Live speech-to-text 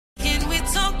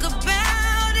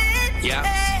Yeah.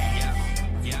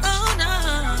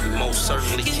 We most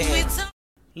certainly can.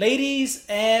 Ladies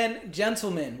and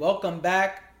gentlemen, welcome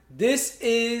back. This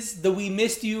is the We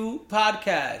Missed You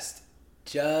podcast.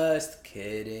 Just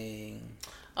kidding.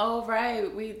 Oh,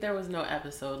 right. There was no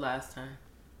episode last time.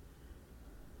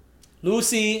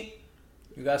 Lucy,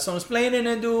 you got some explaining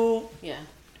to do.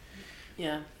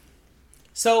 Yeah.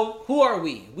 So, who are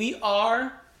we? We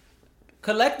are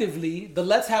collectively the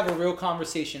Let's Have a Real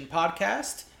Conversation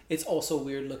podcast. It's also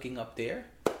weird looking up there.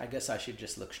 I guess I should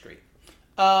just look straight.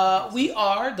 We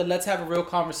are the Let's Have a Real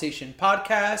Conversation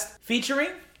podcast featuring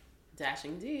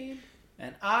Dashing D.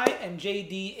 And I am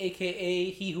JD, aka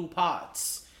He Who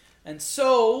Pods. And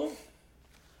so,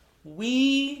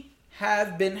 we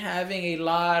have been having a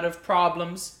lot of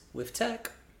problems with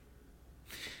tech.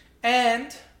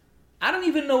 And I don't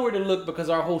even know where to look because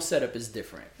our whole setup is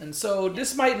different. And so,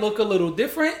 this might look a little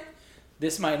different.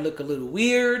 This might look a little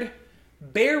weird.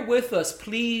 Bear with us,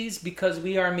 please, because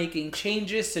we are making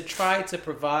changes to try to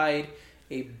provide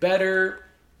a better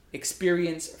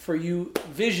experience for you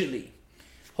visually.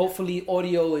 Hopefully,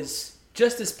 audio is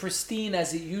just as pristine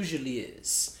as it usually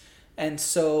is. And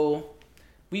so,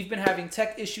 we've been having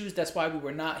tech issues. That's why we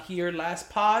were not here last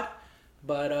pod.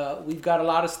 But we've got a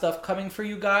lot of stuff coming for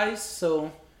you guys.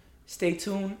 So, stay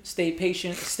tuned, stay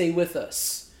patient, stay with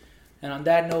us. And on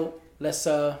that note, let's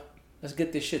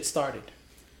get this shit started.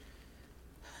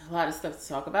 A lot of stuff to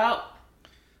talk about.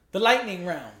 The lightning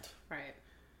round. Right.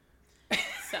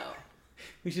 So.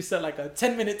 We should set like a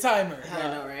 10-minute timer. I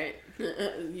know, right?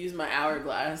 Use my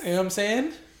hourglass. You know what I'm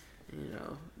saying?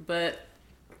 But.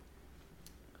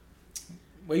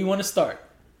 Where you want to start?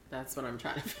 That's what I'm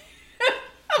trying to figure.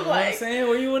 You know what I'm saying?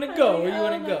 Where you want to go? Where you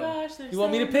want to go? Gosh, you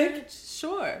want me to pick?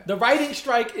 Sure. The writing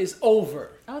strike is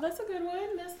over. Oh, that's a good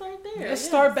one. Let's start there. Let's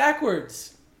start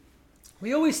backwards.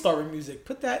 We always start with music.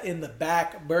 Put that in the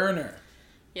back burner.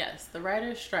 Yes, the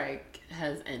writer's strike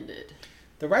has ended.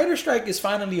 The writer's strike is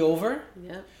finally over.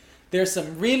 Yep. There's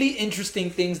some really interesting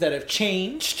things that have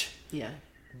changed. Yeah.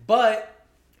 But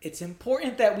it's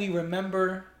important that we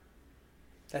remember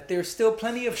that there's still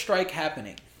plenty of strike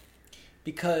happening.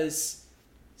 Because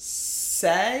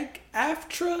SAG-AFTRA?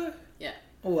 Yeah.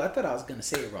 Oh, I thought I was going to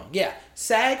say it wrong. Yeah.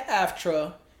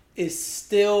 SAG-AFTRA is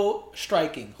still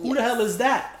striking. Who the hell is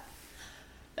that?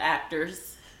 The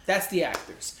actors. That's the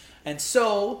actors. And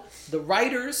so the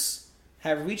writers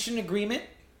have reached an agreement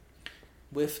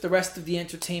with the rest of the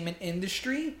entertainment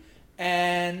industry,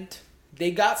 and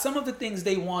they got some of the things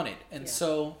they wanted. And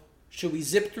so should we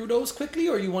zip through those quickly,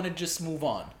 or you want to just move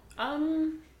on?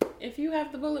 If you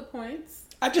have the bullet points.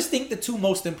 I just think the two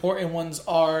most important ones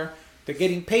are they're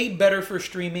getting paid better for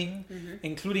streaming,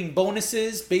 including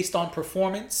bonuses based on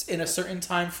performance in a certain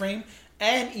time frame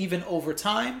and even over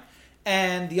time.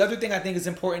 And the other thing I think is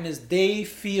important is they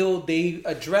feel they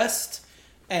addressed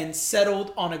and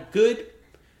settled on a good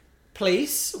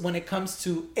place when it comes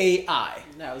to AI.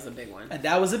 That was a big one. And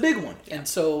that was a big one. Yeah. And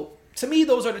so, to me,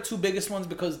 those are the two biggest ones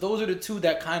because those are the two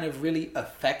that kind of really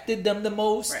affected them the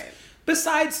most. Right.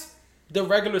 Besides the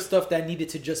regular stuff that needed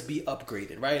to just be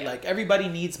upgraded, right? Yeah. Like, everybody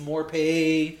needs more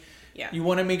pay. Yeah. You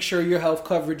want to make sure your health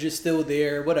coverage is still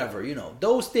there, whatever.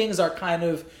 Those things are kind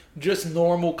of just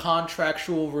normal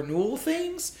contractual renewal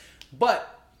things.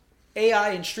 But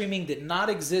AI and streaming did not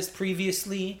exist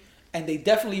previously, and they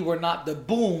definitely were not the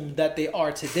boom that they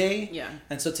are today. Yeah.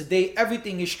 And so today,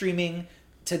 everything is streaming.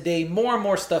 Today, more and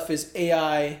more stuff is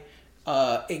AI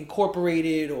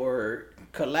incorporated or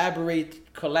collaborative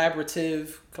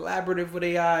with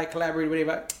AI, collaborative with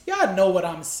AI. Y'all know what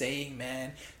I'm saying,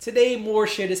 man. Today, more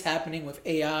shit is happening with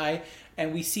AI,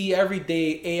 and we see every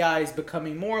day AI is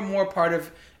becoming more and more part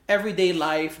of everyday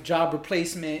life, job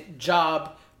replacement,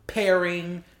 job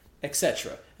pairing,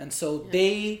 etc. And so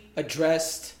they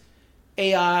addressed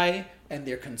AI and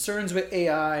their concerns with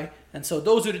AI. And so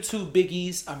those are the two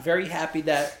biggies. I'm very happy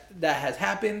that that has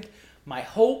happened. My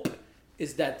hope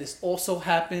is that this also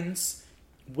happens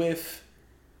with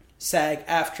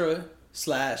SAG-AFTRA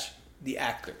 / the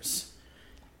actors.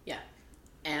 Yeah.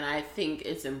 And I think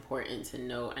it's important to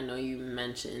note, I know you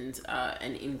mentioned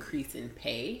an increase in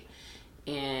pay.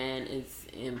 And it's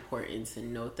important to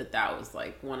note that that was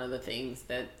like one of the things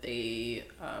that they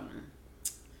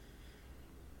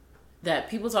that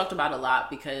people talked about a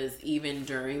lot, because even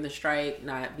during the strike,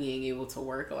 not being able to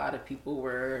work, a lot of people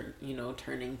were,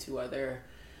 turning to other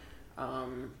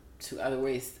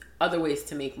ways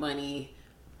to make money.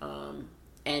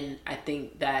 And I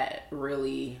think that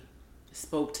really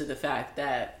spoke to the fact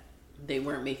that they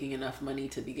weren't making enough money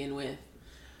to begin with.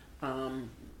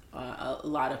 A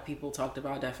lot of people talked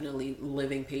about definitely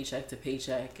living paycheck to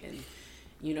paycheck. And,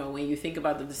 when you think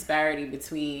about the disparity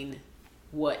between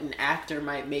what an actor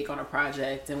might make on a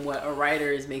project and what a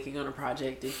writer is making on a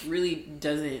project, it really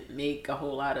doesn't make a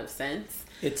whole lot of sense.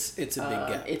 It's a big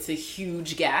gap. It's a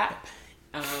huge gap.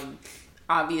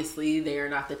 Obviously, they are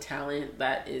not the talent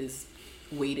that is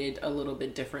weighted a little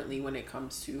bit differently when it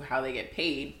comes to how they get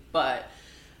paid, but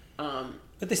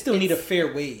they still need a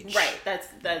fair wage, right?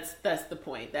 That's the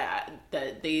point. That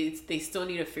they still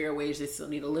need a fair wage. They still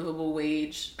need a livable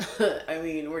wage. I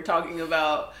mean, we're talking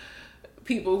about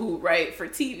people who write for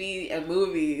TV and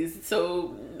movies,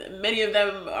 so many of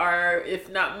them are,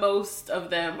 if not most of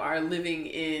them, are living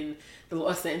in the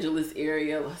Los Angeles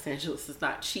area. Los Angeles is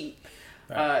not cheap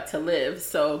to live,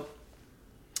 so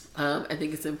I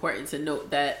think it's important to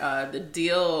note that the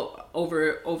deal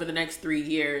over the next 3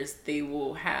 years, they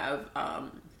will have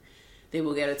they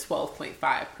will get a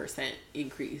 12.5%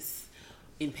 increase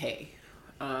in pay,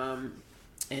 and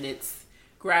it's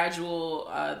gradual.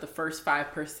 The first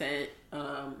 5%.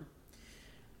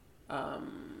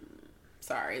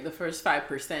 The first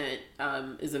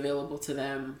 5% is available to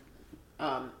them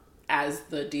as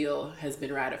the deal has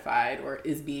been ratified or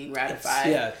is being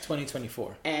ratified.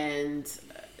 2024. And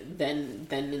then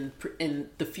in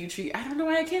the future, I don't know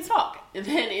why I can't talk. And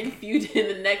then in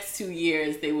the next 2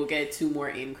 years, they will get 2 more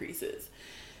increases.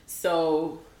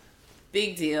 So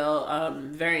big deal,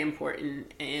 very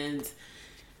important, and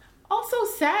also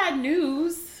sad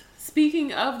news.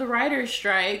 Speaking of the writer's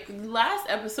strike, last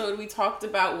episode we talked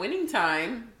about Winning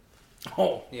Time.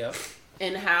 Oh, yeah.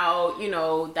 And how,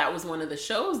 that was one of the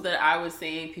shows that I was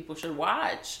saying people should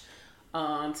watch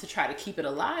to try to keep it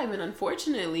alive. And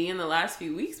unfortunately, in the last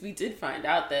few weeks, we did find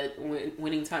out that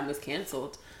Winning Time was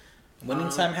canceled. Winning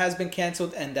Time has been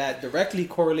canceled, and that directly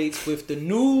correlates with the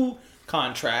new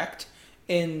contract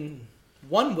in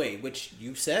one way, which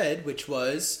you said,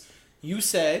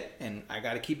 and I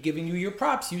got to keep giving you your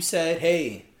props, you said,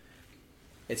 hey,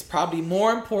 it's probably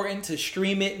more important to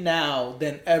stream it now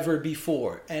than ever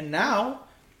before. And now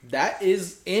that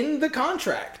is in the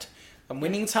contract.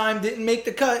 Winning Time didn't make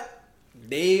the cut.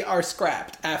 They are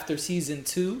scrapped after season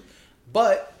 2.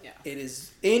 But it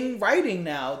is in writing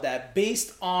now that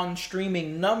based on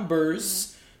streaming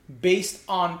numbers, based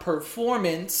on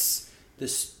performance,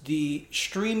 the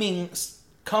streaming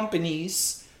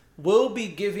companies will be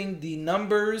giving the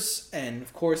numbers, and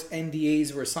of course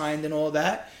NDAs were signed and all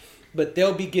that, but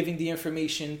they'll be giving the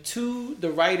information to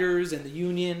the writers and the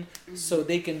union so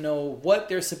they can know what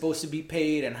they're supposed to be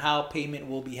paid and how payment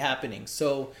will be happening.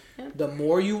 So the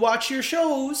more you watch your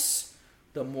shows,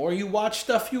 the more you watch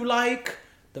stuff you like,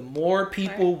 the more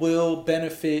people will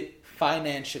benefit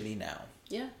financially now.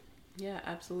 Yeah,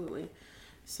 absolutely.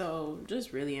 So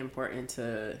just really important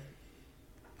to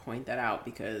point that out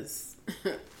because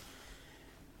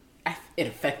it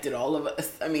affected all of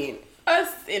us. I mean, us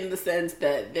in the sense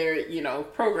that their,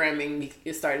 programming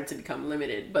is starting to become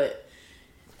limited, but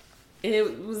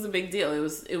it was a big deal. It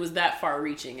was that far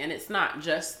reaching, and it's not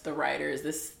just the writers.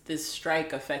 This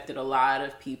strike affected a lot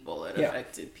of people. It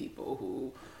affected people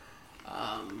who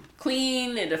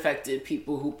clean. It affected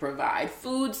people who provide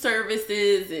food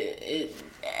services.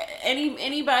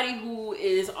 Anybody who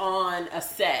is on a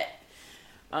set.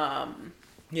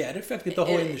 It affected the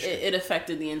whole industry. It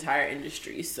affected the entire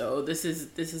industry. So this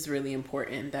is really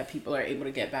important that people are able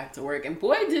to get back to work. And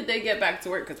boy, did they get back to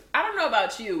work. Because I don't know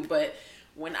about you, but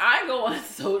when I go on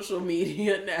social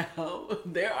media now,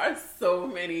 there are so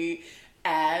many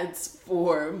ads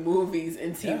for movies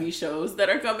and TV shows that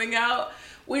are coming out,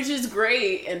 which is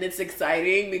great. And it's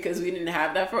exciting because we didn't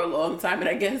have that for a long time. And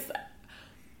I guess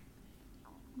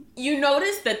you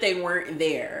notice that they weren't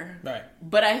there. Right.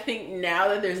 But I think now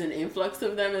that there's an influx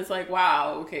of them, it's like,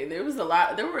 wow, okay, there were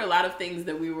a lot of things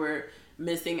that we were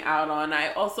missing out on.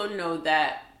 I also know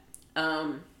that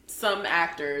some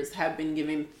actors have been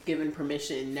given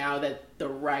permission now that the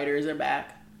writers are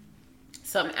back.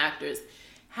 Some actors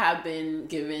have been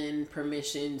given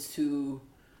permission to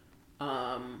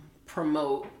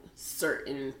promote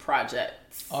certain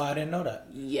projects. Oh, I didn't know that.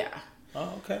 Yeah.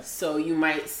 Oh, okay. So you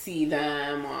might see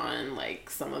them on like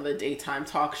some of the daytime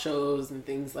talk shows and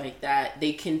things like that.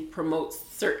 They can promote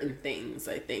certain things,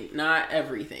 I think, not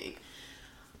everything.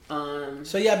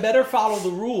 So better follow the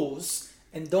rules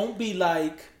and don't be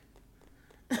like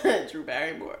Drew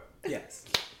Barrymore. Yes.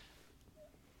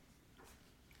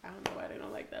 I don't know why they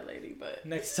don't like that lady, but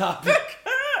next topic.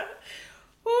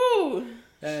 Ooh,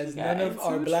 that is none of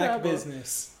our black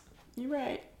business. You're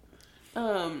right.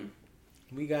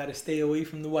 We gotta stay away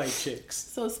from the white chicks.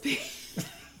 So speaking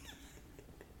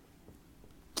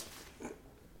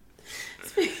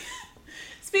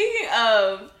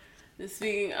of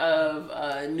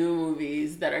new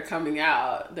movies that are coming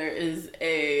out, there is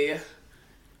a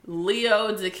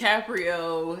Leo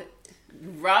DiCaprio,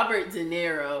 Robert De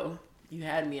Niro. You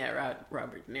had me at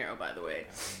Robert De Niro, by the way.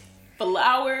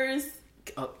 Flowers.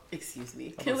 Oh, excuse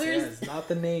me. Killers. It's not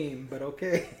the name, but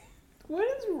okay. What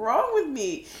is wrong with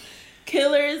me?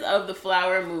 Killers of the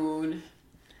Flower Moon.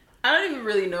 I don't even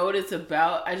really know what it's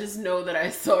about. I just know that I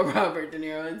saw Robert De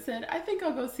Niro and said, I think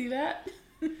I'll go see that.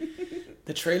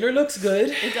 The trailer looks good.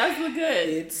 It does look good.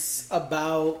 It's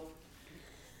about,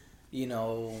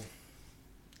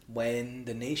 when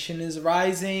the nation is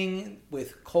rising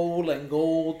with coal and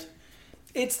gold.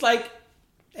 It's like,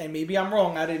 and maybe I'm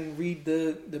wrong, I didn't read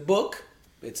the book.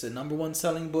 It's a number one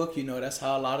selling book. That's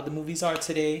how a lot of the movies are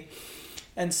today.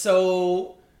 And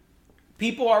so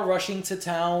people are rushing to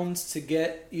towns to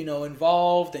get,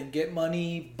 involved and get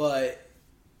money, but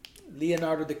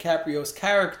Leonardo DiCaprio's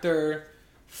character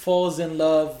falls in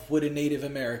love with a Native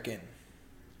American.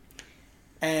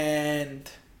 And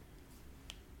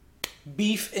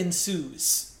beef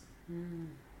ensues.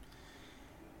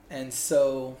 And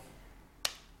so,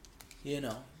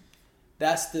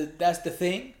 that's the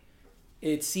thing.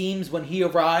 It seems when he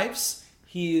arrives,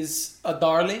 he is a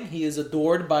darling. He is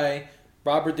adored by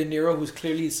Robert De Niro, who's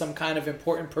clearly some kind of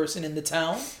important person in the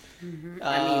town.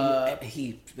 I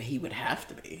mean, he would have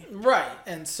to be. Right.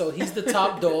 And so he's the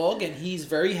top dog, and he's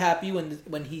very happy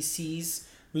when he sees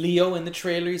Leo in the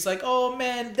trailer. He's like, "Oh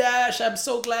man, Dash, I'm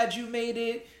so glad you made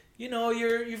it.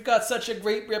 You've got such a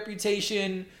great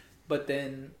reputation." But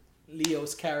then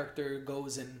Leo's character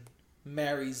goes and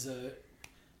marries a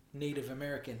Native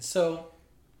American. So,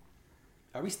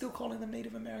 are we still calling them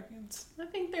Native Americans? I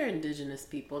think they're indigenous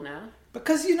people now.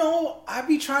 Because, I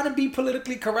be trying to be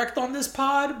politically correct on this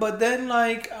pod, but then,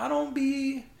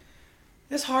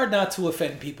 it's hard not to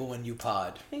offend people when you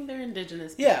pod. I think they're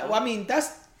indigenous people. Yeah, well, I mean,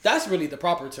 that's really the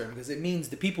proper term, because it means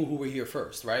the people who were here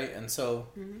first, right? And so,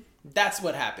 that's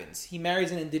what happens. He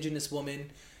marries an indigenous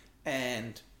woman,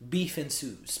 and beef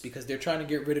ensues, because they're trying to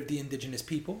get rid of the indigenous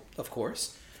people, of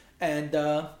course. And,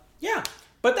 yeah.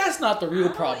 But that's not the real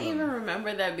problem. I don't even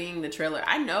remember that being the trailer.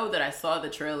 I know that I saw the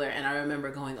trailer and I remember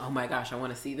going, oh my gosh, I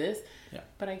want to see this. Yeah.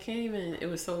 But I can't even, it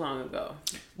was so long ago.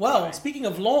 Well, speaking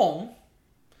of long,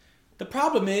 the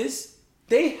problem is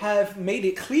they have made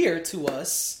it clear to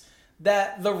us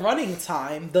that the running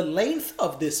time, the length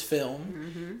of this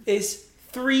film is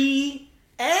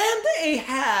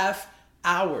 3.5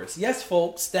 hours. Yes,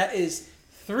 folks, that is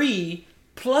 3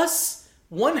 plus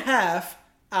 1/2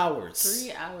 hours.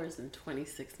 3 hours and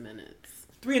 26 minutes.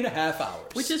 3.5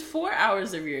 hours. Which is 4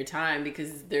 hours of your time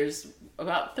because there's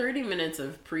about 30 minutes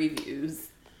of previews.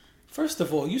 First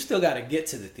of all, you still got to get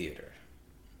to the theater.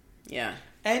 Yeah.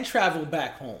 And travel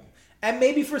back home. And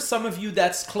maybe for some of you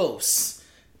that's close.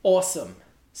 Awesome.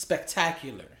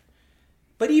 Spectacular.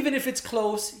 But even if it's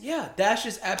close, yeah, Dash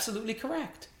is absolutely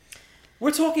correct.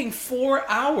 We're talking 4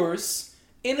 hours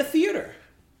in a theater.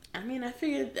 I mean, I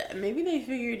figured that maybe they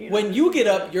figured, when you get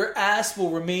up, your ass will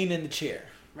remain in the chair.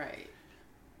 Right.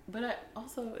 But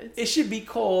it should be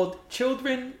called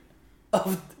Children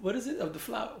of, what is it? Of the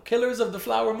Flower, Killers of the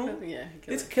Flower Moon? Yeah.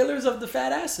 It's Killers of the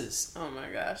Fat Asses. Oh my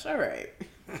gosh. All right.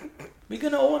 We're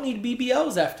going to all need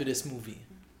BBLs after this movie.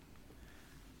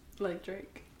 Like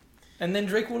Drake. And then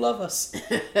Drake will love us.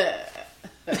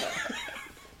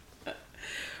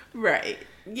 Right.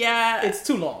 Yeah. It's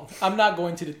too long. I'm not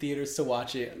going to the theaters to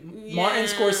watch it. Yeah. Martin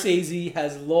Scorsese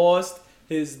has lost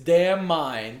his damn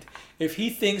mind if he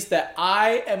thinks that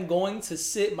I am going to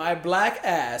sit my black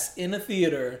ass in a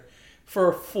theater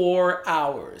for 4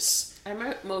 hours. I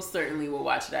most certainly will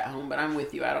watch it at home, but I'm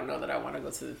with you. I don't know that I want to go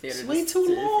to the theater. It's way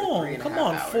too long. Come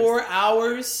on, hours. 4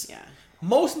 hours? Yeah.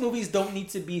 Most movies don't need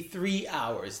to be 3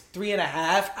 hours.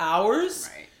 3.5 hours?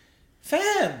 Right.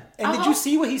 Fam. And did you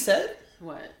see what he said?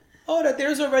 What? Oh, that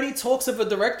there's already talks of a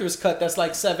director's cut that's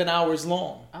like 7 hours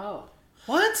long. Oh.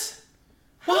 What?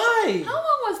 Why? How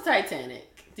long was Titanic?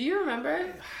 Do you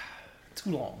remember?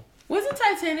 Too long. Wasn't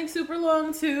Titanic super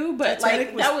long too? But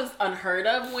that was unheard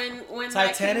of when Titanic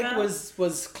that came out?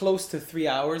 was close to 3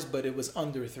 hours, but it was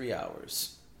under 3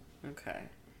 hours. Okay.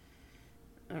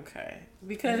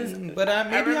 Because but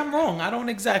maybe I'm wrong. I don't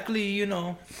exactly,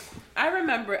 I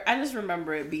just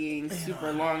remember it being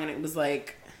super long, and it was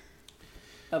like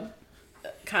a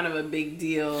kind of a big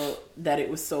deal that it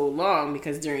was so long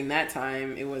because during that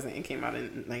time it came out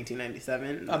in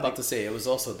 1997. I'm about to say it was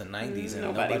also the 90s and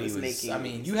nobody was making. I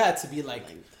mean, you had to be like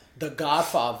The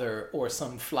Godfather or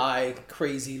some fly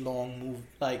crazy long movie.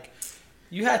 Like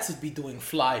you had to be doing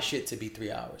fly shit to be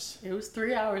 3 hours. It was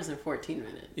 3 hours and 14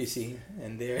 minutes. You see,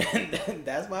 and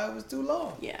that's why it was too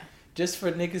long. Yeah. Just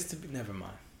for niggas to be. Never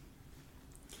mind.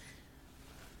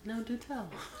 No, do tell.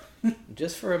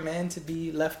 Just for a man to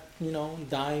be left,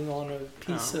 dying on a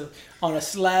on a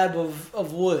slab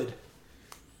of wood.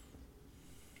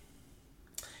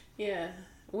 Yeah.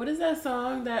 What is that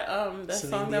song that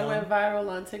song that went viral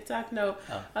on TikTok? No.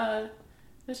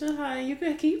 You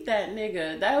could keep that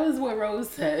nigga. That was what Rose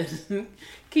said.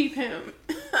 Keep him.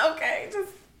 Okay,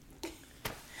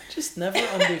 just never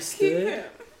understood. Keep him.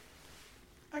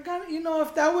 I got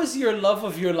if that was your love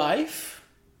of your life,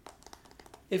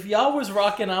 if y'all was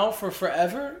rocking out for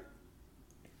forever,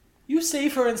 you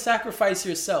save her and sacrifice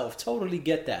yourself. Totally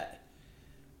get that.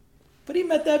 But he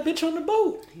met that bitch on the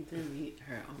boat. He did meet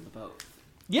her on the boat.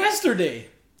 Yesterday.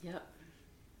 Yep.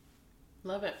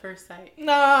 Love at first sight.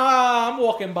 Nah, I'm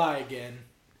walking by again.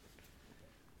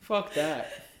 Fuck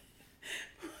that.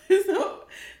 So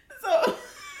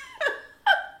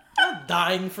I'm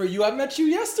dying for you. I met you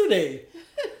yesterday.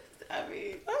 I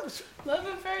mean, love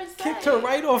at first sight. Kicked her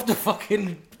right off the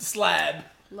fucking slab.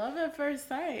 Love at first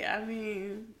sight. I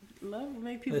mean, love will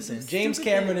make people. Listen, James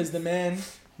Cameron is the man.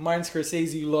 Martin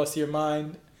Scorsese, you lost your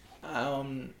mind.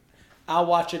 I'll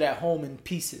watch it at home in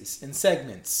pieces, in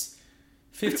segments.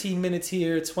 15 minutes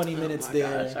here, 20 minutes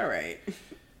there. Gosh, all right.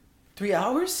 3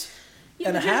 hours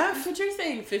and a half? But you're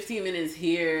saying 15 minutes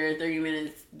here, 30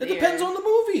 minutes there. It depends on the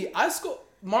movie.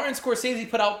 Martin Scorsese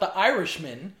put out The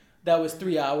Irishman. That was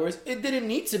 3 hours. It didn't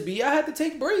need to be. I had to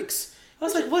take breaks. I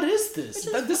was like, what is this?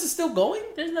 This is still going?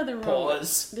 There's nothing wrong.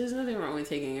 Pause. There's nothing wrong with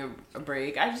taking a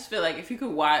break. I just feel like if you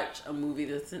could watch a movie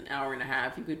that's an hour and a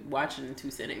half, you could watch it in 2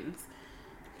 sittings.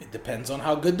 It depends on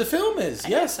how good the film is.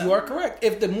 Yes, you are correct.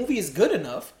 If the movie is good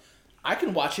enough, I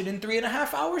can watch it in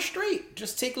 3.5 hours straight.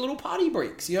 Just take little potty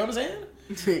breaks. You know what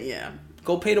I'm saying? Yeah.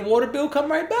 Go pay the water bill,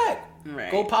 come right back.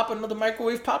 Right. Go pop another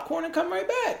microwave popcorn and come right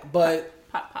back. But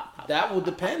pop, that will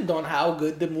depend on how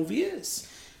good the movie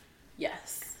is.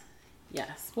 Yes.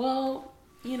 Well,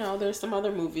 there's some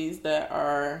other movies that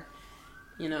are,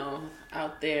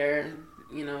 out there,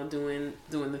 doing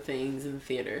the things in the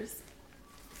theaters.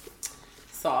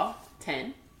 Saw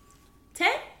 10.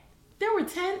 10? There were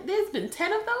 10. There's been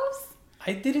 10 of those?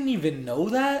 I didn't even know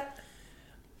that.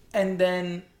 And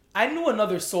then I knew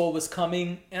another Saw was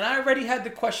coming, and I already had the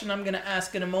question I'm going to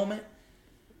ask in a moment.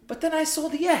 But then I saw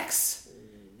the X.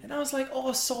 And I was like,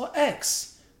 oh, Saw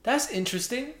X. That's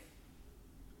interesting.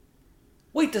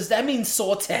 Wait, does that mean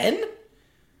Saw 10?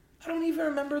 I don't even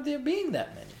remember there being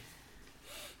that many.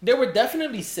 There were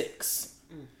definitely 6.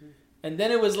 Mm-hmm. And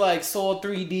then it was like Saw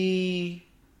 3D,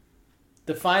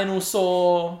 the final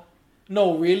Saw.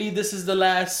 No, really, this is the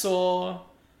last Saw.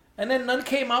 And then none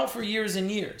came out for years and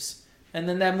years. And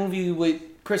then that movie with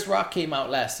Chris Rock came out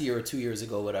last year or 2 years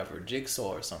ago, whatever,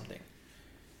 Jigsaw or something.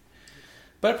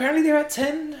 But apparently there are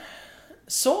 10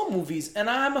 Saw movies, and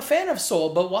I'm a fan of Saw,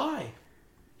 but why?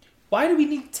 Why do we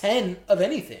need 10 of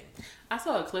anything? I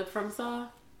saw a clip from Saw.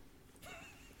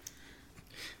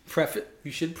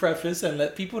 You should preface and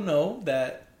let people know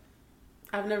that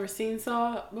I've never seen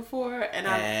Saw before, and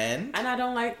I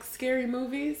don't like scary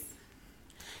movies.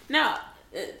 Now,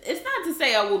 it's not to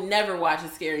say I will never watch a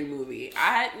scary movie.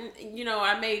 I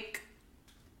make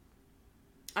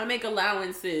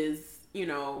allowances,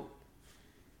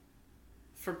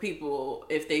 for people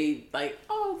if they like,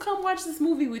 oh, come watch this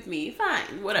movie with me.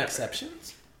 Fine, whatever.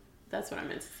 Exceptions? That's what I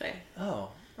meant to say. Oh,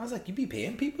 I was like, you be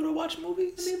paying people to watch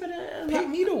movies? I mean, but pay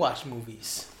me to watch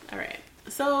movies. All right,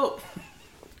 so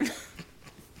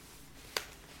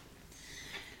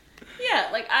yeah,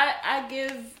 like I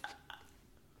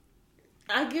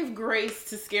give grace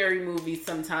to scary movies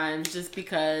sometimes, just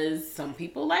because some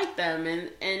people like them, and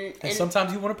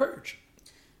sometimes you want to purge.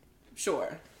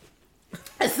 Sure.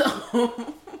 So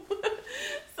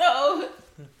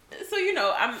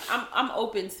I'm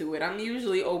open to it. I'm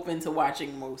usually open to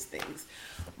watching most things,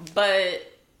 but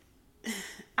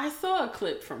I saw a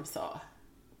clip from Saw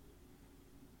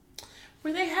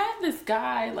where they had this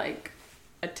guy like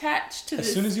attached to.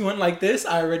 As soon as you went like this,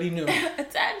 I already knew.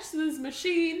 Attached to this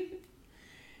machine,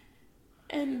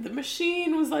 and the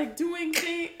machine was like doing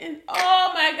things, and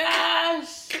oh my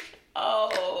gosh,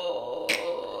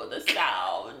 oh the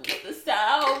sounds.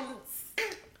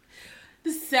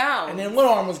 And then one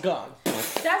arm was gone.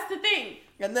 That's the thing.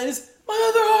 And then it's my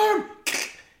other arm.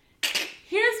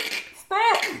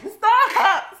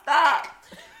 Stop.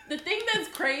 The thing that's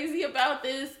crazy about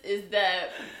this is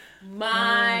that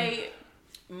my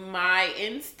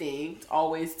instinct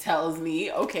always tells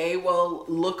me, okay, well,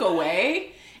 look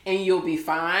away and you'll be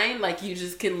fine. Like, you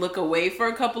just can look away for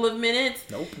a couple of minutes.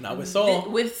 Nope, not with Saw.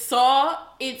 With Saw,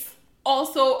 it's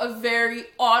also a very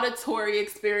auditory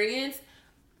experience.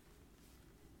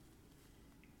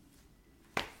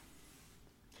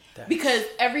 Because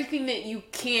everything that you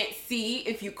can't see,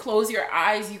 if you close your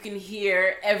eyes, you can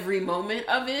hear every moment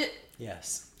of it.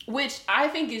 Yes. Which I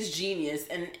think is genius.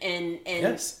 And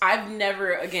yes. I've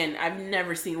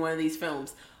never seen one of these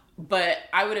films. But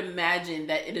I would imagine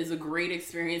that it is a great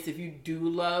experience if you do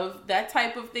love that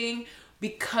type of thing,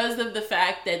 because of the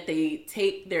fact that they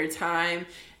take their time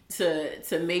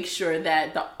to make sure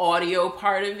that the audio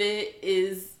part of it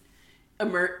is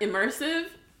immersive.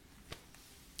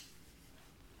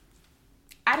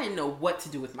 I didn't know what to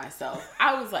do with myself.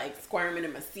 I was like squirming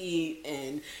in my seat,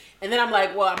 and then I'm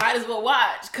like, well, I might as well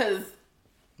watch, because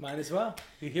might as well.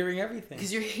 You're hearing everything.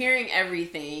 Because you're hearing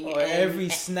everything. Or every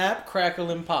snap,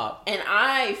 crackle, and pop. And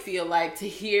I feel like to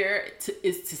hear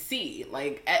is to see.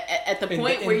 Like, at the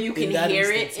point where you can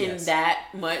hear it in that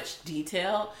much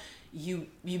detail, you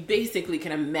basically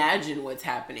can imagine what's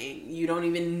happening. You don't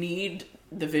even need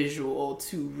the visual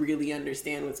to really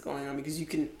understand what's going on, because you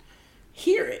can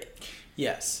hear it.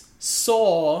 Yes.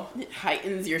 Saw. It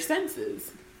heightens your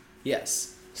senses.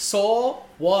 Yes. Saw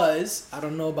was, I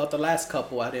don't know about the last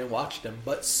couple, I didn't watch them,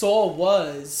 but Saw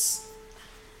was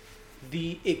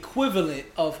the equivalent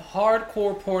of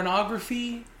hardcore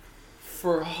pornography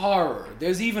for horror.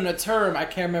 There's even a term, I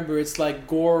can't remember, it's like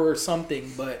gore or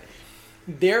something, but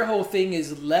their whole thing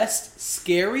is less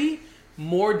scary,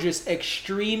 more just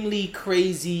extremely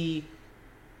crazy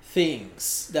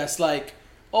things. That's like,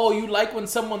 oh, you like when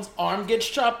someone's arm gets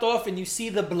chopped off and you see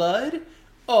the blood?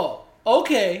 Oh,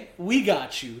 okay, we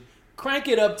got you. Crank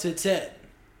it up to 10.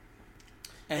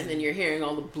 And then you're hearing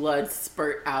all the blood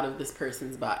spurt out of this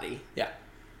person's body. Yeah.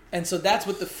 And so that's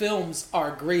what the films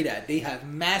are great at. They have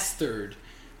mastered,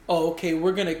 oh, okay,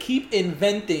 we're going to keep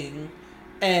inventing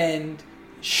and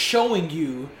showing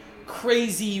you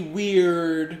crazy,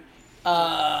 weird,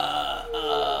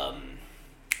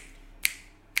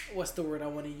 what's the word I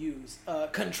want to use?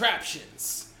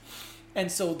 Contraptions.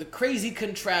 And so the crazy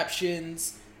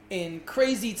contraptions in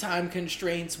crazy time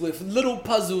constraints with little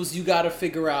puzzles you got to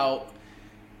figure out,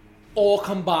 all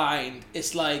combined.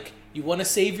 It's like, you want to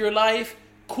save your life?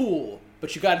 Cool.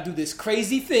 But you got to do this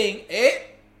crazy thing,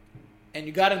 and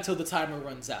you got until the timer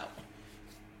runs out.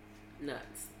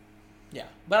 Nuts. Yeah.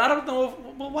 But I don't know,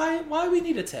 why we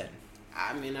need a 10?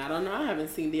 I mean, I don't know. I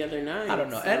haven't seen the other 9. I don't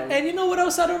know. So. And you know what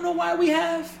else I don't know why we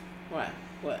have? What?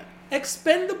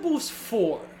 Expendables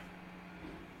 4.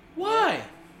 Why?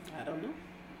 I don't know.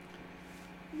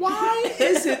 Why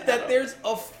is it that there's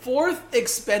a 4th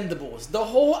Expendables? The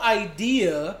whole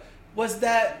idea was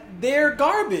that they're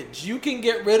garbage. You can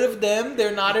get rid of them.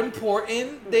 They're not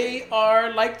important. They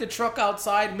are like the truck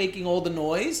outside making all the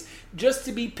noise, just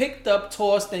to be picked up,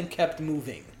 tossed, and kept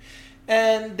moving.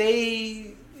 And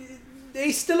they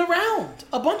still around.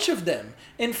 A bunch of them.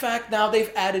 In fact, now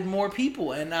they've added more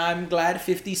people, and I'm glad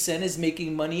 50 Cent is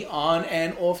making money on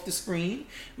and off the screen.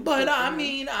 But I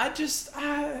mean,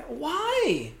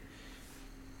 why?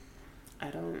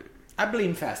 I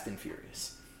blame Fast and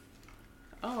Furious.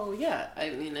 Oh yeah, I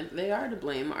mean they are to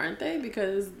blame, aren't they?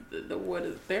 Because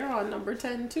they're on number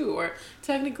 10 too, or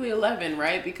technically 11,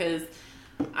 right? Because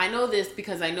I know this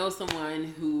because I know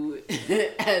someone who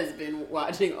has been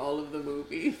watching all of the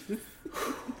movies.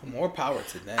 More power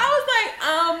to them. I was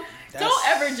like, don't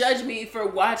ever judge me for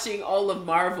watching all of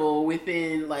Marvel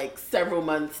within like several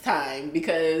months' time,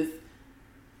 because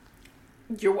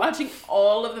you're watching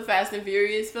all of the Fast and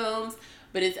Furious films,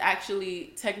 but it's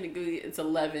actually, technically, it's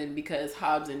 11 because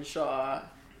Hobbs and Shaw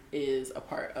is a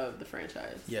part of the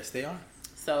franchise. Yes, they are.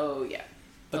 So, yeah.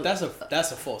 But that's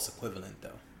a false equivalent,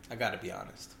 though. I gotta be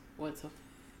honest.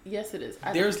 Yes, it is.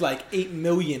 There's like 8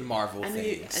 million Marvel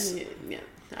things. Yeah.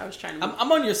 I was trying to move.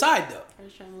 I'm on your side, though. I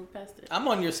was trying to move past it. I'm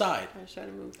on your side. I was trying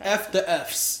to move past F the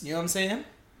Fs. You know what I'm saying?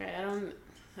 Right, I don't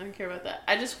care about that.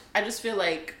 I just feel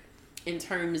like, in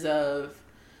terms of,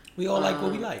 we all like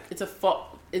what we like. It's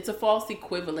a false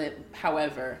equivalent.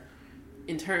 However,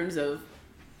 in terms of,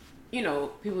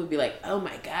 people would be like, "Oh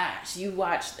my gosh, you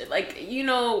watched it!" Like,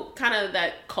 kind of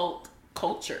that cult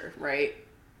culture, right?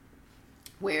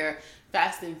 Where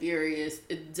Fast and Furious,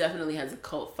 it definitely has a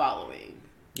cult following.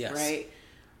 Yes. Right?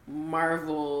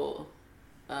 Marvel,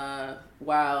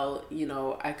 while,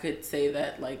 I could say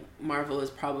that, like, Marvel is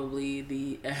probably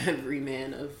the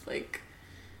everyman of, like,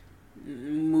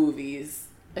 movies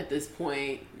at this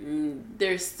point,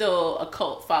 there's still a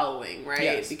cult following, right?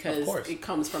 Yes, because of course. it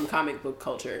comes from comic book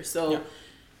culture. So yeah.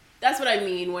 That's what I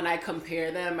mean when I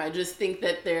compare them. I just think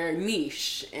that they're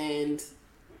niche, and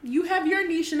you have your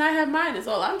niche and I have mine, is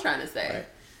all I'm trying to say.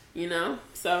 Right.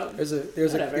 So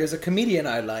there's a comedian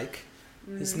I like.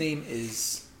 His name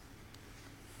is,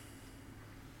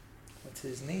 what's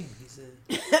his name? He's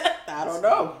I don't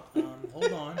know.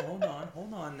 hold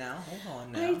on now.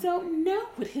 I don't know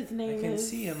what his name is. I can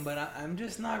see him, but I'm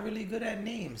just not really good at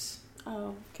names.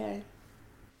 Oh, okay.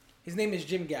 His name is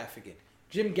Jim Gaffigan.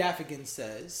 Jim Gaffigan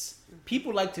says,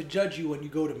 people like to judge you when you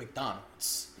go to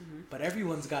McDonald's, but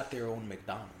everyone's got their own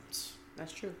McDonald's.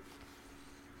 That's true.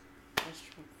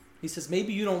 He says,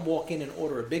 maybe you don't walk in and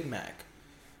order a Big Mac,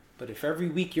 but if every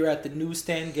week you're at the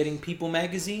newsstand getting People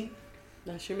magazine,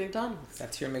 that's your McDonald's.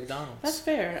 That's your McDonald's. That's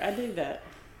fair. I dig that.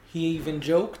 He even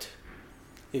joked,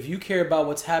 if you care about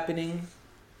what's happening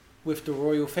with the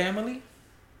royal family,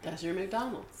 that's your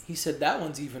McDonald's. He said that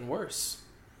one's even worse.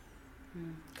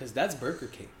 Because that's Burger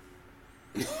King.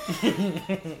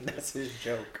 That's his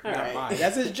joke, not mine.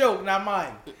 That's his joke, not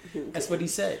mine. That's what he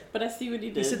said. But I see what he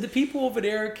did. He said the people over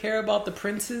there care about the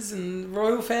princes and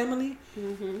royal family.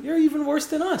 You're even worse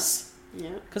than us.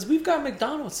 Yeah. Because we've got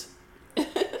McDonald's.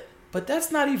 But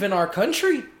that's not even our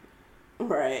country.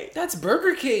 Right. That's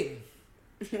Burger King.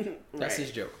 That's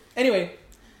his joke. Anyway,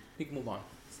 we can move on.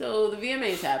 So the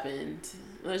VMAs happened.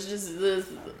 Let's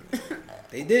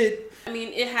They did. I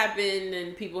mean, it happened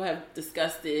and people have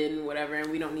discussed it and whatever, and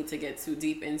we don't need to get too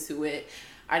deep into it.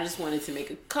 I just wanted to make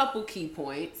a couple key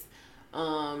points.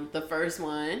 The first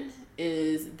one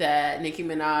is that Nicki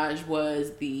Minaj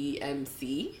was the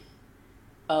MC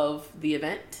of the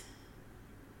event.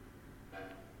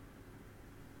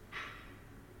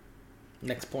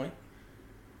 Next point.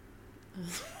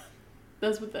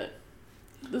 That's what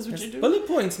you do. Bullet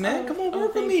points, man. Come on,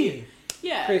 work with me. You.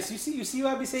 Yeah. Chris, you see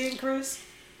what I be saying, Chris?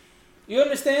 You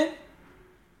understand?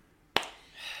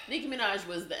 Nicki Minaj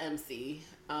was the MC.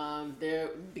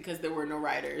 Because there were no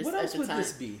writers what at else the would time.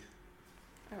 this be?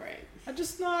 All right. I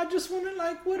just wanted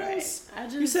what right. else?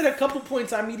 You said a couple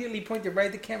points. I immediately pointed right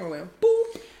at the camera. Went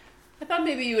boop. I thought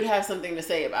maybe you would have something to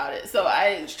say about it, so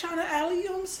I was trying to alley. You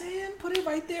know what I'm saying? Put it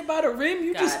right there by the rim.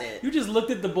 You just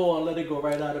looked at the ball and let it go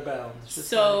right out of bounds.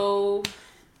 So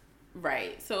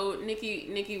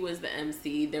Nicki was the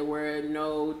MC. They were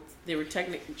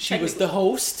technically. She was the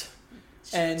host,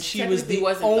 and she was the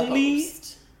wasn't only the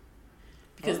host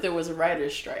because there was a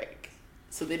writer's strike.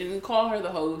 So they didn't call her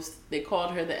the host. They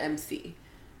called her the MC.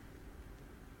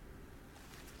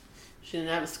 She didn't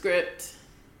have a script.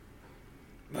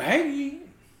 Right.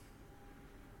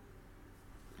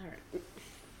 All right.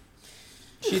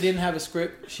 She didn't have a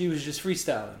script. She was just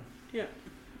freestyling. Yeah.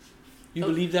 You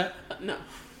believe that? No.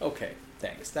 Okay,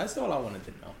 thanks. That's all I wanted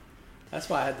to know. That's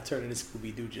why I had to turn into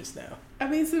Scooby-Doo just now. I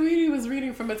mean, Saweetie was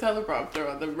reading from a teleprompter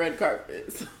on the red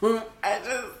carpet. So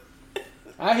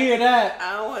I hear that.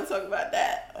 I don't want to talk about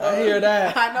that. I hear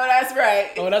that. I know that's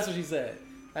right. Oh, that's what she said.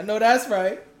 I know that's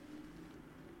right.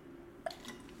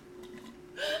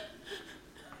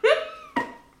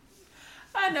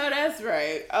 I know that's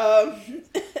right.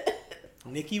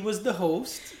 Nicki was the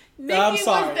host. Nicki I'm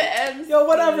sorry. was the MC. Yo,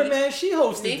 whatever, man. She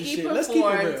hosted Nicki the shit. performed. Let's keep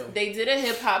it real. They did a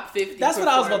hip hop 50. That's what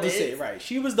I was about to say. Right.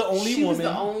 She was the only woman. She was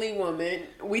the only woman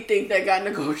we think that got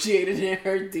negotiated in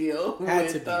her deal with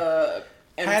MTV.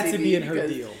 Had to be in her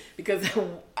deal because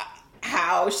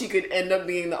how she could end up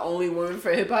being the only woman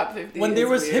for hip hop 50 when there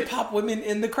was hip hop women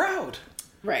in the crowd.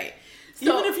 Right.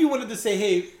 So, even if you wanted to say,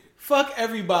 hey, fuck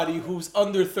everybody who's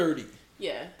under 30.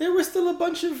 Yeah. There was still a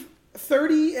bunch of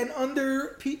 30 and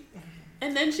under people.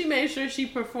 And then she made sure she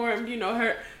performed,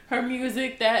 her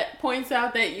music that points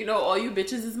out that, all you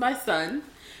bitches is my son.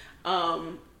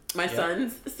 My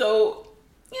sons. So,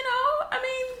 I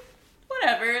mean,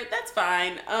 whatever. That's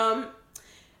fine.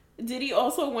 Diddy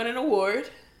also won an award.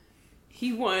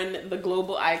 He won the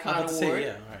Global Icon Award. Say,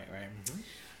 yeah,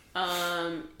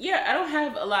 right. Yeah, I don't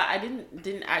have a lot. I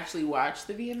didn't actually watch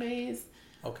the VMAs.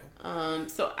 Okay.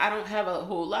 So I don't have a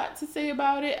whole lot to say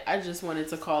about it. I just wanted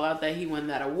to call out that he won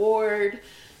that award,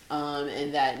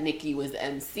 and that Nicki was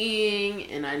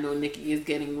emceeing, and I know Nicki is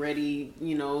getting ready,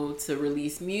 to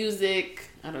release music.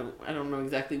 I don't know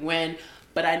exactly when,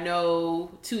 but I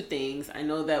know two things. I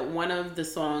know that one of the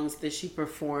songs that she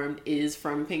performed is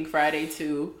from Pink Friday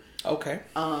 2. Okay.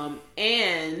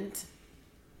 And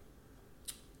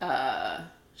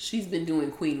she's been doing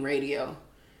Queen Radio.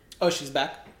 Oh, she's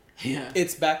back? Yeah.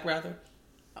 It's back, rather?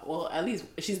 Well, at least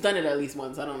she's done it at least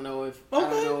once. I don't know if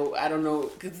okay. I don't know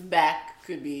because back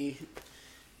could be,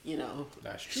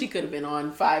 That's true. She could have been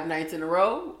on 5 nights in a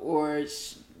row, or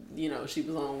she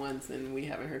was on once and we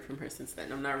haven't heard from her since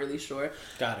then. I'm not really sure.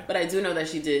 Got it. But I do know that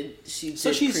she did.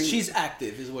 So she's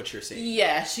active, is what you're saying.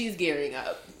 Yeah, she's gearing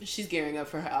up. She's gearing up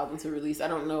for her album to release. I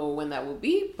don't know when that will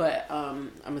be, but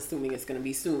I'm assuming it's gonna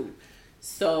be soon.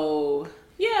 So.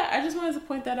 Yeah, I just wanted to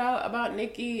point that out about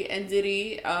Nicki and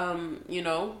Diddy.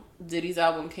 Diddy's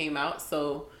album came out,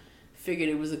 so figured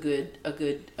it was a good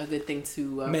thing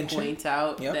to point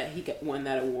out that he won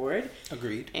that award.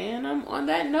 Agreed. And on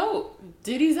that note,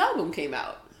 Diddy's album came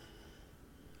out.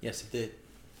 Yes, it did.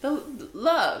 The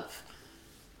Love.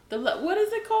 What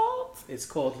is it called? It's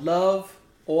called Love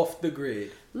Off the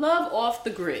Grid. Love Off the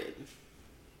Grid.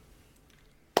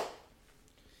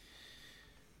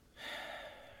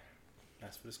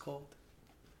 That's what it's called.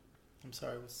 I'm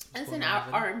sorry. What's it's an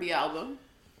R&B album.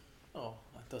 Oh,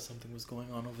 I thought something was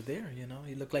going on over there. You know,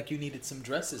 you look like you needed some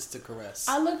dresses to caress.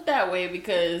 I look that way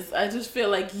because I just feel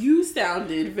like you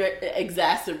sounded very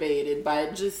exacerbated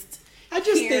by just. I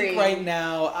just think right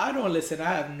now, I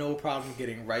have no problem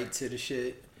getting right to the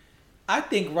shit. I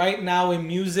think right now in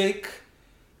music,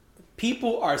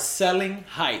 people are selling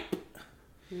hype.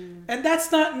 And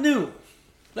that's not new.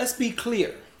 Let's be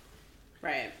clear.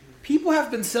 Right. People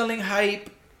have been selling hype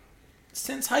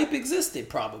since hype existed,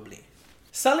 probably.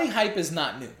 Selling hype is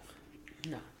not new.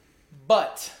 No.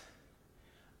 But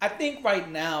I think right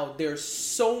now there's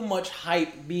so much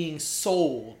hype being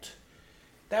sold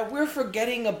that we're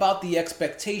forgetting about the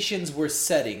expectations we're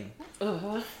setting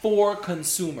for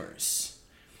consumers.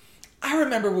 I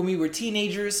remember when we were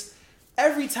teenagers,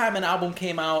 every time an album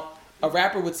came out, a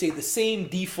rapper would say the same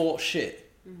default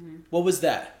shit. What was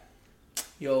that?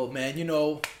 Yo, man, you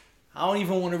know, I don't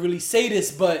even want to really say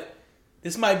this, but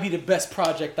this might be the best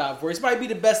project I've worked. This might be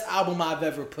the best album I've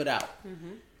ever put out.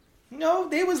 You know,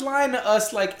 they was lying to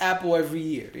us like Apple every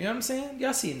year. You know what I'm saying?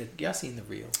 Y'all seen the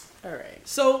real. All right.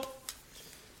 So,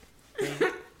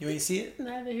 you ain't see it?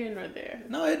 Neither here nor there.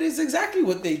 No, it is exactly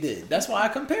what they did. That's why I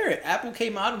compare it. Apple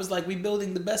came out and was like, we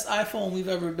building the best iPhone we've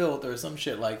ever built or some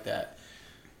shit like that.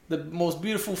 The most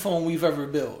beautiful phone we've ever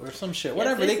built or some shit.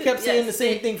 Whatever. They kept saying the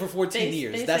same thing for 14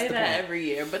 years. They That's say the that point. every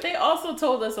year. But they also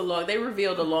told us they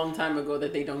revealed a long time ago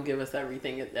that they don't give us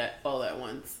everything all at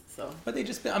once. So, but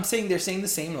they're saying the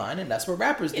same line, and that's what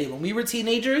rappers did. When we were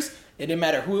teenagers, it didn't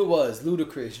matter who it was.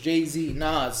 Ludacris, Jay-Z,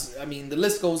 Nas. I mean, the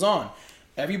list goes on.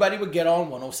 Everybody would get on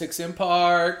 106 in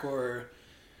Park or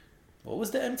what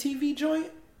was the MTV joint?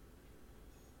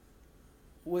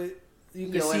 What you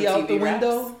could see out the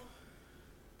window?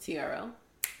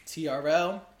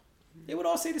 TRL. They would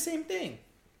all say the same thing.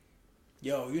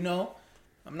 Yo, you know,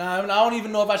 I don't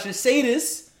even know if I should say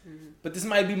this, but this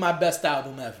might be my best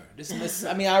album ever. This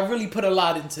I mean, I really put a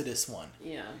lot into this one.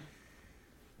 Yeah.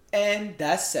 And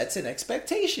that sets an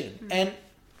expectation. And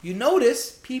you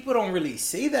notice people don't really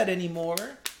say that anymore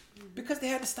because they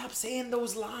had to stop saying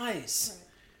those lies. Right.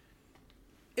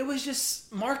 It was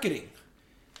just marketing.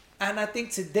 And I think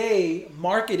today,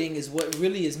 marketing is what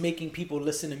really is making people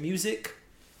listen to music.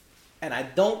 And I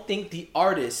don't think the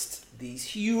artists, these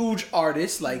huge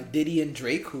artists like Diddy and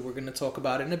Drake, who we're going to talk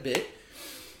about in a bit,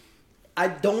 I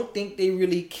don't think they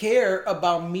really care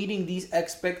about meeting these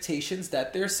expectations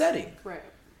that they're setting. Right.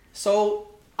 So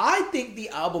I think the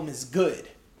album is good.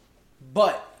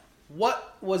 But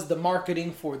what was the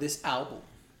marketing for this album?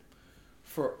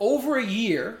 For over a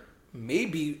year,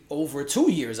 maybe over 2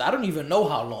 years, I don't even know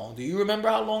how long. Do you remember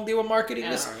how long they were marketing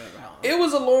this? I don't remember how long. It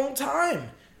was a long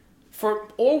time. For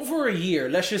over a year,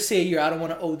 let's just say a year, I don't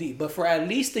want to OD, but for at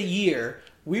least a year,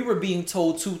 we were being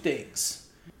told two things.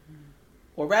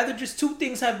 Or rather, just two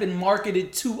things have been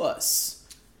marketed to us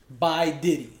by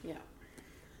Diddy. Yeah.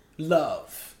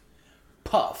 Love,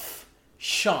 Puff,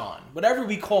 Sean, whatever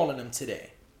we calling them today.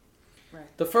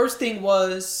 Right. The first thing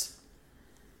was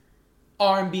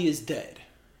R&B is dead.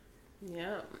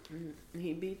 Yeah,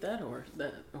 he beat that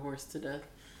horse to death.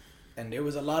 And there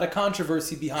was a lot of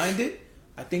controversy behind it.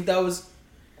 I think that was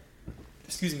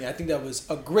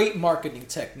a great marketing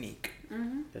technique.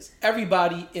 Because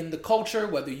everybody in the culture,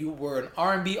 whether you were an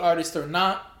R&B artist or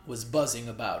not, was buzzing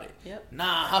about it. Yep.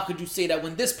 Nah, how could you say that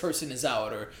when this person is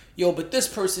out? Or, yo, but this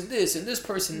person this and this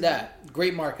person that.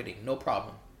 Great marketing, no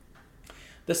problem.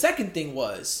 The second thing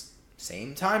was,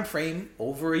 same time frame,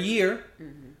 over a year,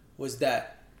 was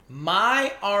that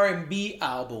my R&B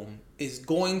album is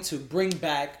going to bring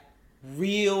back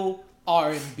real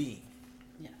R&B.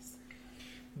 Yes.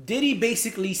 Diddy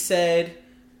basically said,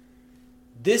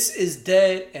 this is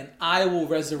dead and I will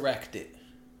resurrect it.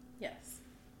 Yes.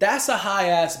 That's a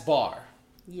high-ass bar.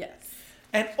 Yes.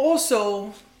 And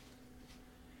also,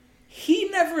 he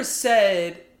never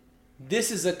said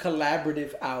this is a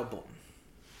collaborative album.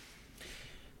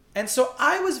 And so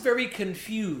I was very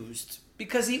confused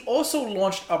because he also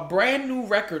launched a brand new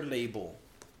record label,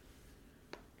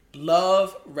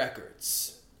 Love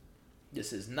Records.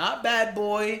 This is not Bad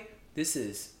Boy. This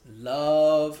is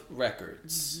Love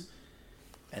Records.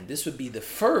 And this would be the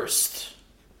first,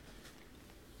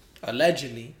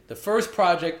 allegedly, the first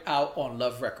project out on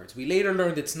Love Records. We later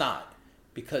learned it's not.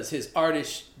 because his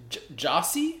artist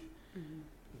Jossie,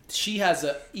 she has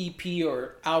a EP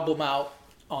or album out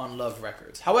on Love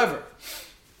Records. However,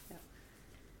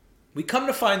 we come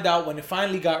to find out when it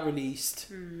finally got released,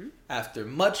 after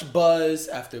much buzz,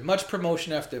 after much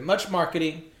promotion, after much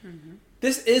marketing,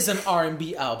 this is an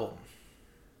R&B album.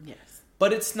 Yes.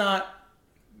 But it's not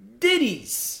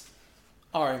Diddy's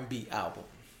R&B album.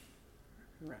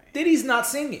 Right. Diddy's not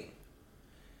singing.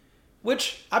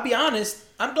 Which, I'll be honest,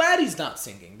 I'm glad he's not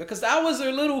singing. Because I was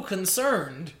a little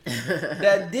concerned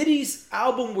that Diddy's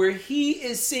album where he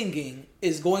is singing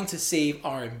is going to save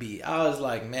R&B. I was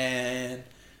like, man,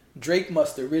 Drake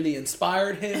must have really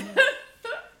inspired him.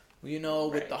 You know,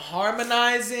 with the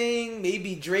harmonizing.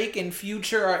 Maybe Drake and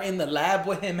Future are in the lab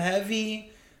with him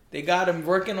heavy. They got him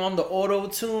working on the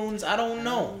auto-tunes. I don't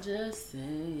know. I'm just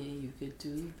saying you could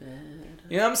do better.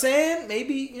 You know what I'm saying?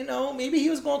 Maybe he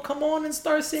was going to come on and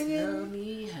start singing. Tell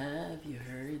me, have you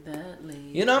heard that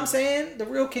lately? You know what I'm saying? The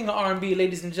real king of R&B,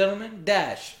 ladies and gentlemen,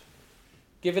 Dash.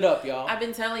 Give it up, y'all. I've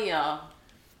been telling y'all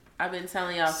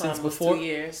for almost 2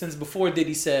 years. Since before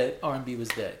Diddy said R&B was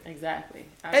dead. Exactly.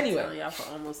 I've Anyway. been telling y'all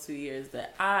for almost 2 years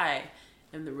that I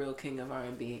am the real king of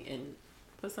R&B, and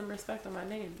put some respect on my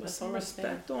name. Put some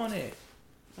respect on it.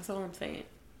 That's all I'm saying.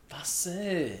 That's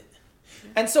it.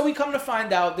 And so we come to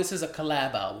find out this is a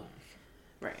collab album.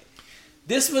 Right.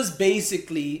 This was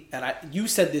basically, and you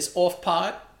said this off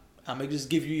pod. I'm going to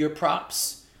just give you your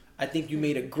props. I think you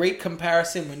made a great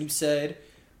comparison when you said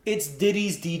it's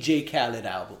Diddy's DJ Khaled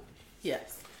album.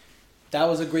 Yes. That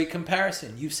was a great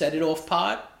comparison. You said it off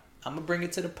pod. I'm going to bring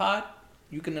it to the pod.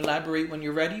 You can elaborate when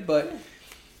you're ready, but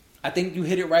I think you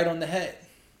hit it right on the head.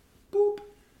 Boop.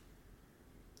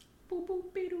 Boop,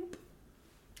 boop, be doop.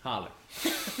 Holler.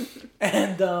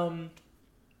 And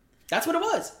that's what it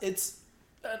was. It's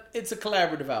a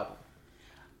collaborative album.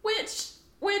 Which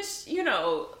you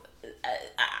know,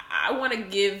 I want to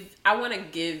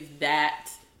give that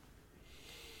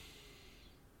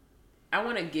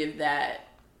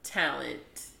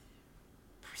talent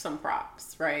some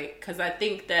props, right? Because I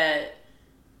think that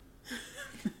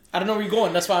I don't know where you're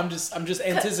going. That's why I'm just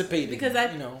anticipating. Because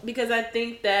I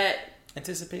think that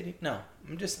anticipating. No,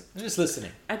 I'm just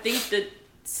listening. I think that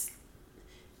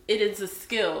it is a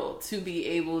skill to be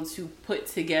able to put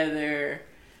together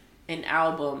an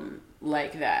album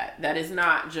like that. That is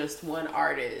not just one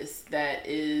artist. It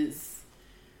is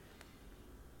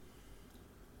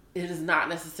not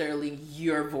necessarily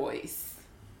your voice.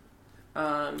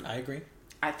 I agree.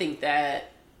 I think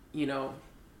that, you know,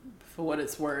 for what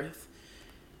it's worth,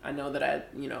 I know that I,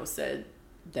 you know, said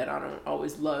that I don't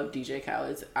always love DJ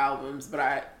Khaled's albums, but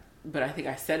I think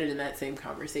I said it in that same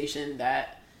conversation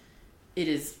that it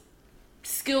is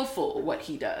skillful what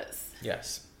he does.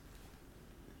 Yes.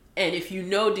 And if you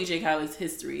know DJ Khaled's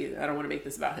history, I don't want to make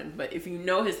this about him, but if you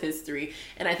know his history,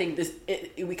 and I think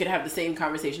we could have the same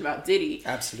conversation about Diddy.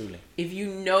 Absolutely. If you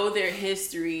know their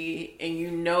history and you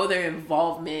know their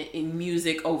involvement in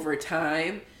music over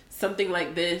time, something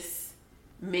like this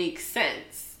makes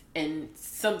sense. And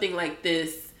something like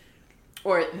this,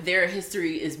 or their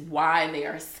history, is why they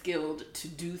are skilled to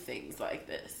do things like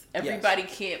this. Everybody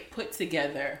can't put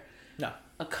together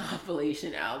a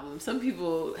compilation album. Some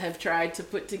people have tried to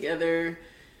put together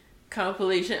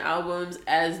compilation albums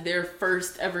as their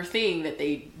first ever thing that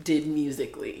they did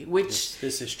musically, which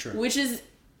this is true. Which is,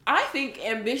 I think,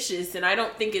 ambitious, and I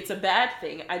don't think it's a bad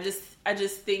thing. I just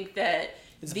think that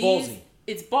it's ballsy.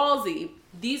 It's ballsy.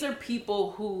 These are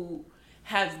people who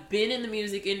have been in the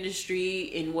music industry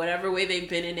in whatever way they've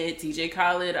been in it. DJ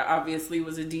Khaled obviously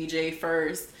was a DJ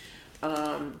first.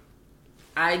 I'm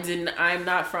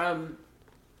not from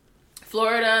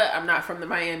Florida. I'm not from the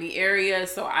Miami area,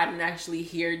 so I didn't actually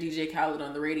hear DJ Khaled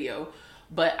on the radio.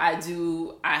 But I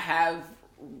have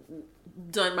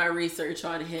done my research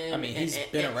on him. I mean, he's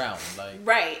been around.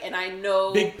 Right, and I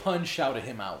know... Big Pun shouted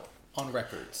him out on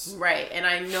records. Right, and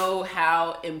I know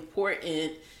how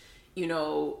important, you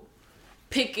know,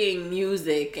 picking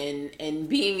music and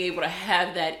being able to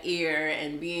have that ear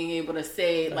and being able to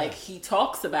say, like he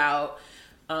talks about,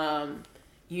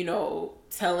 you know,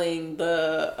 telling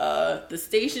the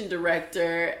station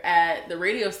director at the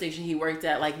radio station he worked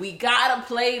at, like, we gotta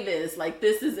play this, like,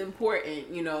 this is important,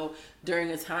 you know, during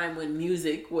a time when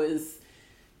music was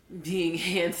being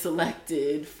hand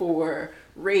selected for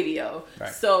radio.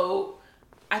 Right. So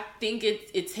I think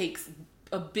it takes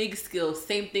a big skill.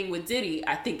 Same thing with Diddy.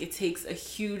 I think it takes a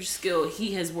huge skill.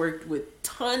 He has worked with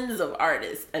tons of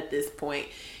artists at this point.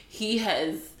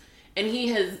 He's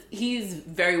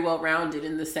very well rounded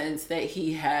in the sense that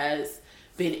he has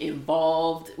been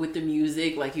involved with the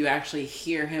music. Like, you actually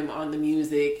hear him on the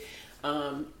music.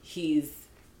 He's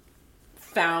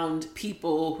found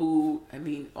people who, I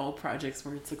mean, all projects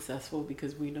weren't successful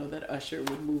because we know that Usher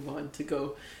would move on to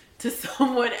go to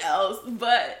someone else,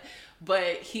 but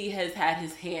he has had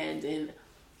his hand in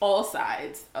all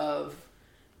sides of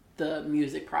the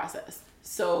music process.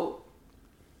 So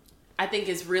I think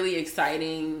it's really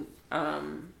exciting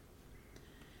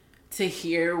to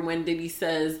hear when Diddy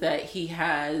says that he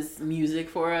has music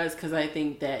for us, because I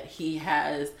think that he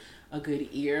has a good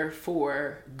ear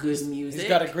for good music. He's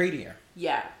got a great ear.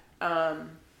 Yeah.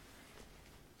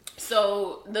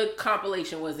 So the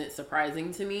compilation wasn't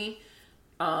surprising to me,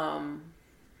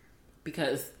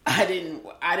 because I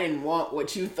didn't want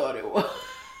what you thought it was.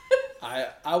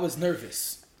 I was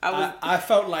nervous. I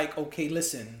felt like, okay,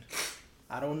 listen,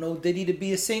 I don't know Diddy to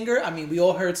be a singer. I mean, we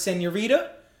all heard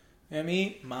Senorita. I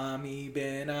mean, Mami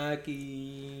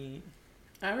Benaki.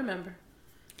 I remember.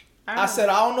 I said,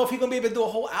 I don't know if he's going to be able to do a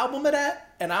whole album of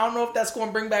that. And I don't know if that's going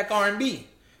to bring back R&B.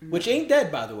 Which ain't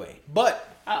dead, by the way. But...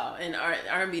 Oh, and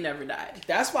R&B never died.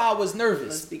 That's why I was nervous.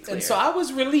 Let's be clear. And so I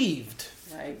was relieved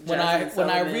like when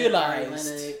I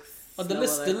realized... the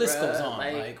list goes on.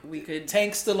 Like we could...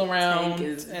 Tank's still around. Tank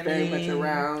is very much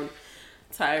around.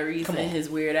 Tyrese and his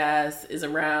weird ass is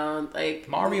around. Like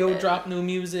Mario dropped new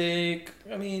music.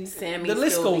 I mean, Sammy the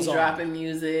list still goes on. Dropping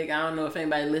music. I don't know if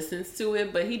anybody listens to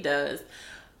it, but he does.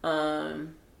 I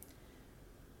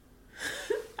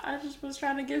just was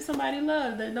trying to give somebody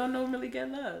love that don't normally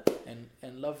get love.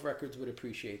 And Love Records would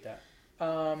appreciate that.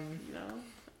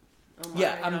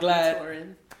 Yeah, I'm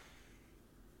glad.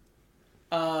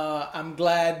 I'm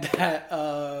glad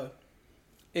that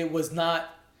it was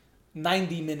not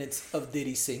 90 minutes of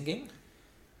Diddy singing.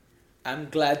 I'm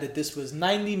glad that this was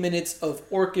 90 minutes of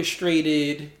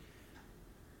orchestrated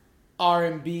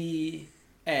R&B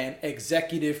and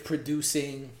executive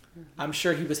producing. I'm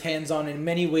sure he was hands-on in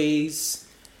many ways.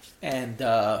 And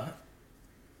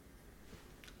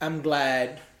I'm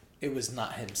glad it was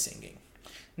not him singing.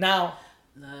 Now...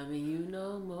 Loving you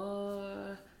no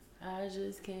more. I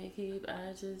just can't keep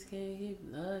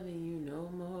loving you no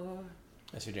more.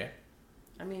 That's your jam?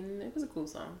 I mean, it was a cool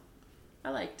song. I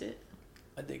liked it.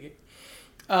 I dig it.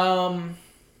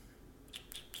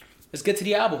 Let's get to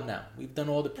the album now. We've done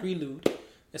all the prelude.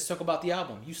 Let's talk about the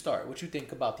album. You start. What you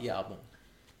think about the album?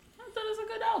 I thought it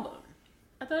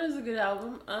was a good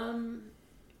album.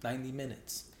 90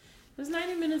 minutes. It was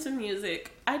 90 minutes of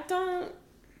music. I thought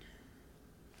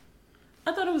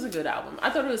it was a good album. I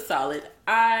thought it was solid.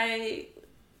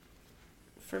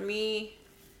 For me,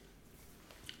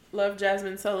 love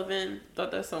Jasmine Sullivan.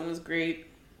 Thought that song was great.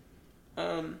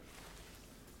 I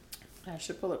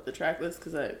should pull up the track list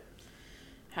because I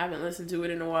haven't listened to it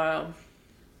in a while.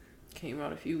 Came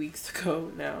out a few weeks ago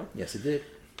now. Yes, it did.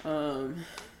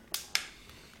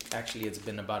 Actually, it's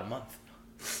been about a month.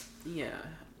 Yeah.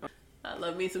 I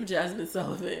love me some Jasmine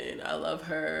Sullivan. I love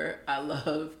her. I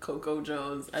love Coco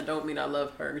Jones. I don't mean I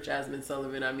love her, Jasmine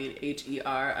Sullivan. I mean Her.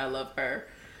 I love her.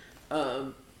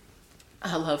 I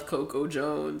love Coco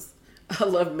Jones. I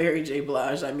love Mary J.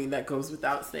 Blige. I mean, that goes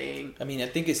without saying. I mean, I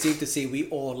think it's safe to say we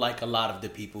all like a lot of the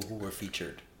people who were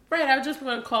featured. Right. I just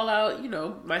want to call out,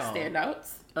 my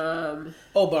standouts.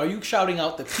 But are you shouting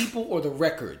out the people or the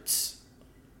records?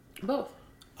 Both.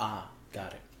 Ah,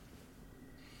 got it.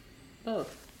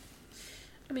 Both.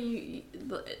 I mean,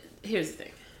 here's the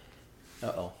thing.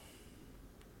 Uh-oh.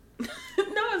 No,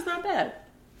 it's not bad.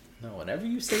 No, whenever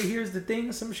you say here's the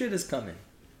thing, some shit is coming.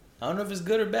 I don't know if it's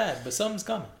good or bad, but something's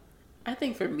coming. I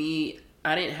think for me,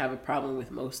 I didn't have a problem with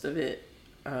most of it.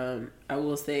 I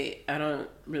will say I don't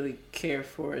really care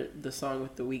for the song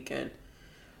with The Weeknd.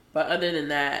 But other than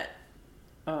that,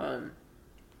 I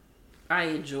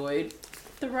enjoyed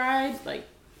the ride. Like,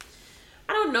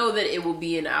 I don't know that it will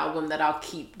be an album that I'll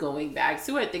keep going back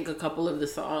to. I think a couple of the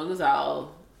songs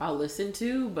I'll listen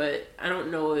to, but I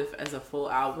don't know if as a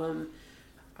full album,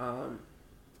 I'll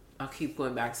keep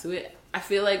going back to it. I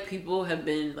feel like people have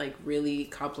been like really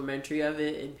complimentary of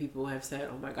it, and people have said,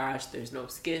 "Oh my gosh, there's no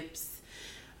skips.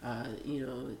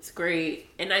 It's great."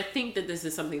 And I think that this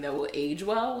is something that will age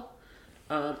well.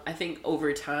 I think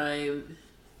over time,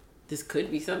 this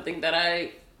could be something that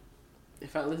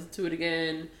if I listen to it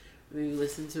again, maybe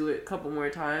listen to it a couple more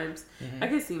times, I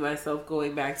can see myself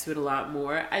going back to it a lot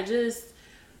more. I just,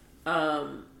 I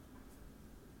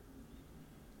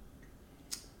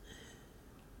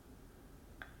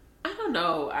don't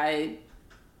know. I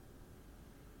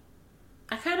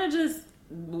kind of just,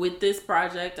 with this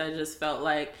project, I just felt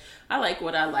like I like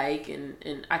what I like,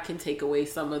 and I can take away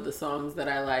some of the songs that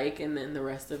I like, and then the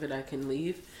rest of it I can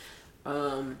leave.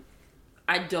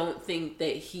 I don't think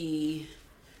that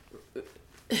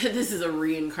this is a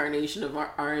reincarnation of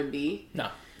R&B. No.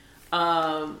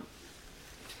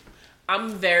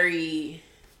 I'm very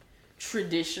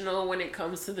traditional when it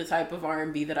comes to the type of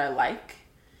R&B that I like.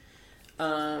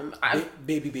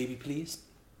 Baby, please.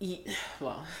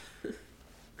 Well,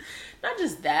 not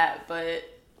just that, but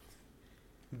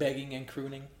begging and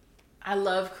crooning. I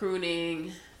love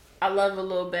crooning. I love a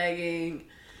little begging,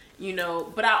 you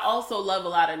know, but I also love a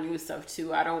lot of new stuff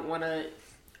too. I don't want to,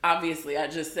 obviously I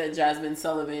just said Jasmine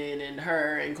Sullivan and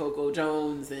her and Coco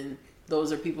Jones, and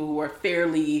those are people who are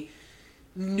fairly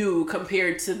new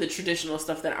compared to the traditional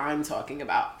stuff that I'm talking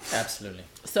about. Absolutely.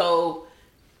 So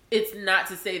it's not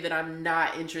to say that I'm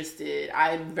not interested.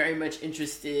 I'm very much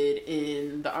interested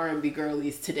in the R&B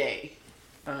girlies today,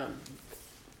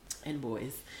 and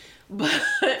boys, but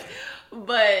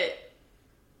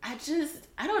I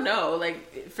don't know.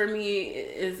 Like, for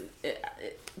me,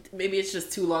 maybe it's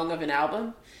just too long of an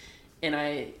album, and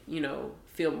I, you know,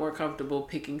 feel more comfortable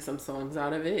picking some songs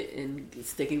out of it and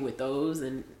sticking with those,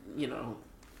 and, you know,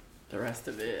 the rest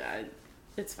of it,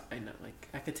 it's fine. Like,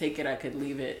 I could take it, I could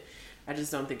leave it. I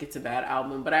just don't think it's a bad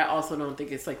album, but I also don't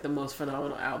think it's like the most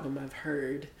phenomenal album I've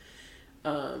heard,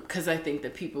 because I think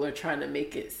that people are trying to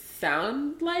make it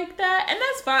sound like that, and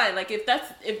that's fine. Like, if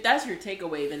that's your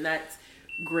takeaway, then that's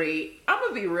great. I'm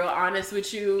gonna be real honest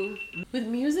with you. With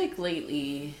music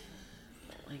lately,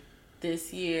 like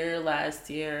this year, last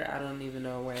year, I don't even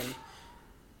know when,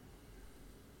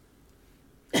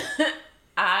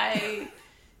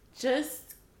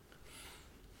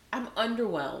 I'm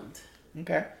underwhelmed.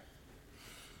 Okay.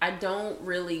 I don't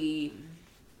remember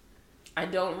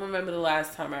the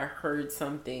last time I heard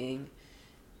something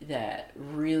that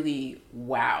really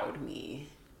wowed me.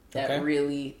 That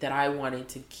I wanted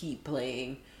to keep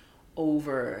playing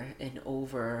over and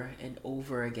over and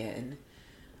over again.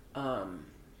 And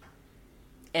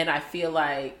I feel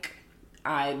like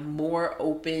I'm more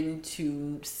open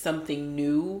to something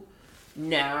new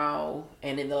now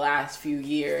and in the last few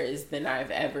years than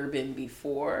I've ever been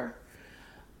before.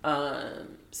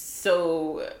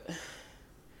 So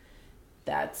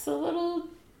that's a little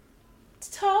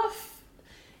tough.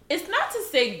 It's not to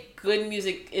say good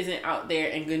music isn't out there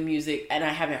and good music, and I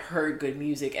haven't heard good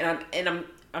music, and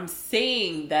I'm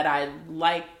saying that I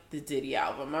like the Diddy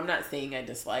album. I'm not saying I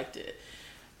disliked it.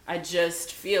 I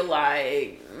just feel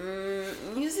like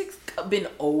music's been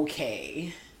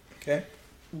okay. Okay.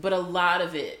 But a lot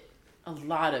of it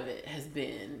has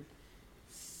been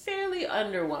fairly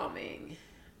underwhelming.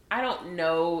 I don't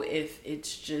know if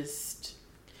it's just,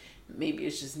 maybe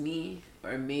it's just me,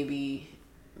 or maybe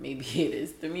it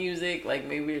is the music. Like,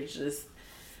 maybe it's just,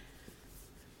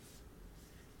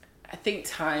 I think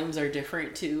times are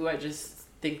different too. I just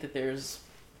think that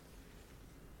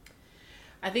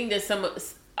I think that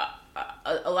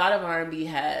a lot of R&B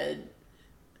had,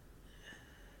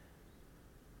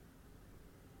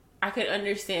 I could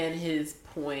understand his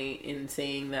point in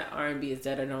saying that R&B is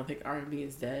dead. I don't think R&B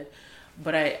is dead,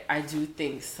 but I do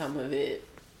think some of it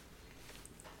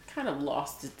kind of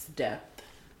lost its depth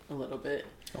a little bit.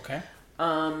 Okay.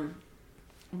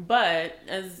 But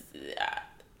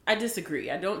I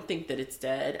disagree. I don't think that it's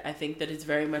dead. I think that it's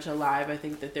very much alive. I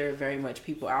think that there are very much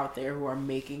people out there who are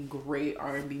making great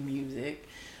R&B music.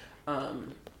 I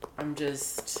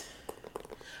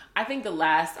think the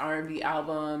last R&B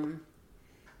album,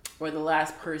 or the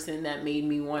last person that made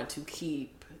me want to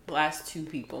keep, the last two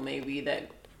people maybe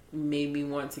that made me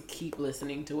want to keep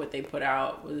listening to what they put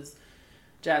out, was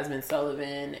Jasmine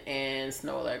Sullivan and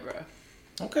Snow Allegra.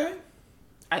 Okay.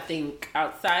 I think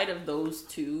outside of those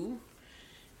two,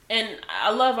 and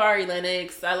I love Ari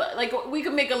Lennox. Like, we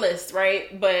could make a list,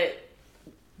 right? But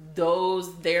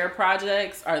their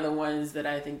projects are the ones that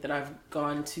I think that I've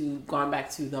gone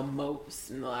back to the most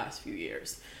in the last few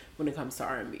years when it comes to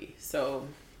R&B. So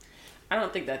I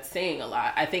don't think that's saying a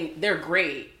lot. I think they're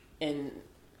great, and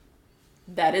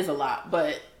that is a lot.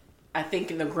 But I think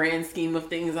in the grand scheme of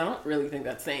things, I don't really think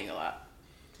that's saying a lot.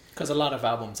 Because a lot of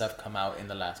albums have come out in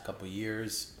the last couple of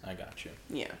years. I got you.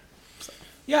 Yeah. So.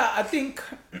 Yeah, I think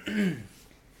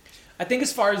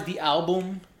as far as the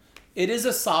album, it is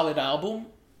a solid album.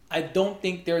 I don't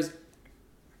think there's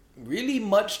really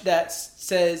much that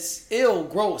says, ew,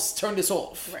 gross, turn this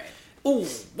off. Right. Ooh,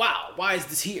 wow, why is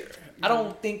this here? I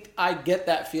don't think I get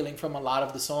that feeling from a lot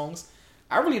of the songs.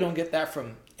 I really don't get that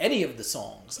from any of the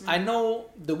songs. Mm-hmm. I know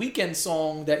the Weeknd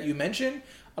song that you mentioned,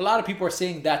 a lot of people are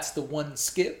saying that's the one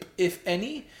skip, if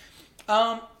any.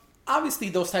 Obviously,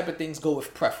 those type of things go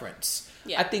with preference.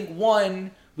 Yeah. I think,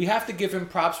 one, we have to give him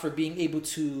props for being able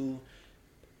to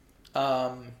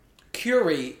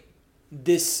curate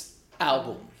this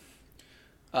album.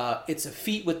 It's a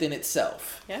feat within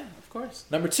itself. Yeah, of course.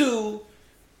 Number two,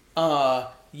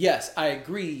 yes, I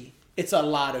agree. It's a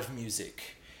lot of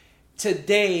music.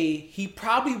 today he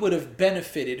probably would have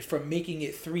benefited from making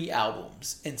it 3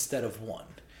 albums instead of 1.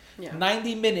 Yeah.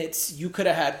 90 minutes, you could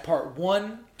have had part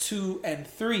 1, 2, and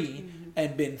 3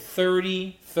 and been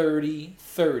 30, 30,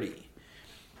 30.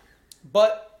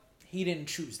 But he didn't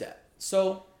choose that.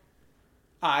 So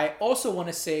I also want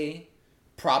to say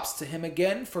props to him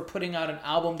again for putting out an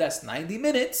album that's 90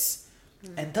 minutes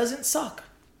and doesn't suck.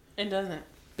 It doesn't.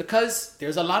 Because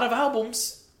there's a lot of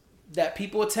albums that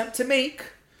people attempt to make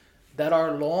that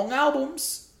are long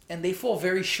albums and they fall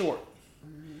very short.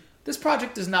 This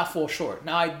project does not fall short.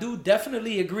 Now, I do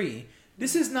definitely agree.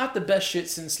 This is not the best shit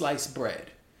since sliced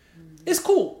bread. It's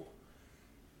cool.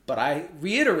 But I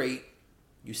reiterate,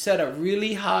 you set a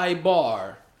really high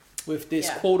bar with this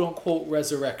quote-unquote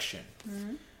resurrection.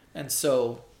 And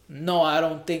so, no, I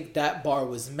don't think that bar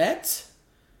was met.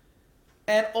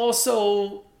 And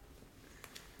also,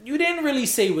 you didn't really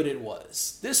say what it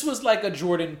was. This was like a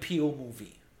Jordan Peele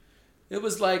movie. It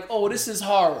was like, oh, this is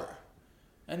horror.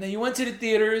 And then you went to the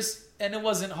theaters and it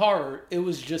wasn't horror. It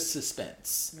was just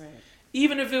suspense. Right.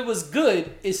 Even if it was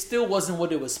good, it still wasn't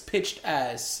what it was pitched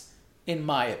as, in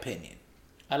my opinion.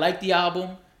 I like the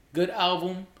album. Good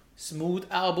album. Smooth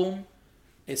album.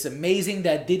 It's amazing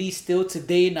that Diddy still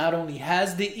today not only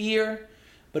has the ear,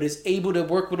 but is able to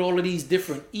work with all of these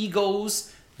different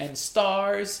egos and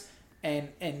stars and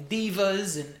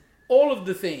divas and all of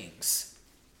the things.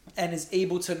 And is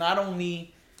able to not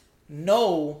only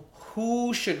know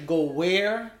who should go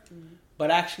where,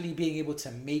 but actually being able to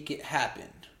make it happen.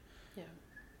 Yeah.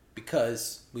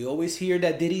 Because we always hear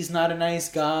that Diddy's not a nice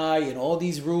guy and all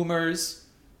these rumors,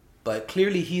 but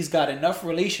clearly he's got enough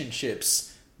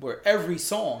relationships where every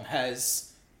song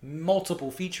has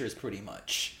multiple features pretty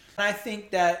much. And I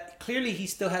think that clearly he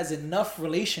still has enough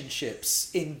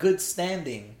relationships in good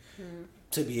standing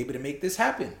to be able to make this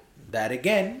happen. That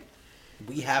again,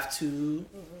 we have to,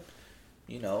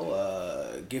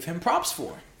 give him props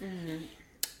for.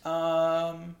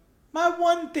 My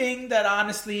one thing that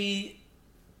honestly,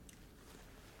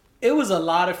 it was a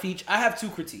lot of features. I have 2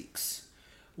 critiques.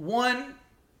 One,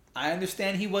 I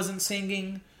understand he wasn't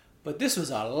singing, but this was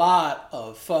a lot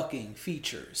of fucking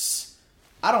features.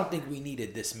 I don't think we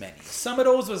needed this many. Some of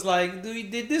those was like,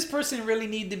 did this person really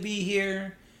need to be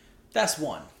here? That's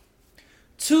one.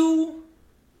 2,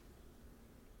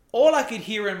 all I could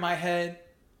hear in my head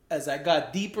as I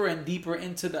got deeper and deeper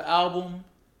into the album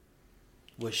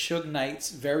was Suge Knight's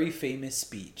very famous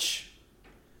speech.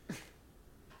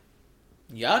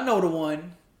 Y'all know the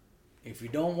one. If you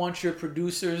don't want your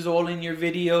producers all in your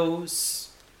videos,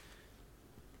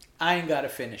 I ain't gotta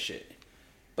finish it.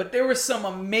 But there were some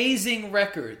amazing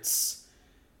records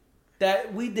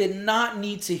that we did not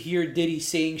need to hear Diddy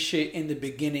saying shit in the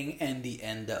beginning and the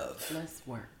end of. Let's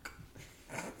work.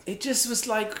 It just was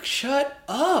like, shut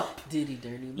up. Diddy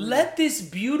dirty money. Let this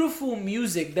beautiful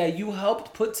music that you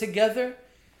helped put together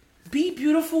be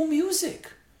beautiful music.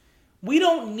 We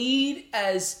don't need,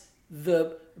 as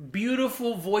the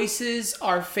beautiful voices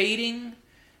are fading,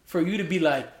 for you to be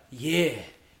like, yeah,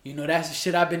 that's the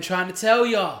shit I've been trying to tell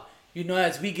y'all.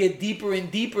 As we get deeper and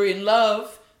deeper in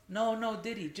love. No,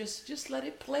 Diddy, just let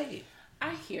it play.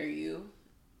 I hear you.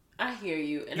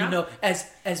 And I'm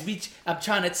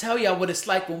trying to tell y'all what it's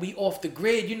like when we off the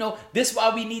grid. This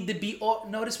why we need to be off.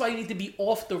 No, this why you need to be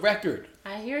off the record.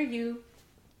 I hear you.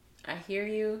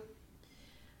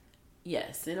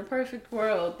 Yes, in a perfect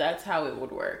world, that's how it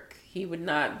would work. He would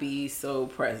not be so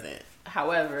present.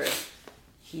 However,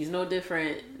 he's no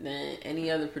different than any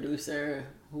other producer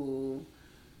who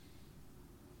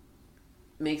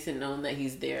makes it known that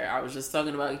he's there. I was just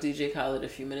talking about DJ Khaled a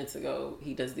few minutes ago.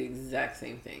 He does the exact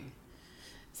same thing.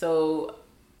 So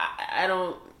I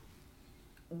don't,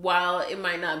 while it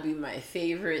might not be my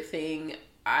favorite thing,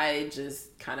 I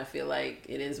just kind of feel like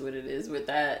it is what it is with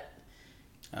that.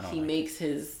 He makes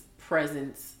his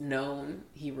presence known.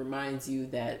 He reminds you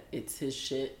that it's his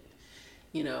shit,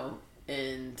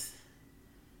 and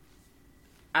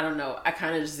I don't know. I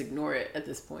kind of just ignore it at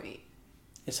this point.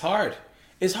 It's hard.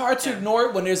 It's hard to ignore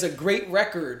it when there's a great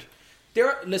record.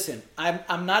 Listen,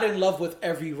 I'm not in love with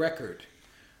every record,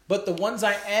 but the ones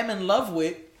I am in love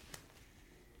with,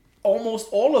 almost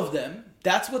all of them,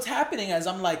 that's what's happening as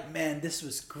I'm like, man, this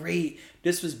was great.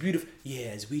 This was beautiful. Yeah,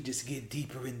 as we just get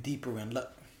deeper and deeper in love.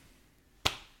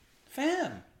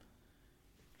 Fam,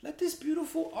 let this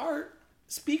beautiful art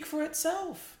speak for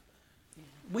itself.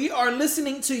 We are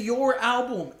listening to your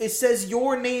album. It says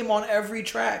your name on every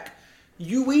track.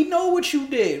 We know what you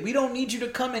did. We don't need you to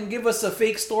come and give us a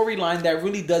fake storyline that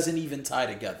really doesn't even tie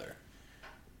together.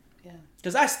 Yeah.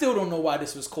 Because I still don't know why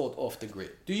this was called Off the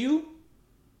Grid. Do you?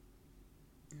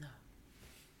 No.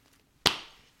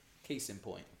 Case in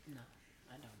point. No.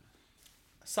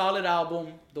 solid album.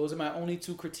 Those are my only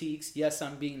two critiques. Yes,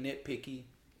 I'm being nitpicky.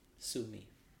 Sue me.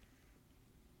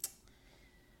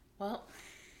 Well,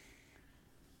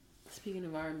 speaking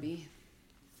of R&B,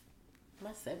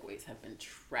 my segues have been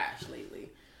trash lately.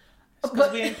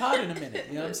 Because we ain't pot in a minute.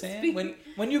 You know what I'm saying?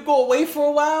 When you go away for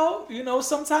a while, you know,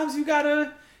 sometimes you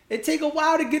gotta. It take a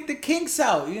while to get the kinks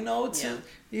out. You know,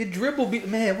 your dribble be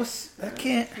man. I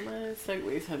can't. My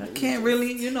segues have been. I can't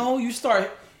really. You know, you start.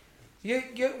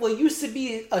 What used to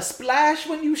be a splash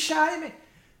when you shine,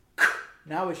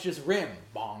 now it's just rim.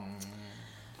 Bong.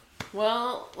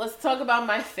 Well, let's talk about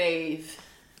my fave.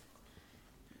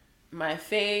 My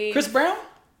fave. Chris Brown?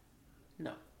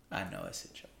 No. I know it's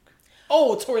a joke.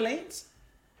 Oh, Tory Lanez?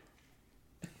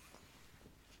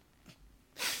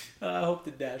 I hope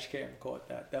the dash cam caught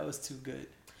that. That was too good.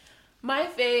 My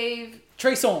fave.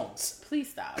 Trey Songz. Please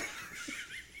stop.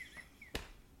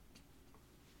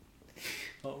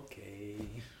 Okay.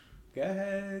 Go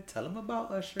ahead. Tell him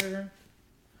about Usher.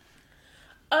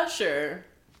 Usher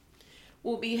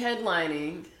will be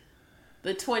headlining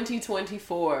the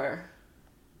 2024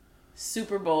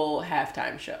 Super Bowl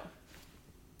halftime show.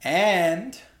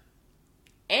 And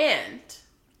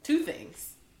two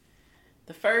things.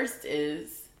 The first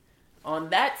is, on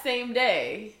that same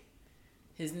day,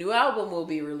 his new album will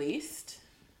be released.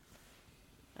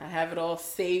 I have it all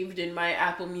saved in my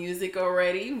Apple Music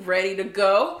already, ready to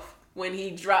go. When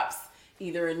he drops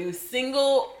either a new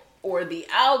single or the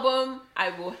album,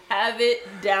 I will have it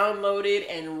downloaded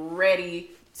and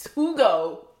ready to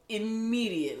go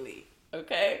immediately.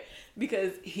 Okay?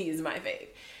 Because he is my fave.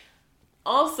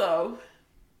 Also,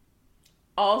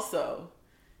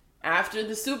 after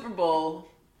the Super Bowl,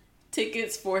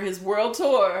 tickets for his world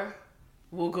tour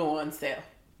will go on sale.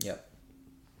 Yep.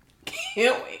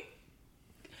 Can't wait.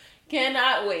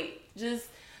 Cannot wait. Just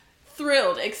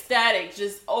thrilled, ecstatic,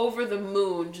 just over the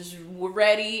moon, just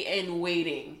ready and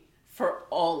waiting for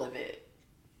all of it.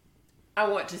 I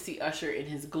want to see Usher in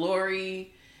his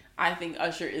glory. I think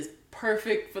Usher is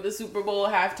perfect for the Super Bowl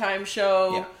halftime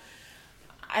show. Yeah.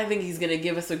 I think he's going to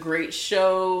give us a great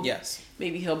show. Yes.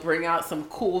 Maybe he'll bring out some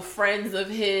cool friends of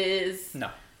his. No.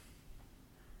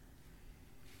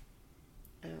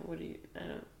 I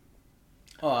don't.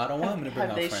 Oh, I don't want him to bring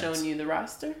out friends. Have they shown you the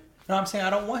roster? No, I'm saying I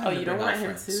don't want him to bring out friends. Oh, you don't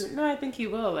want him to? No, I think he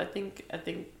will. I think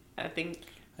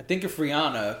if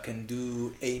Rihanna can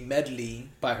do a medley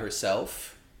by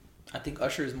herself, I think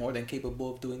Usher is more than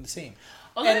capable of doing the same.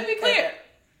 Oh, let me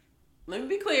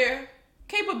be clear.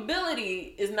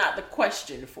 Capability is not the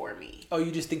question for me. Oh,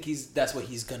 you just think that's what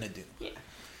he's gonna do? Yeah.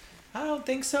 I don't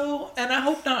think so, and I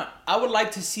hope not. I would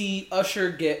like to see Usher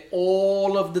get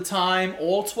all of the time,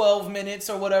 all 12 minutes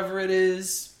or whatever it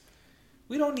is.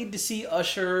 We don't need to see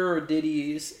Usher or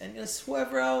Diddy's and just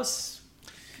whoever else.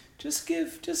 Just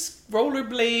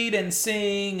rollerblade and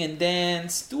sing and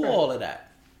dance. Do all of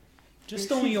that. Just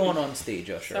don't yawn on stage,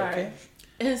 Usher, okay?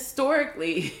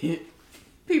 Historically,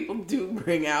 people do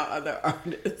bring out other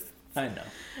artists. I know.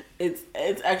 It's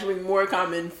actually more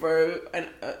common for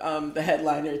the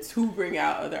headliner to bring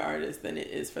out other artists than it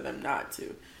is for them not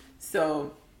to.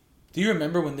 So, do you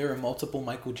remember when there were multiple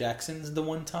Michael Jacksons the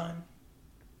one time?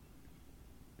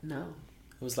 No.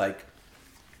 It was like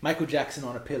Michael Jackson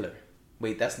on a pillar.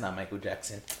 Wait, that's not Michael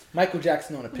Jackson. Michael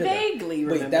Jackson on a pillar. Vaguely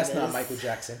remember Wait, that's this. not Michael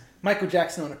Jackson. Michael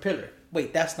Jackson on a pillar.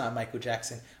 Wait, that's not Michael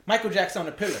Jackson. Michael Jackson on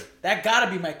a pillar. That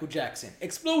gotta be Michael Jackson.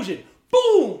 Explosion.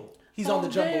 Boom! He's on the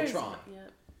Jumbotron.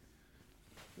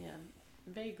 Yeah,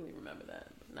 vaguely remember that,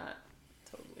 but not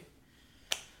totally.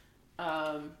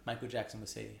 Michael Jackson would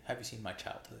say, "Have you seen my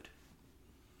childhood?"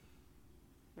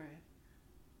 Right.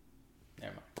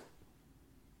 Never mind.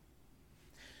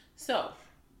 So,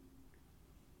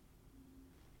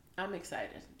 I'm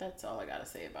excited. That's all I gotta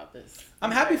say about this.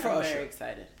 I'm happy for Usher. I'm very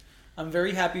excited. I'm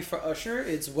very happy for Usher.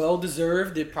 It's well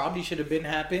deserved. It probably should have been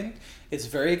happened. It's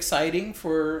very exciting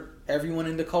for everyone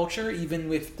in the culture, even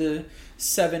with the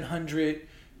 700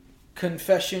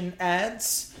 confession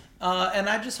ads. And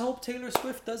I just hope Taylor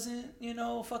Swift doesn't,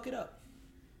 fuck it up.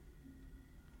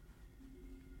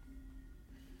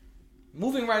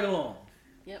 Moving right along.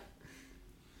 Yep.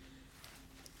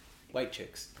 White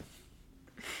chicks.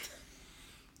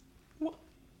 What?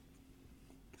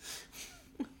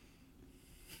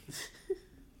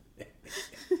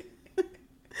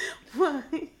 Why?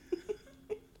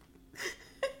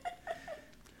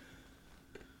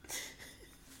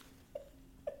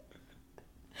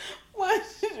 Why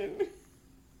should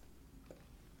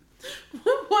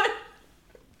What?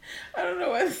 I don't know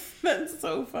why that's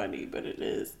so funny, but it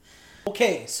is.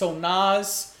 Okay, so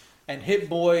Nas and Hit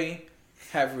Boy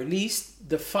have released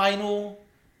the final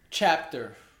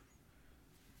chapter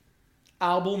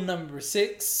Album number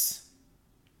 6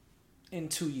 in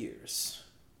 2 years.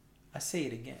 I say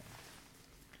it again.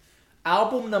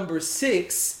 Album number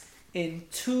 6 in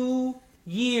 2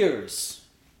 years.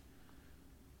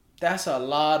 That's a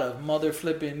lot of mother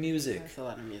flipping music. That's a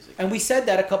lot of music. And we said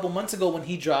that a couple months ago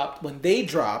when they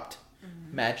dropped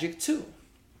Magic 2.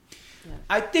 Yeah.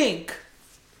 I think,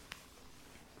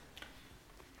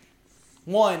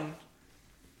 one,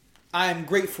 I am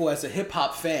grateful as a hip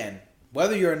hop fan,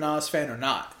 whether you're a Nas fan or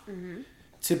not,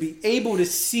 to be able to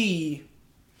see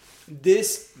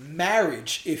this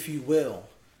marriage, if you will,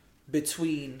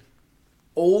 between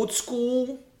old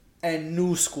school and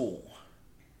new school.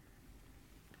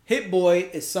 Hit Boy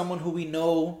is someone who we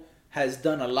know has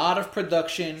done a lot of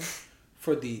production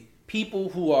for the people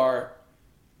who are,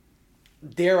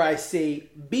 dare I say,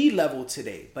 B-level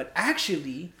today. But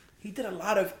actually, he did a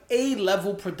lot of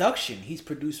A-level production. He's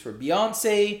produced for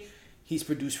Beyonce. He's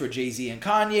produced for Jay-Z and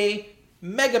Kanye.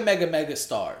 Mega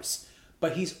stars.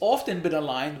 But he's often been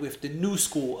aligned with the new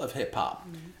school of hip-hop.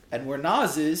 And where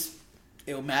Nas is,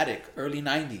 Illmatic, early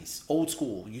 90s, old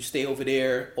school. You stay over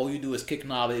there, all you do is kick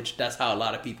knowledge. That's how a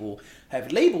lot of people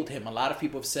have labeled him. A lot of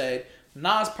people have said,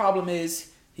 Nas' problem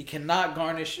is he cannot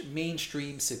garnish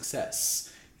mainstream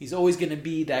success. He's always going to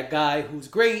be that guy who's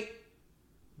great,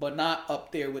 but not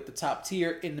up there with the top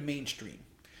tier in the mainstream.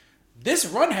 This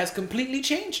run has completely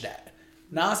changed that.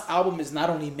 Nas' album is not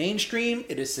only mainstream,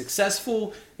 it is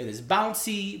successful, it is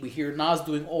bouncy. We hear Nas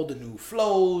doing all the new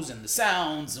flows and the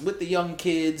sounds and with the young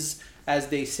kids, as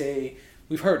they say.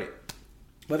 We've heard it.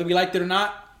 Whether we liked it or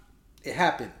not, it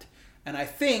happened. And I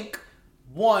think,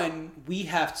 one, we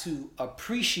have to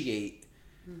appreciate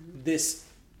this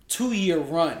 2-year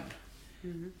run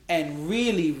and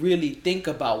really think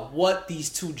about what these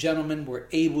two gentlemen were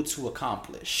able to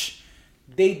accomplish.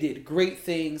 They did great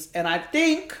things. And I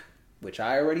think, which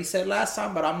I already said last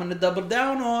time, but I'm going to double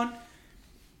down on,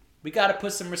 we got to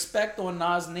put some respect on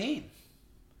Nas' name.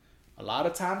 A lot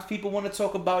of times people want to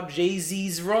talk about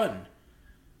Jay-Z's run.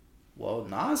 Well,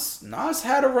 Nas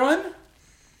had a run.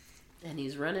 And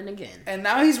he's running again. And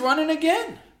now he's running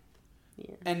again.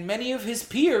 Yeah. And many of his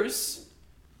peers,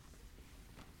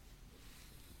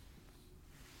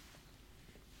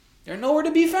 they're nowhere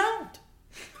to be found.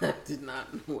 I did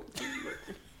not know what you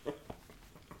were.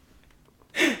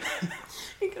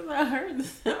 Because I heard the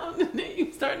sound and then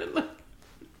you started like,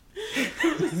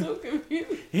 I was so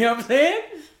confused. You know what I'm saying?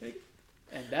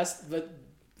 And but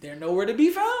they're nowhere to be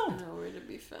found. Nowhere to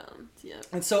be found, yeah.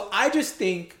 And so I just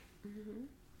think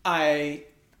I'm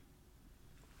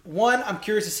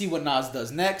curious to see what Nas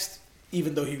does next,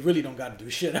 even though he really don't got to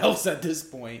do shit else at this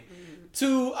point.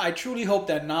 2, I truly hope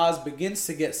that Nas begins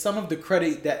to get some of the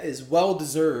credit that is well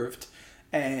deserved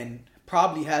and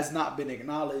probably has not been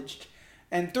acknowledged.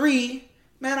 And 3,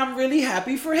 man, I'm really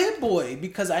happy for Hit Boy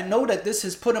because I know that this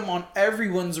has put him on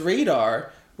everyone's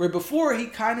radar where before he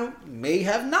kind of may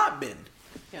have not been.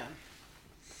 Yeah.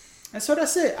 And so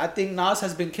that's it. I think Nas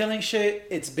has been killing shit.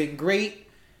 It's been great.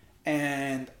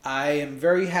 And I am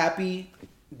very happy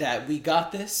that we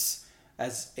got this.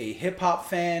 As a hip-hop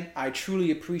fan, I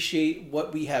truly appreciate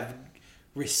what we have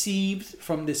received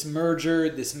from this merger,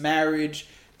 this marriage,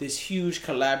 this huge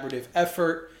collaborative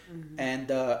effort.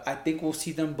 And I think we'll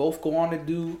see them both go on to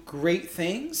do great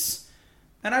things.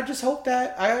 And I just hope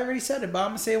that, I already said it, but I'm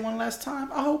going to say it one last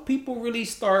time. I hope people really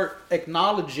start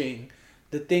acknowledging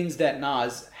the things that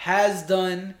Nas has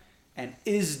done and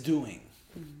is doing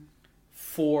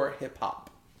for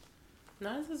hip-hop.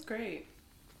 Nas is great.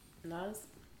 Nas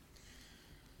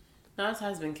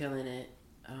has been killing it.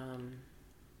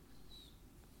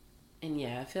 And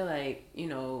yeah, I feel like,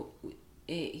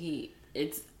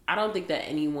 I don't think that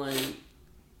anyone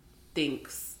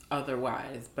thinks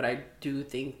otherwise, but I do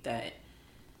think that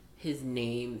his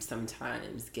name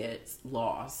sometimes gets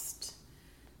lost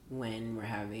when we're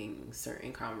having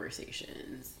certain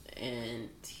conversations, and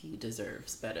he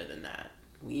deserves better than that.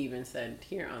 We even said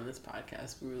here on this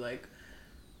podcast, we were like,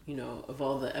 of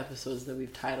all the episodes that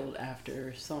we've titled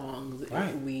after songs,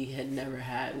 right, we had never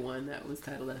had one that was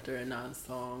titled after a Nas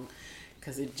song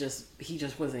because he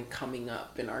just wasn't coming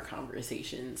up in our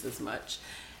conversations as much.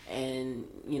 And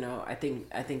I think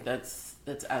that's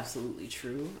absolutely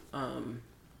true.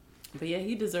 But yeah,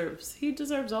 he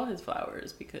deserves all his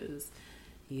flowers because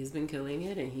he's been killing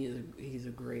it, and he's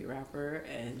a great rapper,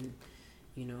 and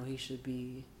he should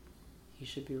be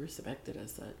respected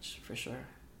as such for sure.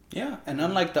 Yeah, and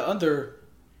unlike the other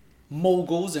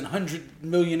moguls and 100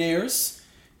 millionaires,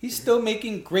 he's still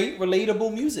making great,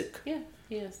 relatable music. Yeah,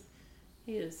 he is.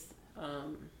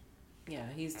 Yeah,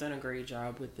 he's done a great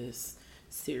job with this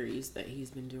series that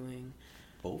he's been doing.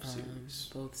 Both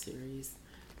series.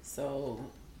 So,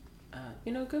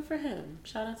 good for him.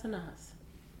 Shout out to Nas.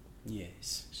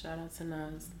 Yes. Shout out to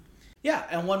Nas. Yeah,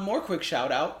 and one more quick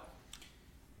shout out.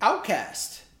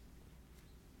 Outkast.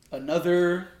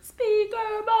 Another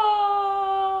speaker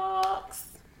box.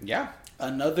 Yeah.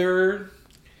 Another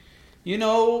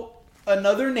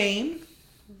name.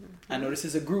 I know this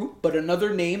is a group, but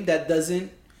another name that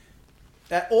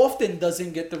often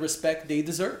doesn't get the respect they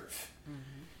deserve.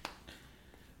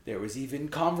 There was even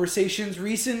conversations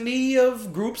recently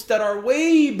of groups that are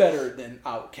way better than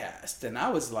Outkast. And I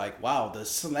was like, wow, the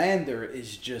slander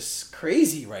is just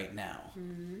crazy right now.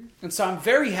 Mm-hmm. And so I'm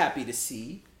very happy to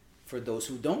see, for those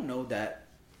who don't know, that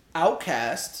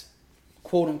Outkast,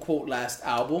 quote-unquote last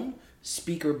album,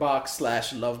 Speaker Box /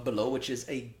 Love Below, which is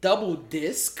a double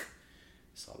disc.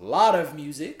 It's a lot of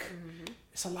music. Mm-hmm.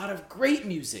 It's a lot of great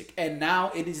music. And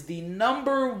now it is the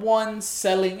 #1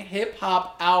 selling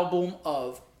hip-hop album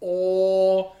of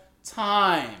all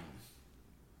time.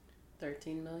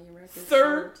 13 million records.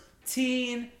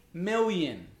 13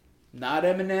 million. Not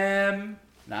Eminem,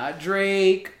 not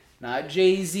Drake, not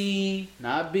Jay-Z,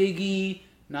 not Biggie,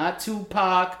 not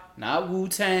Tupac, not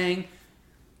Wu-Tang.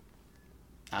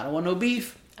 I don't want no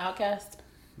beef. Outkast.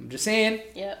 I'm just saying.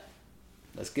 Yep.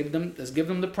 Let's give them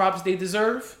the props they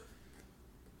deserve.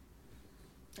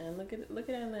 And look at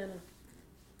Atlanta.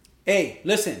 Hey,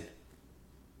 listen.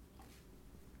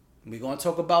 We're going to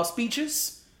talk about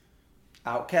speeches.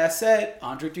 Outkast said,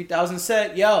 Andre 3000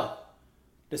 said, yo,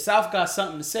 the South got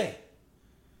something to say.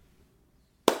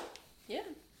 Yeah.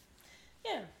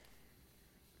 Yeah.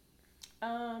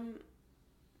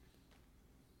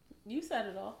 You said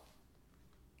it all.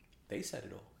 They said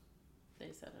it all.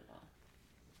 They said it all.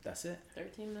 That's it.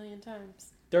 13 million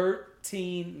times.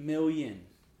 13 million.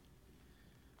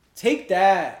 Take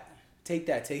that. Take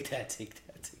that.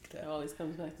 It always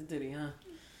comes back to Diddy, huh?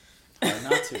 Try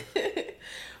not to.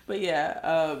 But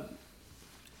yeah,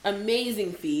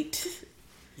 amazing feat.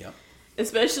 Yep.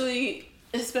 Especially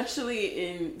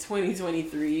in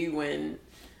 2023 when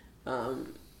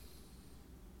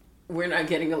we're not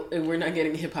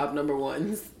getting hip hop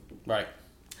 #1s. Right.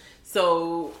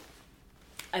 So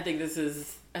I think this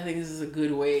is a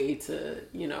good way to,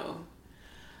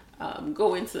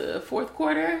 go into fourth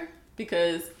quarter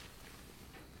because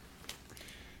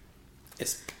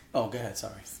go ahead,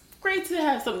 sorry. It's great to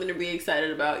have something to be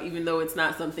excited about, even though it's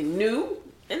not something new,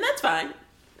 and that's fine.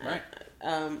 Right.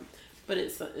 But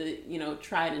it's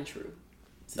tried and true.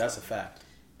 So, that's a fact.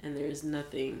 And there's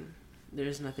nothing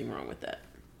wrong with that.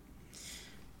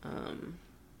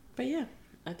 But yeah,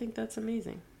 I think that's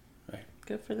amazing. Right.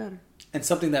 Good for them. And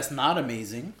something that's not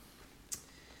amazing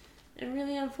and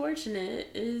really unfortunate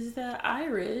is that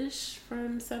Irish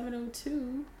from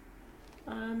 702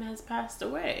 has passed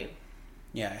away.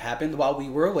 Yeah, it happened while we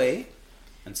were away,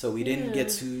 and so we didn't get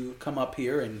to come up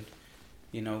here and,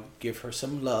 give her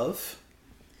some love.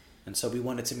 And so we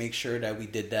wanted to make sure that we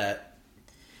did that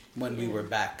when we were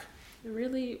back.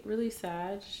 Really, really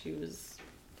sad. She was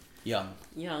young,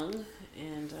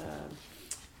 and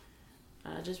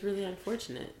just really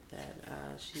unfortunate that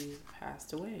she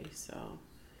passed away. So,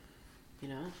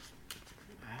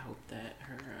 I hope that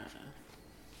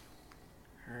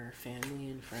her family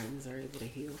and friends are able to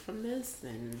heal from this.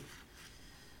 And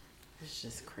it's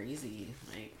just crazy.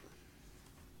 Like,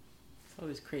 it's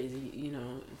always crazy.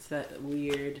 It's that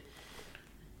weird.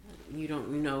 You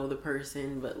don't know the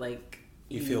person, but like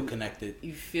you feel connected.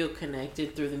 You feel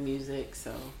connected through the music.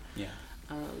 So yeah,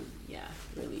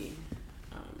 really.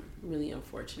 Really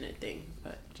unfortunate thing,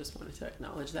 but just wanted to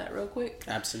acknowledge that real quick.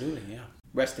 Absolutely, yeah.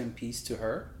 Rest in peace to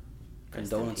her.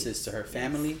 Condolences to her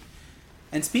family. Yes.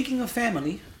 And speaking of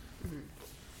family,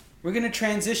 we're going to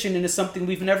transition into something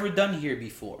we've never done here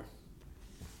before.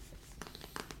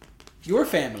 Your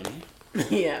family.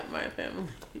 Yeah, my family.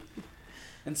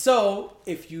 And so,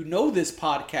 if you know this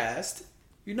podcast,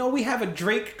 we have a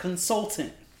Drake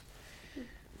consultant.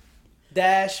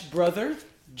 Dash brother,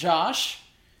 Josh,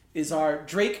 is our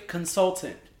Drake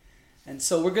consultant. And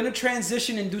so we're going to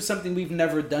transition and do something we've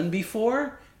never done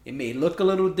before. It may look a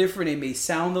little different. It may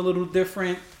sound a little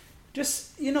different.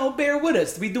 Just, bear with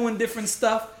us. We're doing different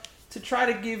stuff to try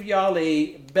to give y'all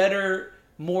a better,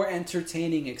 more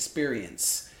entertaining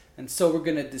experience. And so we're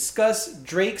going to discuss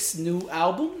Drake's new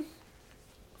album,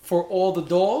 For All the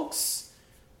Dogs,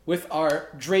 with our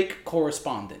Drake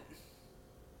correspondent.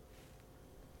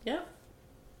 Yep.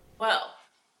 Well,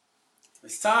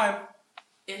 it's time.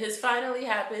 It has finally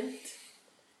happened.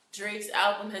 Drake's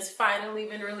album has finally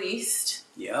been released.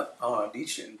 Yep. Oh,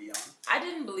 these shouldn't be on. I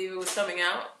didn't believe it was coming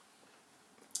out.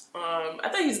 I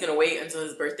thought he was going to wait until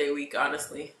his birthday week,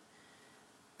 honestly.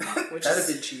 which That'd is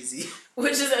have been cheesy.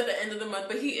 which is at the end of the month,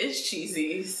 but he is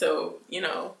cheesy, so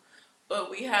But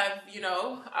we have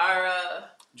our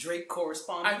Drake our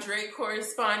correspondent. Drake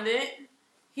correspondent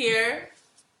here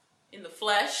in the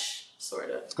flesh, sort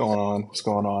of. What's going on? What's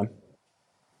going on?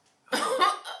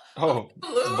 Oh,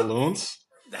 Balloon. balloons?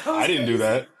 That I was didn't do crazy.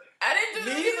 that. I didn't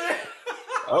do Me it either.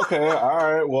 either. Okay, all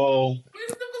right. Well, Where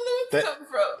did the balloons that come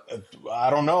from? I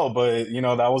don't know, but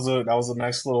that was a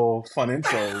nice little fun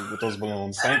intro with those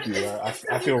balloons. Thank you. It's I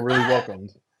 'cause feel you really clapped.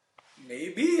 welcomed.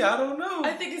 Maybe, I don't know.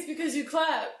 I think it's because you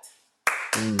clapped.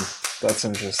 That's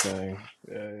interesting.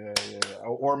 Yeah.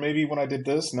 Or maybe when I did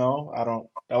this, no, I don't.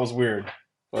 That was weird. That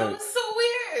But was so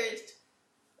weird.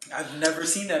 I've never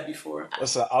seen that before.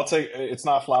 listen, I'll take. It's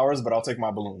not flowers, but I'll take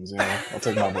my balloons. I'll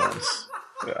take my balloons.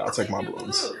 Yeah, I'll take my your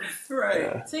balloons. balloons. Right.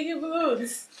 Yeah. Take your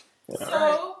balloons.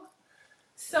 Yeah.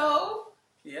 So,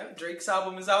 Yeah, Drake's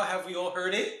album is out. Have we all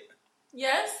heard it?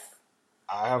 yes,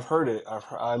 I have heard it.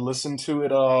 I listened to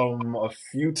it a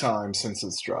few times since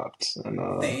it's dropped, and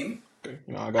Name?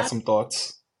 I got some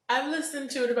thoughts. I've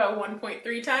listened to it about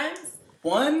 1.3 times.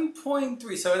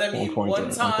 1.3. So that means 1.3, one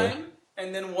okay. time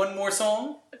and then one more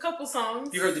song. A couple songs.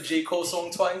 You heard the J. Cole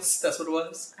song twice? That's what it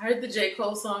was? I heard the J.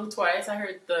 Cole song twice. I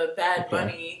heard the Bad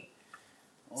Bunny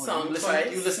song you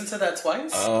twice. You listened to that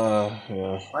twice?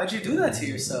 Yeah. Why'd you do that to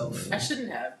yourself? I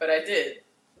shouldn't have, but I did.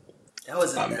 That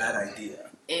was a bad idea.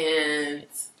 And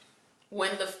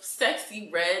when the Sexy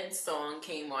Red song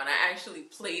came on, I actually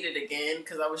played it again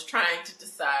because I was trying to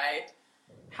decide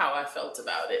how I felt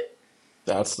about it.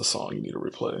 That's the song you need to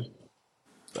replay.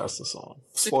 That's the song.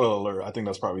 Spoiler alert, I think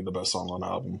that's probably the best song on the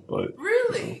album. But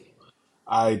Really?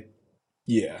 I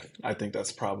think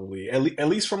that's probably, at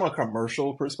least from a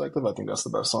commercial perspective, I think that's the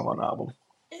best song on the album.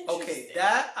 Okay, Interesting.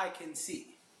 that I can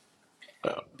see.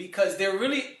 Yeah. Because they're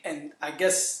really, and I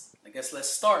guess let's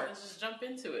start. Let's just jump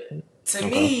into it. To Okay.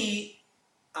 me,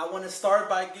 I want to start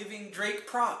by giving Drake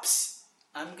props.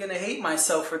 I'm going to hate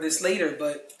myself for this later,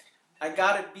 but I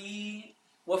got to be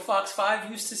what Fox 5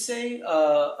 used to say,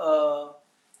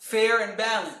 fair and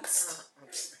balanced.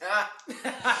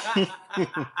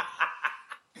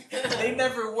 They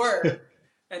never were.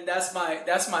 And that's my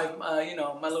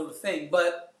my little thing,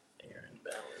 but Fair and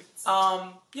balanced.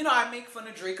 I make fun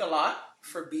of Drake a lot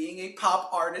for being a pop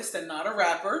artist and not a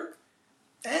rapper.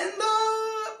 And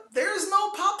there's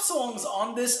no pop songs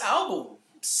on this album.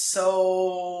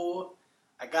 So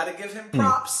I gotta give him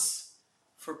props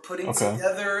for putting Okay.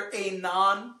 together a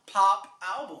non-pop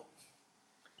album.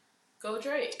 Go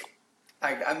Drake.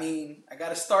 I mean, I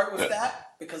gotta start with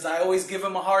that because I always give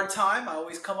him a hard time. I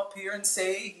always come up here and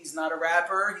say he's not a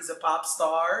rapper, he's a pop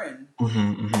star, and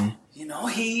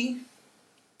he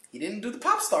didn't do the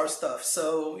pop star stuff.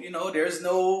 So, there's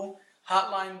no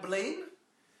Hotline Bling.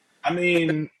 I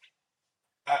mean,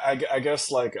 I guess,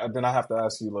 like, then I have to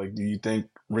ask you, like, do you think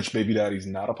Rich Baby Daddy's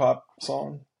not a pop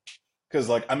song? Because,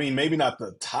 like, I mean, maybe not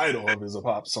the title of it is a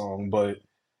pop song, but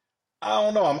I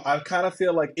don't know. I kind of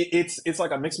feel like it's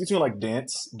like a mix between, like,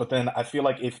 dance, but then I feel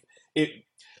like if it,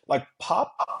 like,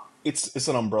 pop, it's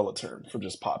an umbrella term for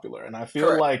just popular. And I feel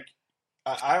Correct. like,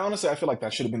 I honestly, I feel like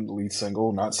that should have been the lead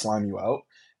single, not Slime You Out.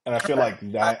 And I feel like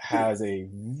that has a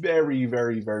very,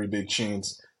 very, very big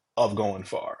chance of going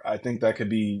far. I think that could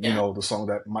be, the song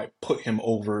that might put him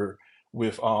over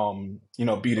with,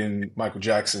 beating Michael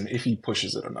Jackson if he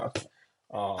pushes it enough.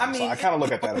 So I kind of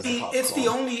look at that as a pop it's song. the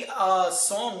only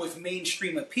song with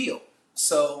mainstream appeal.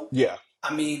 So, Yeah.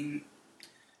 I mean,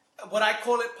 would I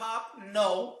call it pop?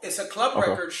 No. It's a club Okay.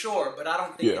 record, sure, but I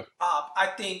don't think Yeah. it's pop. I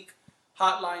think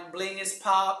Hotline Bling is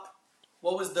pop.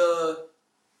 What was the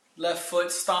left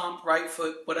foot stomp, right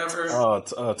foot, whatever?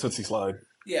 Tootsie Slide.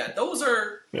 Yeah, those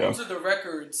are Yeah. the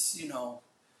records,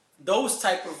 those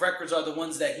type of records are the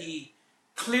ones that he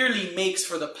clearly makes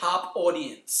for the pop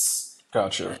audience.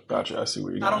 Gotcha. I see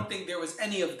where you're I going. don't think there was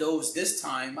any of those this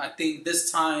time. I think this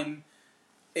time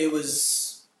it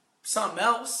was something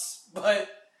else, but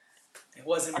it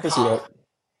wasn't I can pop.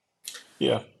 see that.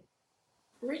 Yeah.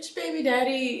 Rich Baby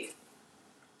Daddy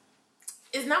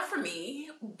is not for me,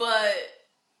 but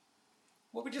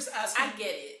Well, we're just asking. I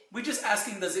get it. We're just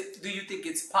asking. Do you think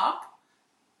it's pop?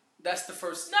 That's the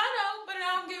first. No, but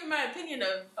I'm giving my opinion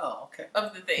Oh, okay.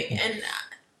 of the thing, and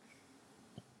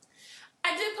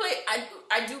I did play.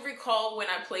 I do recall when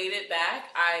I played it back,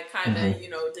 I kind of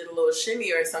did a little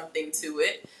shimmy or something to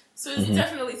it. So it's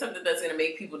definitely something that's going to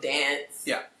make people dance.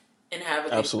 Yeah. And have a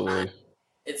good Absolutely. time.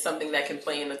 It's something that can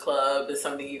play in the club. It's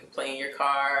something you can play in your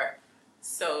car.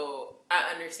 So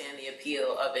I understand the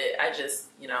appeal of it. I just,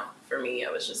 for me,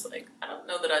 I was just like, I don't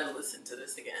know that I'd listen to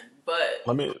this again. But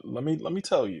Let me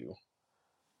tell you.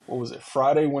 What was it?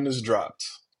 Friday when this dropped.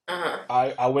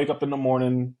 Uh-huh. I wake up in the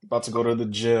morning, about to go to the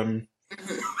gym.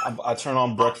 I turn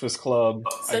on Breakfast Club.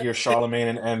 I So, hear Charlemagne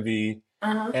and Envy,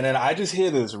 uh-huh. and then I just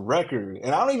hear this record,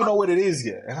 and I don't even know what it is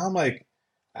yet. And I'm like,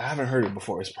 I haven't heard it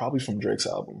before. It's probably from Drake's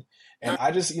album. And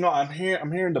I just, I'm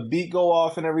hearing the beat go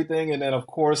off and everything, and then of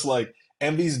course, like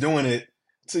Envy's doing it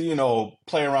to,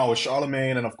 play around with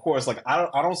Charlemagne, and of course, like I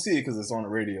don't see it because it's on the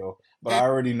radio, but I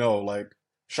already know like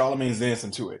Charlemagne's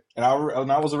dancing to it, and I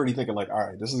was already thinking like, all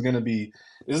right, this is gonna be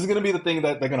the thing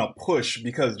that they're gonna push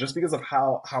because of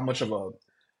how much of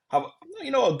how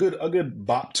a good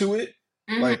bop to it.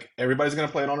 Mhm. Like everybody's gonna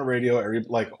play it on the radio.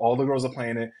 Like all the girls are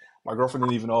playing it. My girlfriend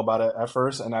didn't even know about it at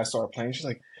first, and I started playing. She's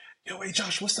like, "Yo, wait,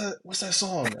 Josh, what's that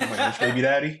song?" I'm like, "Rich Baby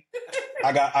Daddy."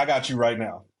 I got you right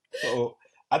now. So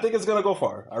I think it's gonna go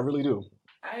far. I really do.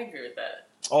 I agree with that.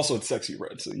 Also, it's sexy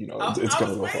red, so it's I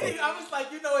gonna was go far. waiting. I was like,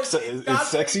 It's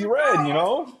sexy red,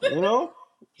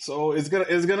 So it's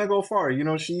gonna go far.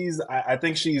 I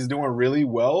think she's doing really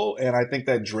well, and I think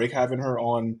that Drake having her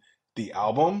on the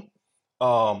album,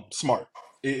 smart.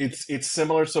 It's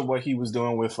similar to what he was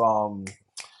doing with what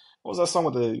was that song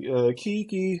with the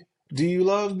Kiki? Do you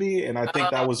love me? And I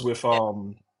think that was with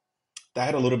that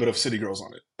had a little bit of City Girls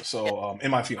on it. So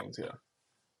in my feelings, yeah.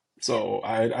 So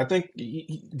I think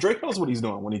Drake knows what he's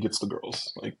doing when he gets the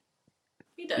girls. Like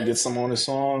He he gets does. them on his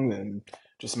song, and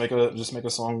just make a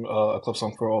song, a clip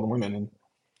song for all the women, and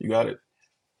you got it.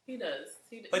 He does.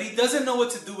 He does. But he doesn't know what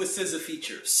to do with SZA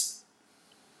features.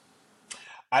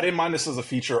 I didn't mind this as a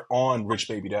feature on Rich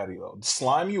Baby Daddy though.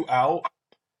 Slime You Out.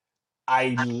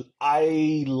 I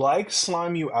like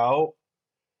Slime You Out,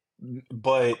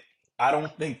 but I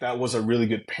don't think that was a really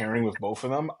good pairing with both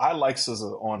of them. I like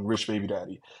SZA on Rich Baby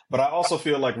Daddy, but I also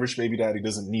feel like Rich Baby Daddy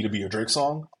doesn't need to be a Drake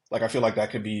song. Like I feel like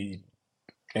that could be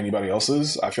anybody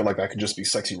else's. I feel like that could just be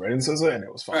Sexy Red and SZA, and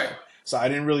it was fine. Right. So I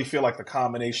didn't really feel like the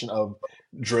combination of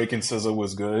Drake and SZA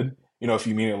was good. If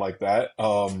you mean it like that.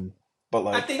 But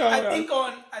I like,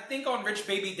 think on Rich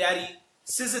Baby Daddy,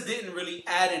 SZA didn't really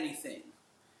add anything.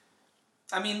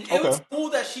 I mean, it was okay. cool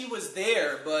that she was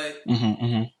there, but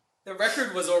Mm-hmm. the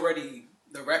record was already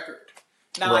the record.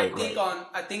 Now Right.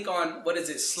 I think on what is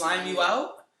it, Slime You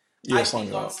Out? Yeah, I Slime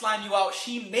think You on Out. Slime You Out,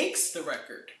 she makes the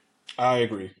record. I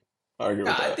agree. I agree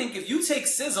Now, with I that. think if you take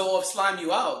SZA off Slime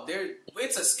You Out,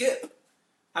 it's a skip.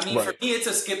 I mean, for Right. me, it's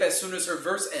a skip as soon as her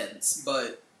verse ends.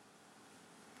 But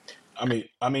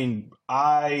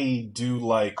I do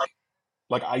like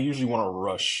I usually want to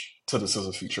rush to the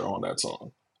SZA feature on that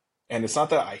song, and it's not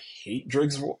that I hate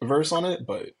Drake's verse on it,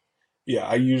 but yeah,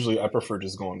 I prefer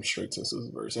just going straight to SZA's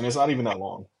verse, and it's not even that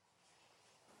long.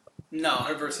 no,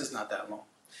 her verse is not that long.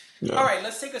 Yeah. All right,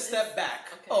 let's take a step back.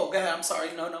 Okay. Oh, go ahead. I'm sorry.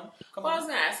 No. Come Well, I was on.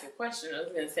 gonna ask you a question. I was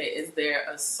gonna say, is there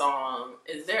a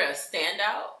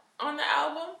standout on the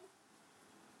album?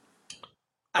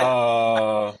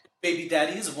 Baby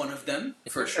Daddy is one of them,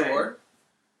 for Okay. sure.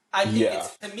 I think Yeah.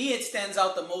 to me it stands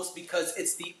out the most because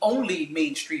it's the only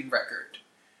mainstream record.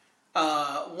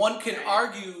 One can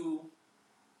argue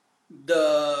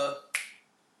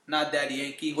not Daddy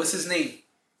Yankee, what's his name?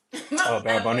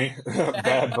 Bad Bunny,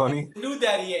 Bad Bunny. New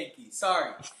Daddy Yankee,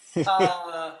 sorry.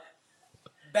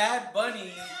 Bad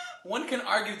Bunny, one can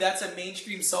argue that's a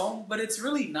mainstream song, but it's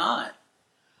really not.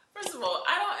 First of all,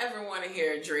 I don't ever want to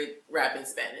hear Drake rap in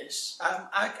Spanish.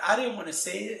 I didn't want to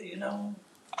say it,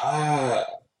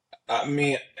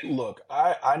 Look,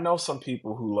 I know some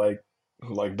people who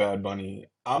like Bad Bunny.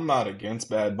 I'm not against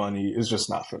Bad Bunny. It's just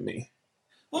not for me.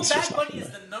 Well, It's Bad just not Bunny for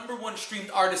is me. the number one streamed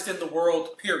artist in the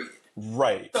world, period.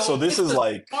 Right. So this it's is a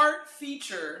like, smart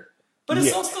feature, but it's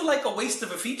Yeah. also like a waste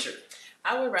of a feature.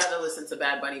 I would rather listen to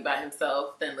Bad Bunny by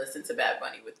himself than listen to Bad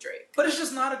Bunny with Drake. But it's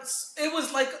just not. It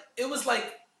was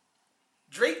like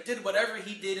Drake did whatever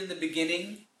he did in the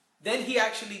beginning. Then he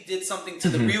actually did something to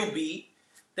the real beat.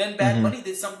 Then Bad Bunny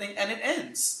did something, and it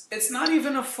ends. It's not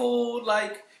even a full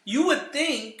like. You would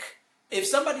think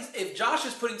if Josh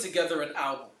is putting together an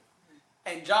album,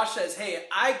 and Josh says, "Hey,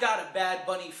 I got a Bad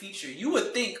Bunny feature," you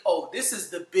would think, "Oh, this is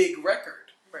the big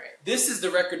record. Right. This is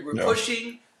the record we're Yeah.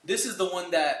 pushing. This is the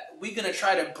one that we're gonna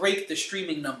try to break the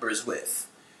streaming numbers with."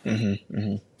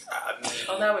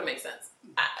 Oh, that would make sense.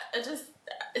 I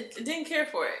didn't care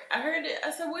for it. I heard it.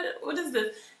 I said, what is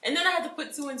this? And then I had to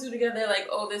put two and two together, like,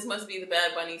 oh, this must be the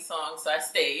Bad Bunny song. So I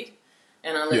stayed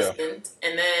and I listened.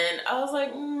 And then I was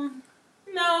like,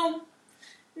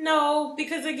 no,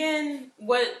 because again,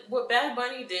 what Bad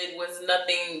Bunny did was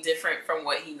nothing different from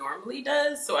what he normally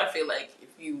does. So I feel like if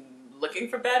you looking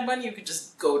for Bad Bunny, you could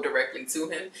just go directly to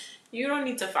him. You don't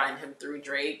need to find him through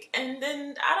Drake. And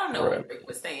then I don't know what Drake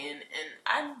was saying, and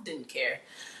I didn't care.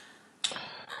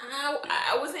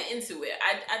 I wasn't into it.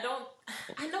 I don't.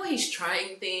 I know he's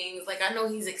trying things. Like, I know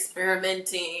he's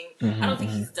experimenting. I don't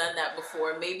think Mm-hmm. he's done that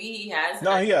before. Maybe he has.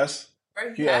 No, he has. Or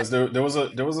he He has. has. There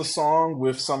was a song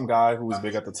with some guy who was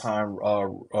big at the time,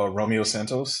 Romeo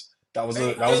Santos. Hey, That was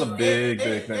a hey, hey, big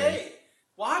hey, thing. hey!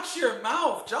 Watch your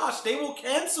mouth, Josh. They will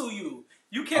cancel you.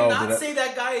 You Oh, did cannot that? say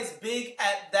that guy is big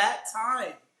at that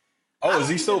time. I Oh, is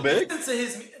he don't still even big? listen to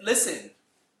his. Listen,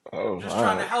 I'm Oh, just all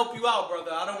trying to right. help you out,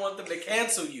 brother. I don't want them to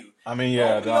cancel you. I mean,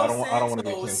 yeah, no, Romeo I don't want to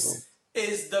get canceled. Santos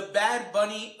is the Bad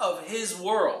Bunny of his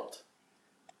world.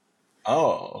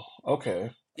 Oh, okay. I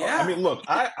Yeah. mean, look,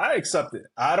 I accept it.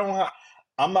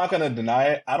 I'm not gonna deny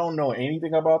it. I don't know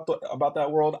anything about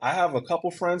that world. I have a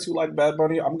couple friends who like Bad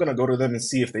Bunny. I'm gonna go to them and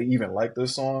see if they even like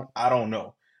this song. I don't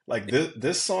know. Like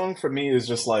this song for me is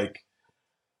just like,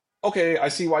 okay, I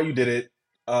see why you did it.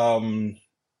 Um,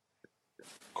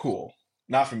 cool.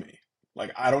 Not for me.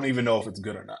 Like I don't even know if it's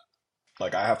good or not.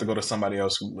 Like I have to go to somebody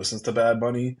else who listens to Bad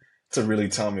Bunny to really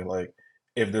tell me like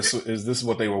if this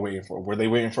what they were waiting for. Were they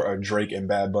waiting for a Drake and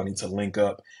Bad Bunny to link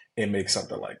up and make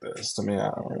something like this? To me, I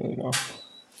don't really know.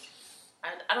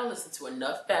 I don't listen to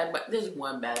enough Bad Bunny. There's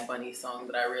one Bad Bunny song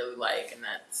that I really like, and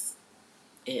that's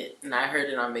it. And I heard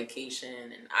it on vacation,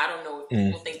 and I don't know if Mm,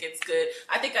 people think it's good.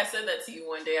 I think I said that to you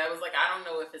one day. I was like, I don't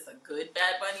know if it's a good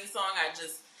Bad Bunny song. I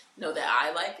just know that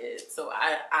I like it. So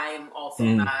I am also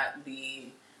mm. not the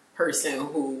person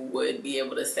who would be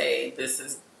able to say this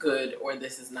is good or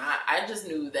this is not. I just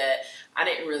knew that I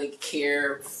didn't really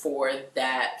care for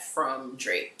that from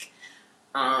Drake.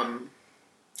 Um,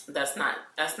 that's not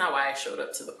why I showed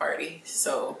up to the party.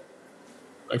 So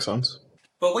Makes sense.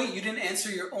 But wait, you didn't answer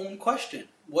your own question.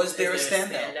 Was there a is there a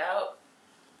standout? standout?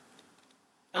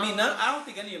 I mean, I don't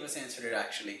think any of us answered it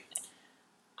actually.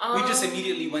 We Um, just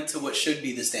immediately went to what should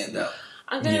be the standout.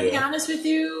 I'm gonna be Yeah. honest with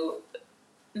you.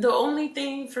 The only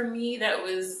thing for me that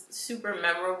was super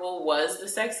memorable was the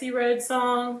Sexy Red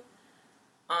song.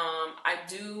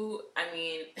 I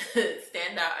mean,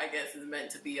 standout, I guess, is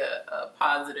meant to be a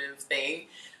positive thing.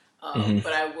 Hmm.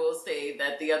 But I will say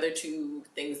that the other two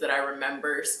things that I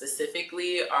remember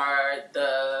specifically are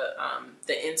the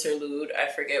interlude.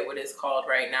 I forget what it's called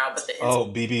right now, but the Oh,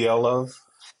 BBL love.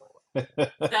 is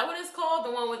that what it's called?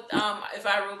 The one with If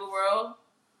I Rule the World?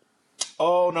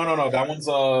 Oh, no. That one's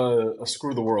a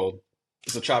Screw the World.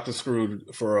 It's a chopped and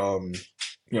screwed for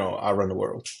I Run the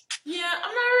World. Yeah, I'm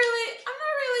not really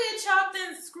a chopped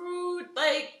and screwed,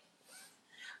 like,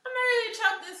 I'm not really a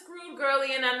chopped and screwed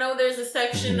girly, and I know there's a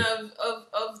section Hmm.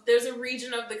 of there's a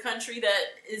region of the country that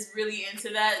is really into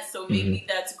that, so Hmm. maybe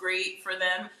that's great for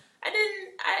them.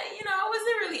 I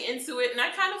wasn't really into it, and I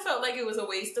kind of felt like it was a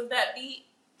waste of that beat.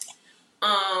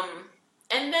 Um,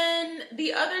 and then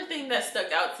the other thing that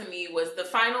stuck out to me was the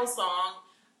final song.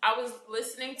 I was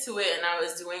listening to it and I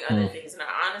was doing other things, and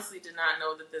I honestly did not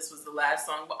know that this was the last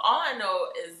song. But all I know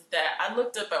is that I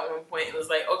looked up at one point and was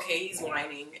like, okay, he's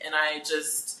whining, and I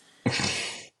just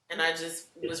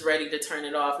was ready to turn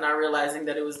it off, not realizing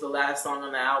that it was the last song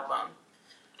on the album.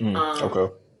 Um,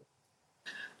 Okay.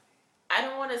 I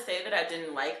don't want to say that I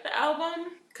didn't like the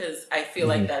album because I feel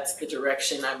like Hmm. that's the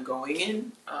direction I'm going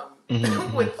in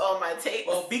Hmm. with all my takes.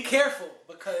 Well, be careful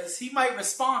because he might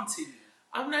respond to you.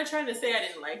 I'm not trying to say I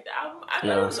didn't like the album. I thought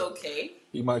it Yeah. was okay.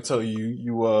 He might tell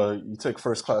you take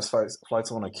first class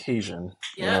flights on occasion.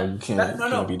 Yeah, You No, can't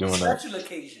be no, doing that. special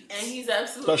occasions. and he's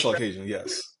absolutely Special right. occasion,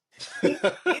 yes. He's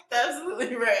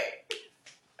absolutely right.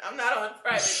 I'm not on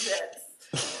private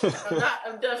jets.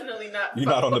 I'm definitely not. You're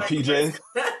not on the flying PJ? first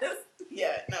class.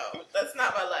 Yeah, no, that's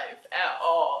not my life at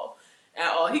all.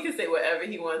 At all. He can say whatever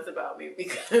he wants about me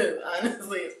because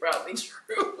honestly, it's probably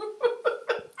true.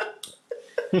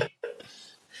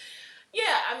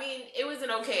 Yeah, I mean, it was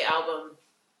an okay album,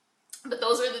 but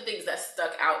those are the things that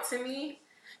stuck out to me.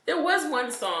 There was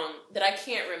one song that I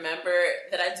can't remember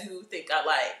that I do think I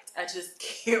liked. I just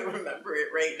can't remember it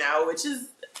right now, which is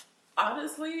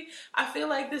honestly, I feel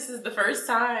like this is the first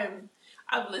time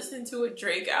I've listened to a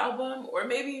Drake album, or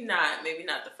maybe not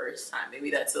the first time. Maybe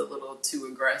that's a little too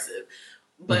aggressive.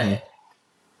 Hmm. But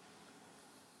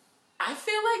I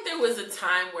feel like there was a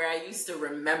time where I used to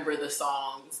remember the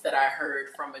songs that I heard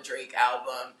from a Drake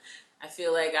album. I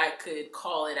feel like I could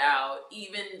call it out,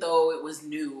 even though it was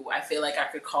new. I feel like I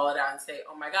could call it out and say,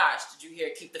 oh my gosh, did you hear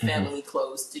Keep the Hmm. Family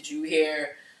Close? Did you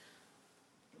hear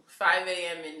 5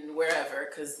 a.m. and wherever?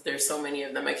 Because there's so many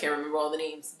of them, I can't remember all the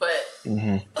names. But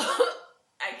Hmm.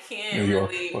 I New can't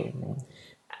York. really,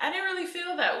 I didn't really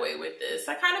feel that way with this.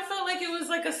 I kind of felt like it was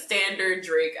like a standard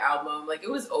Drake album. Like,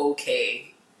 it was okay.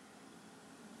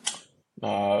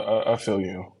 I feel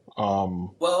you.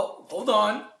 Well, hold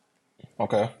on.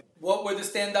 Okay. What were the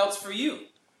standouts for you?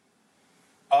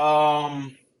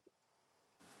 Um,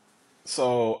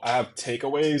 So I have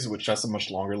takeaways, which that's a much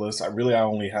longer list. I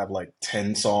only have like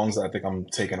 10 songs that I think I'm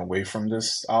taking away from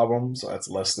this album. So that's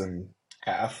less than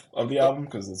half of the album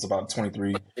because it's about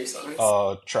 23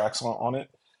 tracks on it.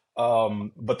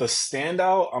 But the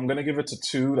standout, I'm gonna give it to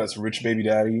two. That's Rich Baby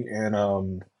Daddy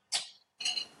and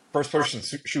First Person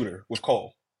Shooter with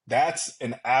Cole. That's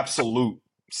an absolute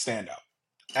standout.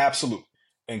 Absolute.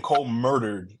 And Cole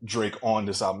murdered Drake on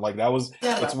this album. Like that was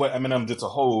it's what Eminem did to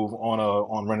Hove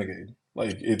on Renegade.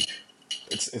 Like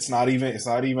it's not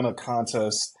even a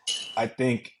contest. I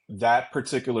think that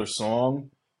particular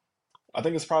song, I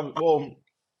think it's probably well,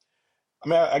 I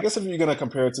mean, I guess if you're gonna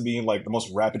compare it to being like the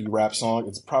most rapidy rap song,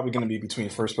 it's probably gonna be between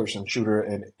First Person Shooter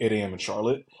and 8 a.m. in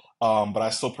Charlotte. But I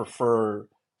still prefer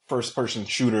First Person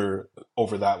Shooter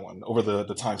over that one, over the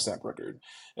timestamp record,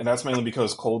 and that's mainly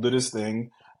because Cole did his thing.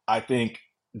 I think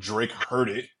Drake heard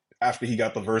it after he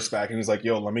got the verse back, and he was like,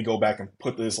 "Yo, let me go back and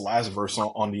put this last verse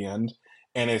on the end,"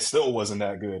 and it still wasn't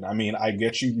that good. I mean, I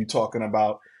get you talking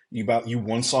about you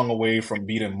one song away from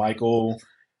beating Michael,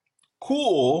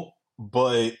 cool,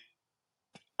 but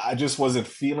I just wasn't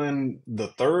feeling the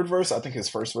third verse. I think his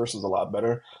first verse was a lot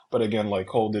better. But again, like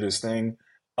Cole did his thing.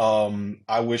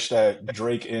 I wish that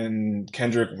Drake and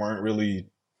Kendrick weren't really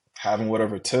having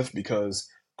whatever tiff because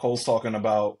Cole's talking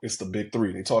about it's the big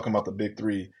three. They talking about the big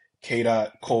three, K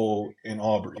Dot, Cole, and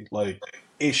Aubrey. Like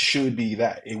it should be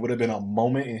that. It would have been a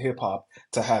moment in hip hop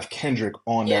to have Kendrick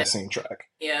on Yeah. that same track.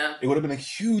 Yeah. It would have been a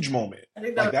huge moment. I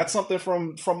think Like that's something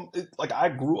from like I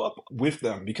grew up with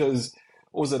them because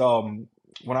what was it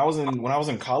when I was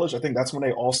in college, I think that's when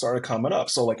they all started coming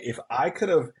up. So like if I could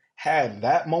have had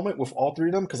that moment with all three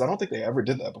of them, because I don't think they ever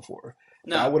did that before,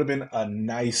 that No. would have been a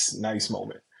nice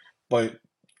moment. But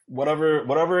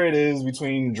whatever it is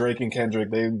between Drake and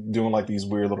Kendrick, they doing like these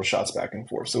weird little shots back and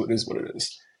forth. So it is what it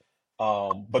is.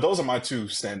 But those are my two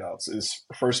standouts: is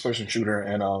First Person Shooter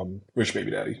and Rich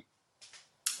Baby Daddy.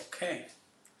 Okay.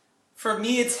 For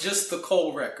me, it's just the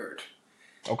Cole record.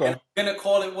 Okay. And I'm going to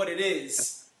call it what it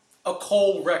is, a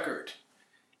Cole record.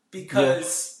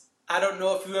 Because I don't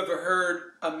know if you ever heard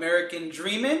American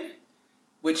Dreamin',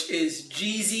 which is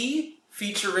Jeezy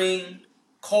featuring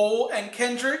Cole and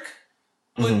Kendrick.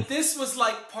 But this was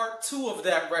like part two of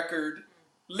that record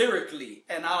lyrically,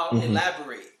 and I'll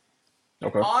elaborate.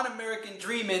 Okay. On American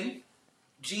Dreamin',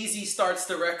 Jeezy starts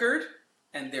the record,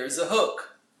 and there's a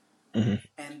hook.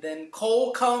 And then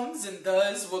Cole comes and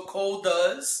does what Cole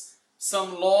does,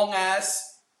 some long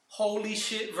ass holy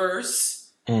shit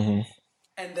verse. And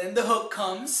then the hook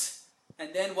comes,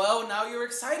 and then now you're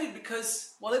excited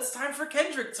because it's time for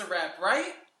Kendrick to rap,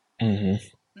 right?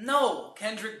 No,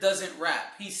 Kendrick doesn't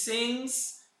rap. He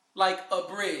sings like a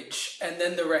bridge, and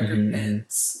then the record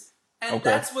ends. And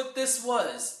that's what this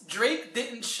was. Drake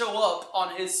didn't show up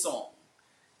on his song.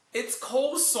 It's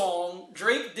Cole's song.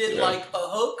 Drake did like a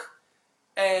hook.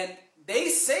 And they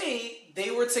say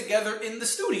they were together in the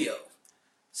studio.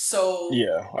 So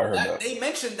Yeah, I heard that. they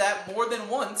mentioned that more than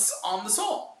once on the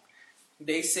song.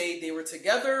 They say they were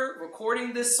together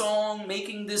recording this song,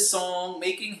 making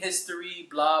history,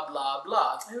 blah, blah,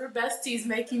 blah. They were besties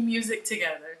making music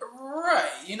together.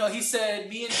 Right. He said,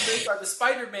 me and Drake are the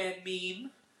Spider-Man meme.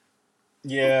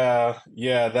 Yeah,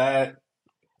 that.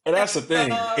 And that's the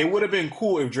thing. It would have been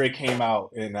cool if Drake came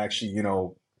out and actually,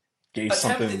 gave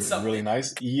Attempted something really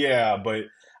nice. Yeah, but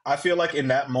I feel like in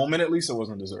that moment, at least, it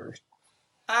wasn't deserved.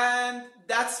 And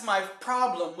that's my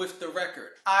problem with the record.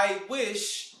 I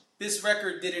wish this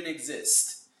record didn't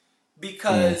exist.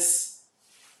 Because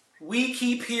we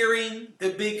keep hearing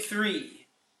the big three.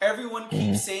 Everyone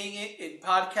keeps saying it in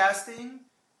podcasting,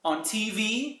 on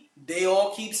TV. They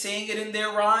all keep saying it in their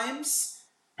rhymes.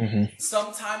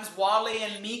 Sometimes Wale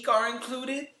and Meek are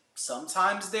included.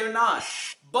 Sometimes they're not.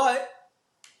 But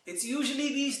it's usually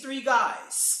these three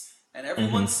guys. And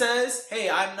everyone says, hey,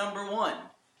 I'm number one.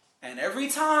 And every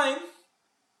time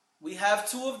we have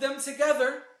two of them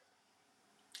together,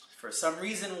 for some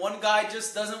reason, one guy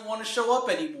just doesn't want to show up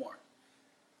anymore.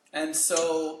 And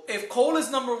so if Cole is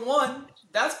number one,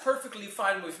 that's perfectly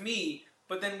fine with me.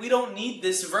 But then we don't need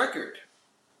this record.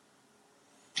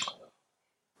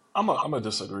 I'm a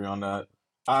disagree on that.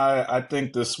 I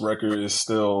think this record is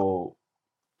still.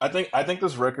 I think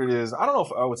this record is. I don't know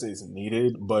if I would say it's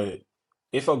needed, but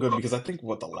it felt good because I think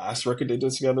what the last record they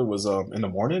did together was In the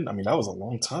Morning. I mean, that was a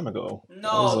long time ago.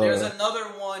 No, there's another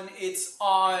one. It's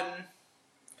on.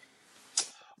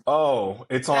 Oh,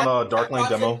 it's on Dark Lane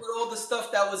Demo. With all the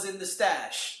stuff that was in the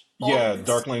stash. Yeah,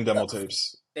 Dark Lane Demo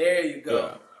tapes. There you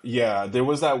go. Yeah, there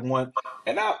was that one,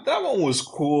 and that one was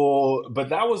cool, but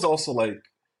that was also like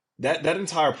that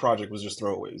entire project was just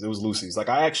throwaways. It was Lucy's. Like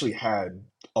I actually had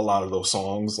a lot of those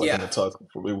songs, like in the tuck.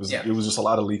 It was just a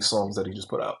lot of leaked songs that he just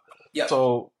put out. Yeah.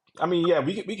 So I mean, yeah,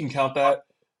 we can count that,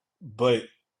 but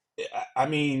I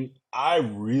mean, I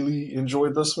really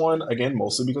enjoyed this one again,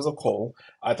 mostly because of Cole.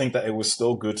 I think that it was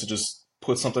still good to just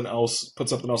put something else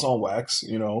on wax.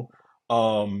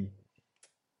 Um,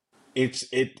 it's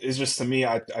just to me,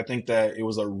 I think that it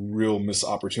was a real missed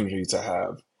opportunity to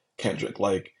have Kendrick.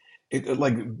 Like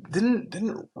like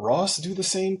didn't Ross do the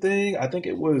same thing? I think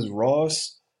it was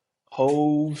Ross,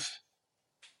 Hove,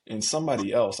 and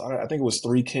somebody else. I think it was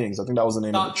Three Kings. I think that was the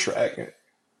name of the Dr. track. Dre.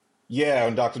 Yeah,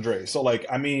 and Dr. Dre. So like,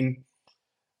 I mean,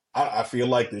 I feel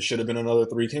like this should have been another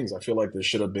Three Kings. I feel like this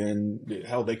should have been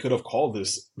hell. They could have called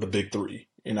this the Big Three,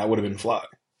 and that would have been fly.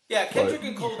 Yeah, Kendrick But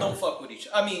and Cole don't fuck with each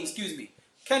other. I mean, excuse me.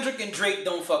 Kendrick and Drake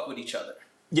don't fuck with each other.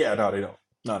 yeah, no, they don't.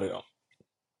 No, they don't.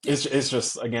 It's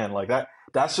just again like that.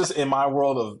 That's just in my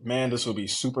world of man. This would be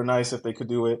super nice if they could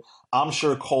do it. I'm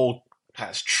sure Cole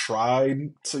has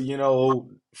tried to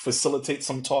facilitate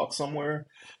some talk somewhere.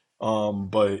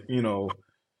 But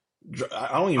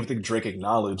I don't even think Drake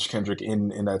acknowledged Kendrick in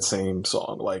that same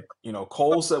song. Like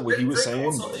Cole said what he was Drake saying,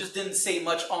 also but just didn't say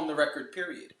much on the record,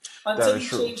 period. that Until is he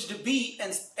true. changed the beat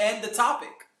and the topic.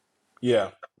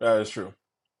 Yeah, that is true.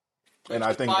 And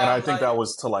Which is I why I'm think like, that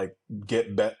was to like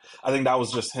get bet. I think that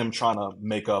was just him trying to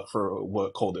make up for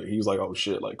what Cole did. He was like, "Oh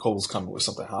shit!" Like Cole's coming with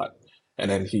something hot,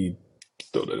 and then he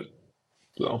still did it.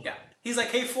 So yeah. He's like,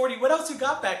 hey, 40, what else you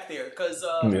got back there? Because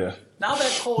yeah, now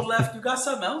that Cole left, you got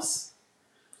something else?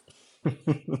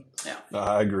 Yeah. no,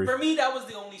 I agree. For me, that was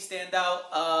the only standout.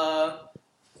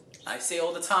 I say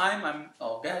all the time,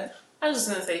 go ahead. I was just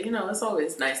gonna say, it's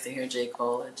always nice to hear J.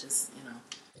 Cole. It just,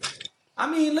 I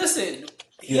mean, listen,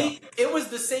 Yeah. it was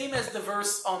the same as the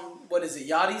verse on, what is it,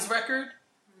 Yachty's record?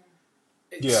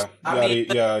 Yeah, I mean,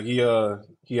 yeah, he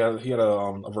had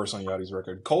a verse on Yachty's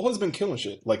record. Cole has been killing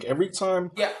shit. Like every time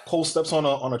yeah, Cole steps on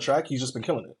a track, he's just been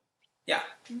killing it. yeah,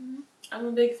 I'm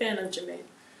a big fan of Jermaine.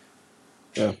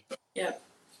 Yeah. Yeah,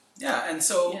 yeah, and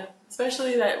so yeah.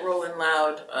 Especially that Rolling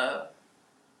Loud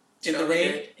In the show Rain?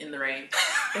 he did, In the Rain.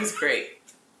 It was great.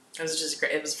 It was just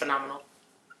great. It was phenomenal.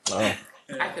 Oh,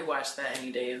 I could watch that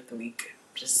any day of the week.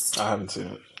 Just I haven't seen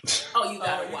it. you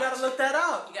gotta you watch gotta look that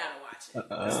up. You gotta watch it.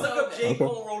 Let's look up J.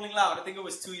 Cole Rolling Loud. I think it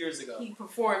was 2 years ago. He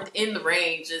performed In the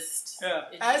Rain. Just Yeah.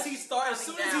 As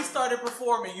soon as he started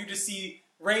performing, you just see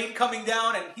rain coming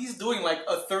down, and he's doing like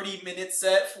a 30-minute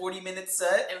set, 40-minute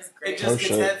set. It was great. It just gets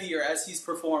shit. heavier as he's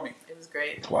performing. It was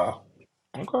great. Wow. It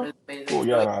Okay. was amazing. Cool.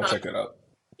 Yeah, I'll check it out.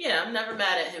 Yeah, I'm never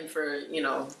mad at him for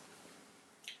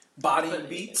Body and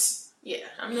beats. Yeah,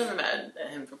 I'm never mad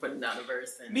at him for putting down a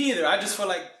verse. And Me either. I just feel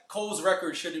like Cole's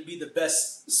record shouldn't be the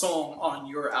best song on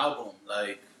your album.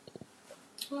 Like,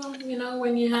 well,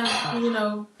 when you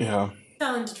have Yeah.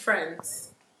 talented friends.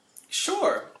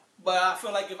 sure, but I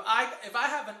feel like if I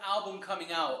have an album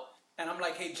coming out and I'm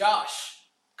like, hey Josh,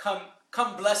 come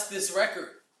bless this record,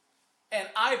 and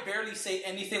I barely say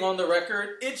anything on the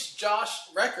record, it's Josh's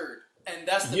record, and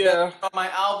that's the best on my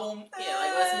album. Yeah,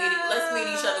 like let's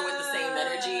meet each other with the same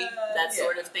energy, that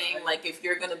sort of thing. Like if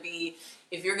you're gonna be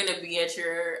at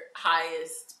your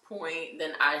highest point,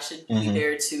 then I should be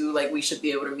there too. Like we should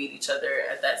be able to meet each other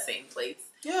at that same place.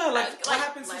 Yeah, like what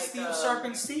happens to Steel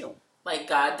Sharp Steel? Like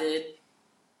God did.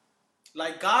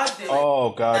 Like God did. Oh,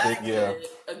 God did. That's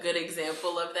Yeah. a good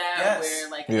example of that, Yes. where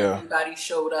like Yeah. everybody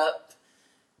showed up.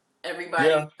 Everybody,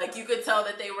 Yeah. like you could tell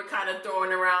that they were kind of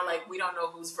throwing around, like we don't know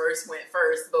whose verse went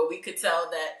first, but we could tell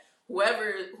that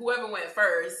whoever went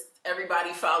first,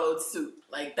 everybody followed suit.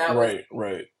 Like that was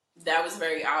Right. that was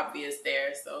very obvious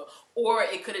there. So, or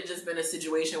it could have just been a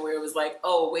situation where it was like,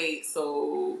 oh wait,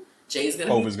 so Jay's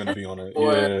gonna Hov is gonna be on it.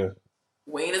 or Yeah.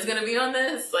 Wayne is gonna be on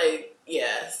this. Like,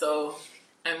 yeah. So,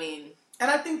 I mean, And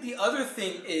I think the other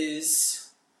thing is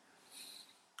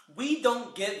we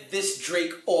don't get this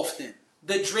Drake often.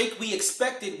 The Drake we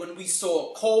expected when we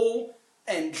saw Cole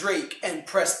and Drake and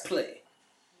pressed play.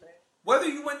 Whether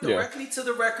you went directly to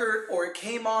the record or it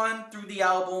came on through the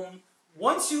album,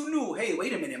 once you knew, hey,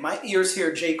 wait a minute, my ears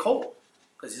hear J. Cole.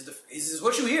 Because this is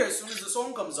what you hear as soon as the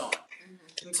song comes on.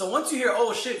 And so once you hear,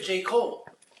 oh shit, J. Cole.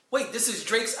 Wait, this is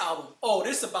Drake's album. Oh,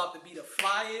 this is about to be the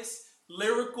flyest,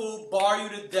 lyrical, bar you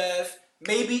to death,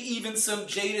 maybe even some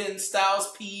Jada and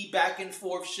Styles P back and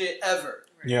forth shit ever.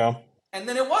 Yeah. And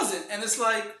then it wasn't. And it's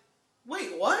like,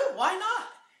 wait, what? Why not?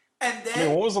 And then... I mean,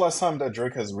 when was the last time that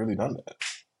Drake has really done that?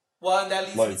 Well, and that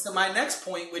leads me to my next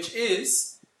point, which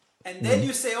is... And then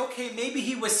you say, okay, maybe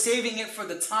he was saving it for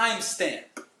the timestamp.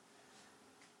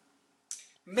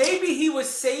 Maybe he was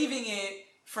saving it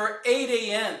for 8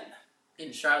 a.m.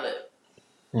 in Charlotte.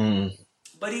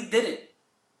 But he didn't.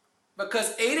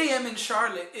 Because 8 a.m. in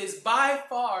Charlotte is by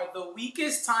far the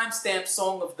weakest timestamp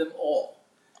song of them all.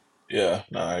 Yeah,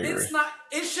 no, I agree. It's not,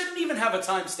 it shouldn't even have a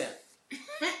timestamp.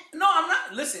 No, I'm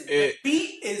not, listen, the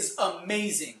beat is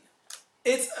amazing.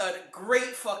 It's a great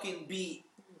fucking beat.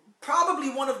 Probably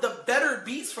one of the better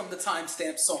beats from the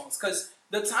timestamp songs, because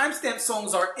the timestamp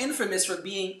songs are infamous for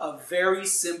being a very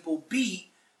simple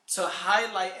beat to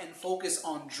highlight and focus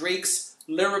on Drake's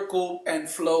lyrical and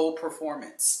flow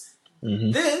performance.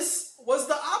 Mm-hmm. This was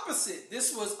the opposite.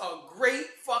 This was a great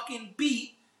fucking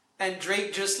beat, and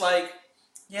Drake just like,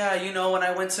 yeah, you know, when I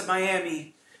went to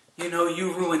Miami, you know,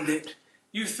 you ruined it.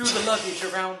 You threw the luggage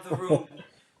around the room.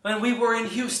 When we were in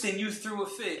Houston, you threw a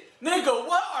fit. Nigga,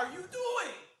 what are you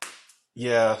doing?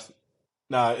 Yeah,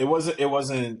 nah, it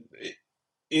wasn't.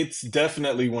 It's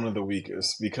definitely one of the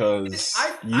weakest because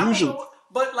I don't know,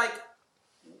 but like,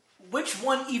 which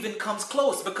one even comes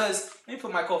close? Because let me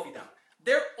put my coffee down.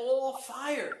 They're all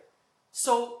fire.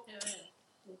 So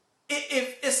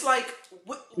if it's like,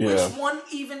 which one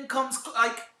even comes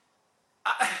like?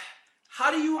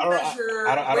 How do you measure?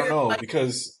 I don't know, like,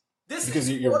 because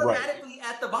you're automatically right.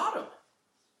 at the bottom.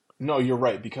 No, you're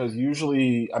right, because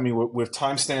usually, I mean, with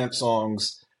timestamp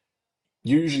songs,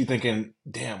 you're usually thinking,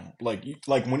 damn, like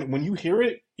when you hear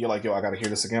it, you're like, yo, I gotta hear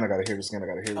this again, I gotta hear this again, I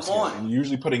gotta hear this again, and you're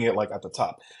usually putting it like at the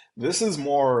top. This is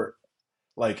more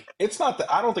like, it's not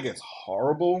that, I don't think it's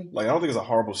horrible. Like, I don't think it's a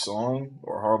horrible song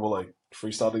or a horrible like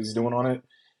freestyle that he's doing on it,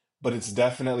 but it's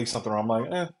definitely something where I'm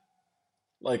like,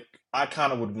 like I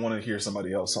kind of would want to hear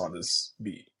somebody else on this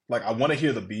beat. Like, I want to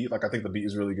hear the beat. Like, I think the beat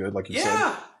is really good, like you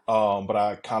said. But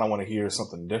I kind of want to hear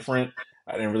something different.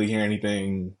 I didn't really hear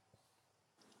anything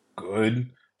good.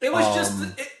 It was just,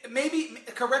 maybe,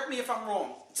 correct me if I'm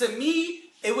wrong. To me,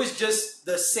 it was just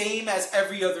the same as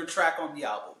every other track on the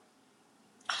album.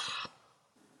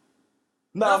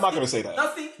 No, I'm not going to say that.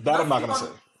 I'm not going to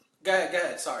say. Go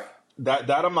ahead, sorry. That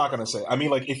I'm not going to say. I mean,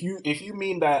 like, if you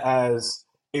mean that as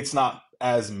it's not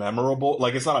as memorable,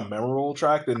 like it's not a memorable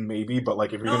track, then maybe, but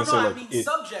like if you're going to say like... I mean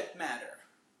subject matter.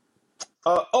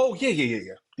 Oh,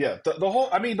 yeah.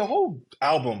 The whole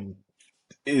album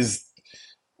is,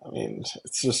 I mean,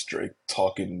 it's just Drake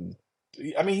talking.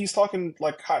 I mean, he's talking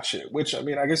like hot shit, which, I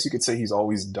mean, I guess you could say he's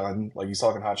always done. Like, he's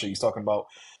talking hot shit. He's talking about,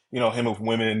 you know, him with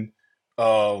women,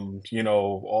 you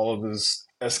know, all of his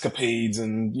escapades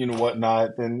and, you know,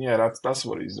 whatnot. Then, yeah, that's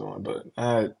what he's doing. But,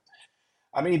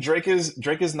 I mean, Drake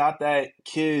is not that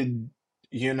kid,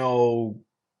 you know,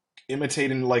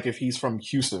 imitating like if he's from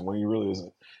Houston when he really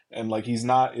isn't. And like it's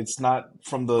not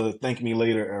from the Thank Me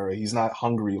Later era. He's not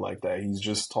hungry like that. He's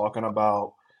just talking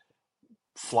about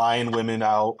flying women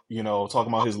out, you know,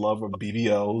 talking about his love of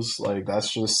BBLs. Like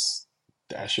that's just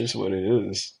what it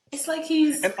is. It's like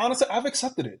he's... And honestly, I've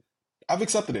accepted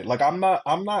it. Like I'm not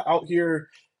out here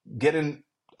getting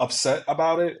upset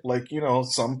about it. Like, you know,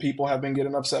 some people have been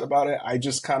getting upset about it. I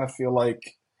just kind of feel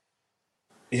like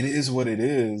it is what it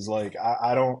is. Like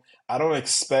I don't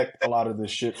expect a lot of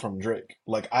this shit from Drake.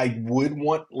 Like I would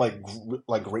want like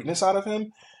greatness out of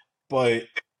him, but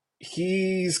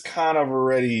he's kind of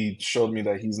already showed me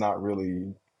that he's not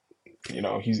really, you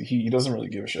know, he doesn't really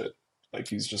give a shit. Like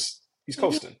he's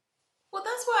coasting. Well,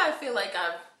 that's why I feel like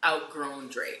I've outgrown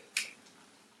Drake.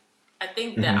 I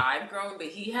think that I've grown, but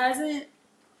he hasn't.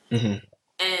 Mm-hmm.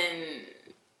 And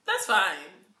that's fine.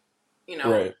 You know,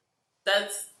 right.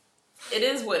 It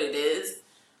is what it is.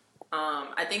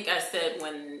 I think I said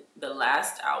when the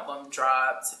last album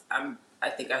dropped, I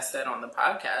think I said on the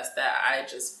podcast that I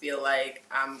just feel like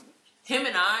him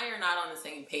and I are not on the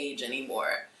same page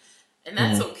anymore. And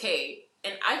that's okay.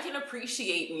 And I can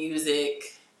appreciate music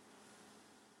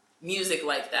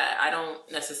like that. I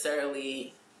don't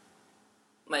necessarily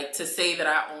like to say that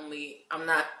I'm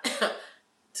not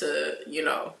to, you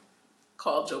know,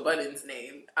 call Joe Budden's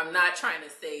name. I'm not trying to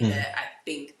say that I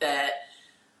think that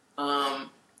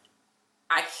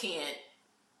I can't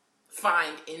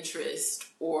find interest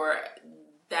or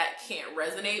that can't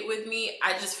resonate with me.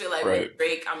 I just feel like with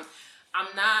Drake, I'm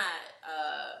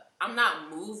not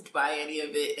moved by any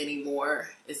of it anymore.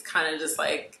 It's kind of just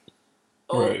like,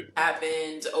 it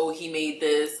happened. Oh, he made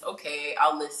this. Okay,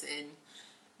 I'll listen,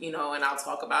 you know, and I'll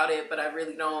talk about it. But I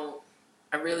really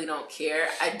don't care.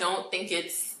 I don't think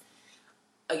it's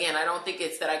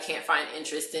that I can't find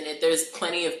interest in it. There's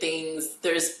plenty of things.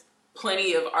 There's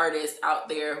plenty of artists out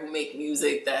there who make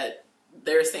music that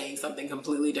they're saying something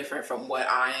completely different from what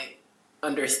I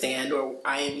understand or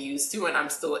I am used to, and I'm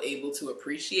still able to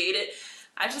appreciate it.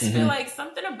 I just feel like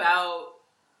something about,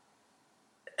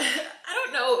 I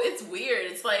don't know, it's weird.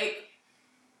 It's like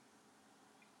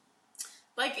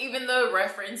even the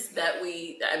reference that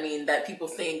people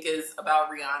think is about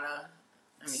Rihanna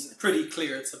I mean, It's pretty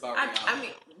clear it's about Rihanna. I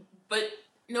mean, but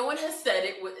no one has said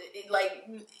it was like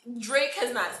Drake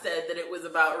has not said that it was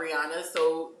about Rihanna,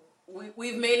 so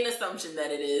we've made an assumption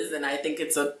that it is, and I think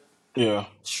it's a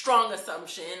strong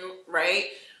assumption, right?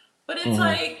 But it's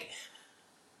like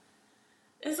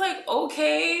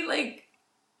okay, like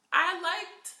I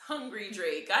liked Hungry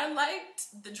Drake. I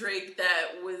liked the Drake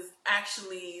that was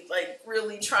actually like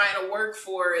really trying to work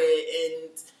for it, and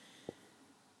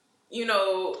you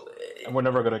know. And we're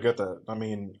never gonna get that. I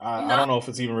mean, I don't know if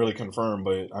it's even really confirmed,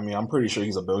 but I mean, I'm pretty sure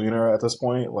he's a billionaire at this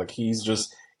point. Like he's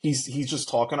just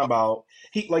talking about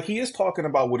he is talking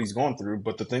about what he's going through,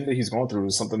 but the thing that he's going through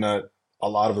is something that a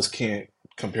lot of us can't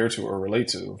compare to or relate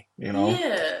to. You know?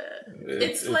 Yeah.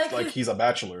 It's like he's a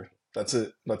bachelor. That's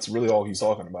it. That's really all he's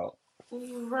talking about.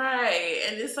 Right.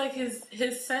 And it's like his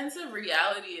sense of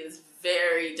reality is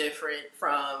very different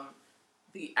from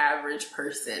the average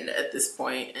person at this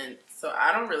point. And so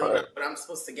I don't really know what I'm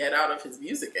supposed to get out of his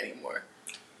music anymore.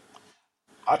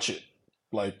 Watch it.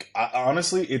 Like,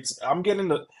 honestly, I'm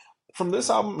getting from this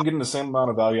album, I'm getting the same amount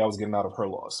of value I was getting out of Her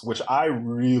Loss, which I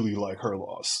really like Her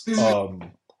Loss.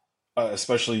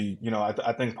 Especially, you know,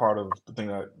 I think part of the thing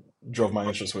that drove my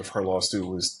interest with Her Loss too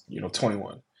was, you know,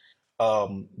 21.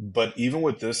 But even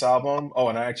with this album,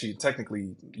 and actually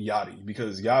technically Yachty,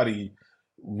 because Yachty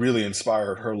really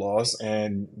inspired Her Loss,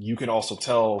 and you can also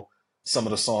tell some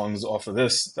of the songs off of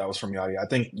this that was from Yachty. I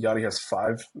think Yachty has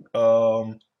five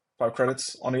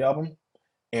credits on the album,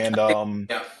 and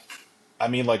I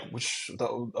mean, like, what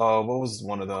was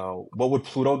one of the What Would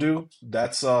Pluto Do?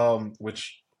 That's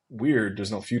which weird.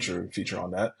 There's no Future feature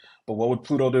on that, but What Would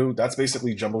Pluto Do? That's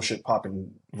basically Jumbo Shit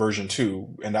Poppin' version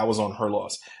 2, and that was on Her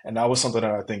Loss, and that was something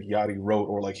that I think Yachty wrote,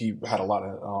 or like he had a lot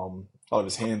of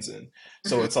his hands in.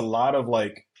 So it's a lot of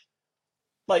like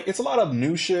it's a lot of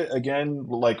new shit again,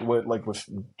 like with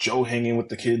Joe hanging with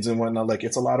the kids and whatnot. Like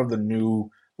it's a lot of the new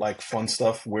like fun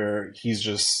stuff where he's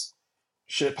just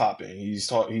shit popping. He's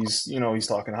talking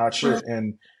hot shit,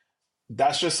 and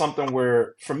that's just something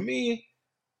where for me,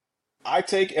 I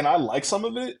take and I like some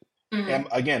of it. And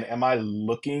again, am I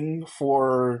looking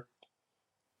for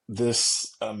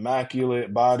this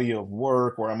immaculate body of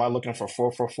work, or am I looking for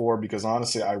 444? Because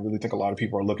honestly, I really think a lot of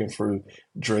people are looking for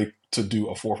Drake to do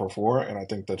a 444, and I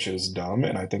think that's just dumb,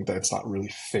 and I think that's not really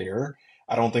fair.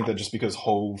 I don't think that just because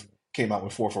Hove came out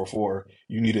with 444,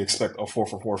 you need to expect a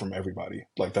 444 from everybody.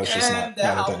 Like that's just not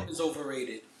that a thing. album is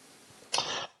overrated.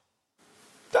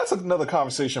 That's another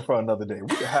conversation for another day.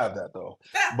 We could have that though.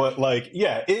 But like,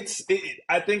 yeah,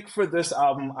 I think for this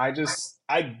album, I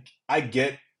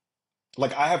get,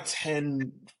 like, I have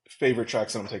 10 favorite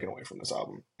tracks that I'm taking away from this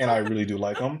album, and I really do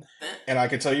like them. And I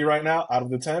can tell you right now, out of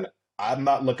the 10, I'm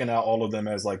not looking at all of them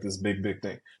as like this big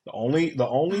thing. The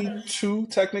only two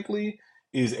technically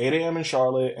is 8 a.m. in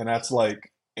Charlotte, and that's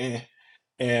like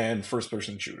and First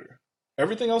Person Shooter.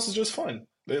 Everything else is just fun.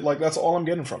 Like that's all I'm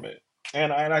getting from it.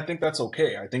 And I think that's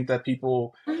okay. I think that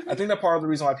part of the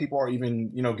reason why people are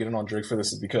even, you know, getting on Drake for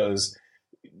this is because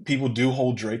people do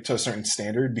hold Drake to a certain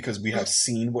standard because we have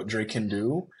seen what Drake can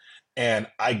do. And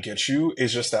I get you.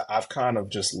 It's just that I've kind of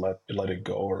just let it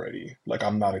go already. Like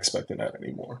I'm not expecting that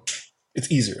anymore.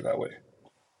 It's easier that way.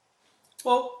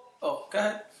 Well, go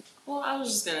ahead. Well, I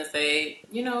was just gonna say,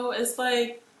 you know, it's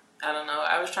like, I don't know.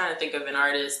 I was trying to think of an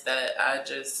artist that I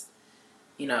just,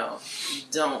 you know,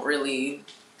 don't really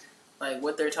like.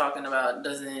 What they're talking about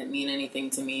doesn't mean anything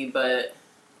to me. But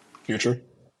Future.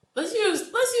 Let's use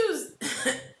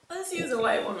a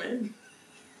white woman.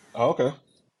 Oh, okay.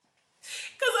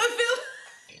 Because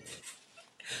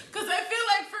I feel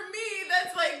like for me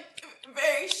that's like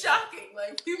very shocking.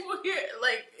 Like people hear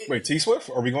like. Wait, T Swift?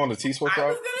 Are we going to T Swift? I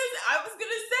was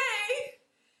gonna say.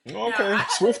 Okay, now,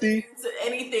 Swiftie.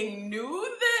 Anything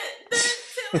new that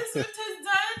Taylor Swift has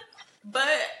done,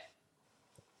 but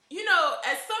you know,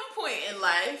 at some point in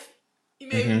life,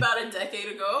 maybe about a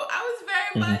decade ago, I was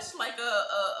very much like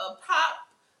a pop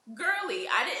girly.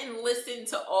 I didn't listen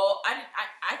to all.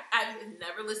 I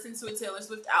never listened to a Taylor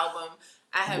Swift album.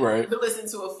 I have never listened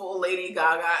to a full Lady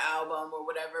Gaga album or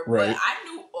whatever. But I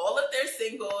knew all of their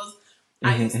singles.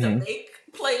 I used to make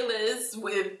playlists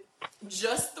with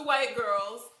just the white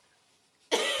girls,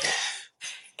 and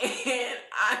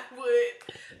I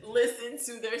would listen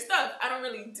to their stuff. I don't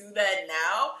really do that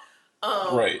now.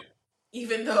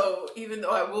 Even though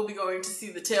I will be going to see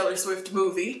the Taylor Swift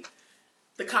movie,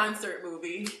 the concert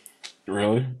movie.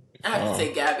 Really? I have to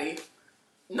take Gabby.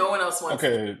 No one else wants.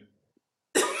 Okay.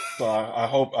 So I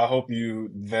hope you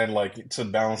then, like, to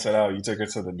balance it out, you take her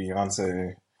to the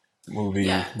Beyonce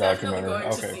movie documentary.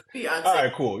 Okay. All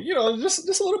right, cool. You know, just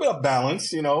a little bit of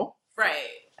balance, you know. Right.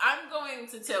 I'm going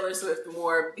to Taylor Swift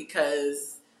more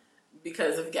because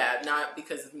of Gab, not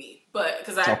because of me. But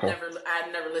because I'd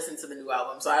never listened to the new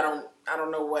album, so I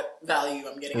don't know what value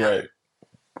I'm getting out of it.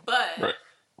 But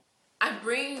I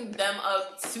bring them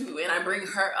up too, and I bring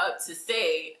her up to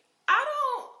say I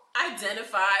don't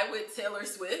identify with Taylor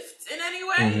Swift in any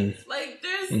way. Like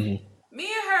there's me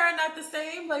and her are not the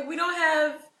same. Like we don't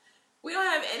have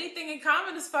anything in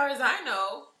common as far as I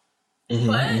know.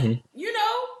 But you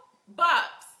know, bops.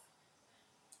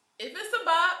 If it's a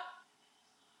bop,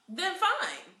 then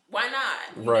fine. Why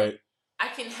not? Right. I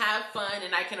can have fun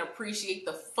and I can appreciate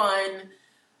the fun,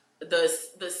 the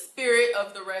spirit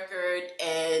of the record,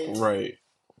 and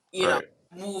you know,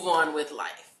 move on with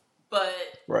life. But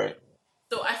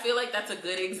so I feel like that's a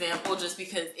good example, just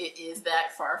because it is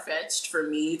that far-fetched for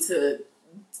me to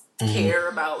care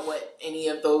about what any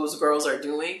of those girls are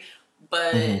doing.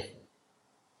 But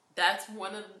that's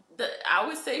one of I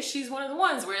would say she's one of the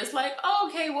ones where it's like, oh,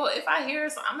 okay, well, if I hear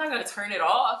something, I'm not going to turn it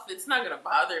off. It's not going to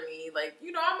bother me. Like,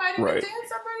 you know, I might even dance.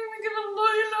 I might even give it a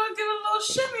little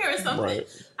shimmy or something.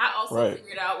 I also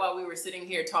figured out while we were sitting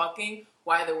here talking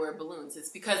why there were balloons. It's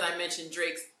because I mentioned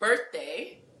Drake's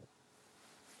birthday.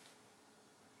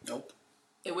 Nope.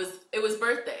 It was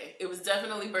birthday. It was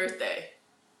definitely birthday.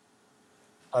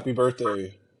 Happy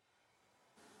birthday.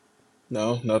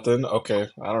 No, nothing? Okay,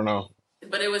 I don't know.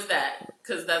 But it was that,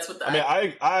 because that's what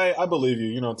I believe you.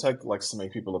 You know, tech likes to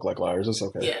make people look like liars. It's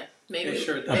okay. Yeah, maybe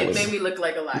sure it made me look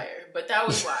like a liar. But that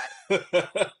was why.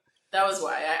 That was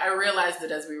why. I realized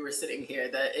it as we were sitting here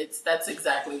that that's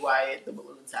exactly why the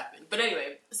balloons happened. But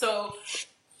anyway, so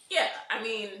yeah, I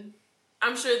mean,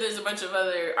 I'm sure there's a bunch of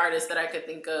other artists that I could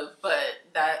think of, but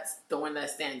that's the one that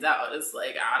stands out. It's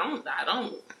like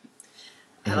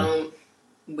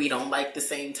we don't like the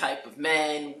same type of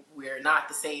men. We're not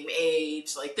the same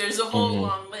age. Like, there's a whole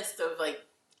long list of like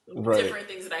different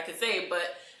things that I could say,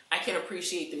 but I can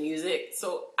appreciate the music.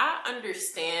 So I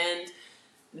understand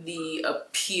the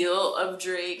appeal of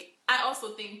Drake. I also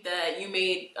think that you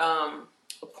made a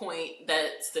point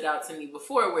that stood out to me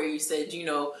before, where you said, you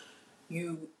know,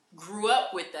 you grew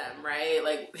up with them, right?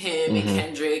 Like him and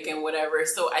Kendrick and whatever.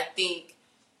 So I think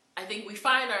we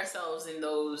find ourselves in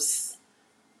those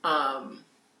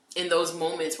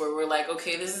moments where we're like,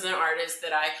 okay, this is an artist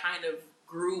that I kind of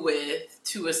grew with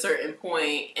to a certain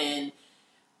point, and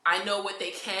I know what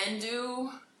they can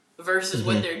do versus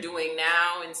what they're doing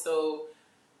now, and so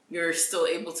you're still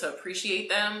able to appreciate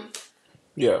them.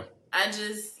 Yeah.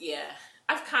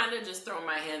 I've kind of just thrown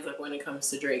my hands up when it comes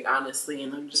to Drake, honestly,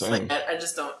 and I'm just like, I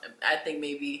just don't, I think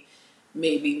maybe,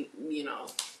 you know,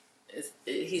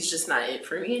 he's just not it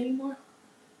for me anymore.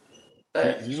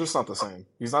 But he's just not the same.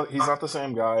 He's not the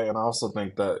same guy, and I also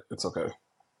think that it's okay.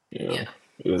 You know,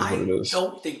 it is what it is. I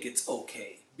don't think it's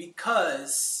okay,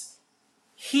 because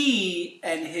he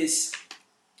and his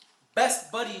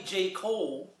best buddy J.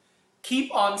 Cole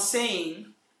keep on saying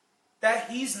that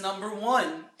he's number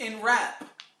one in rap.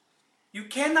 You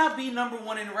cannot be number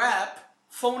one in rap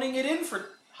phoning it in for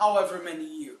however many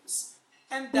years.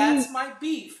 And that's my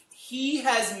beef. He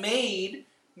has made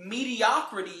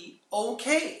mediocrity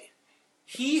okay.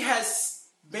 He has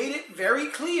made it very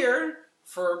clear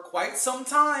for quite some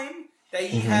time that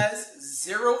he has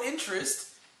zero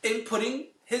interest in putting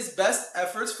his best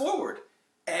efforts forward.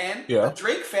 And a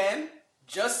Drake fan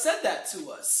just said that to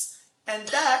us. And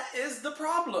that is the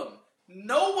problem.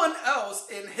 No one else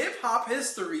in hip-hop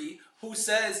history who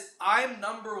says, I'm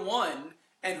number one,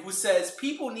 and who says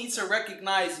people need to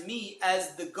recognize me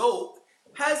as the GOAT,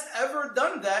 has ever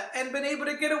done that and been able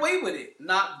to get away with it.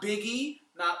 Not Biggie,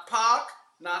 not Pac,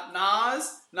 not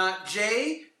Nas, not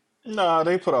Jay. Nah,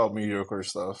 they put out mediocre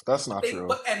stuff. That's not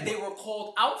true. And they were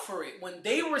called out for it. When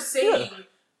they were saying,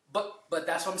 but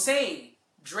that's what I'm saying.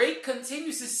 Drake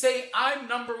continues to say, I'm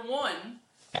number one,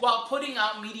 while putting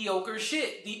out mediocre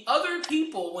shit. The other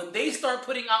people, when they start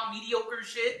putting out mediocre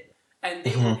shit and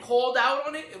they were called out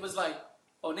on it, it was like,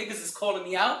 oh, niggas is calling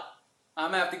me out.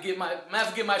 I'm gonna have to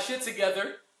get my shit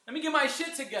together. Let me get my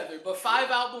shit together. But 5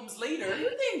 albums later, you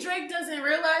think Drake doesn't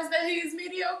realize that he's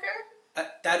mediocre?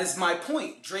 That is my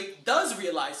point. Drake does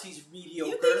realize he's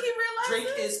mediocre. You think he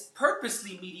realizes? Drake is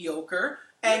purposely mediocre.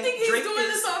 You think he's doing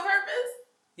this on purpose?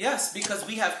 Yes, because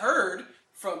we have heard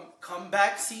from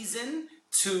Comeback Season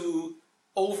to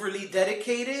Overly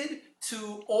Dedicated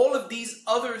to all of these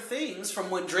other things from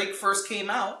when Drake first came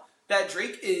out, that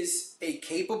Drake is a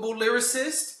capable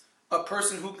lyricist, a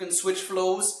person who can switch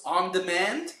flows on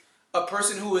demand, a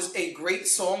person who is a great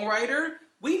songwriter.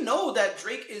 We know that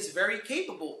Drake is very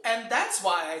capable. And that's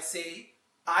why I say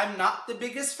I'm not the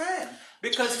biggest fan.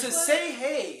 Because to say,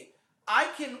 hey,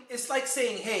 it's like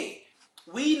saying, hey,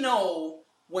 we know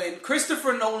when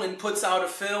Christopher Nolan puts out a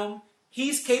film,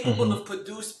 he's capable Mm-hmm.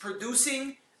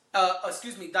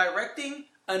 of directing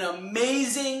an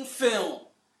amazing film.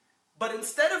 But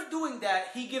instead of doing that,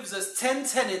 he gives us 10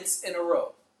 Tenets in a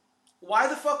row. Why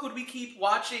the fuck would we keep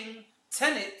watching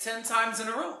Tenet 10 times in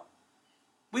a row?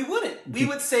 We wouldn't. We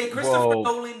would say Christopher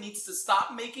Nolan needs to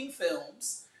stop making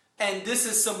films, and this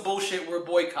is some bullshit we're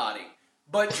boycotting.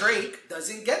 But Drake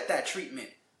doesn't get that treatment.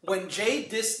 When Jay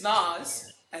dissed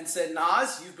Nas and said,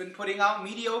 Nas, you've been putting out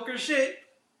mediocre shit,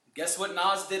 guess what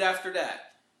Nas did after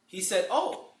that? He said,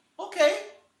 oh, okay.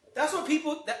 That's what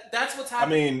people, that's what's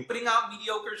happening, putting out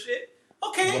mediocre shit.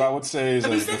 Okay. What I would say is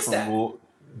like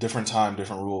different time,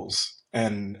 different rules.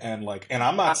 And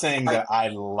I'm not saying that I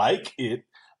like it.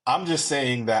 I'm just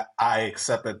saying that I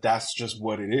accept that that's just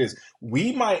what it is.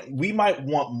 We might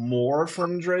want more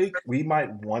from Drake. We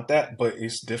might want that, but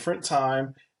it's different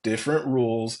time, different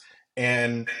rules,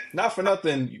 and not for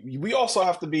nothing. We also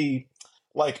have to be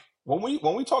like when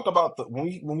we talk about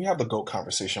when we have the GOAT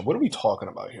conversation. What are we talking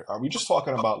about here? Are we just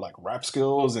talking about like rap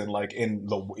skills and like in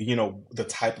the the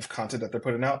type of content that they're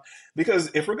putting out? Because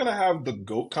if we're gonna have the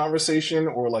GOAT conversation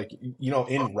or like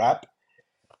in rap.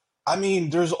 I mean,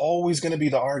 there's always going to be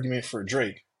the argument for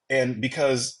Drake, and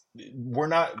because we're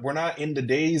not in the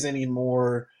days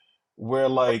anymore where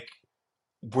like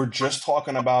we're just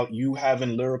talking about you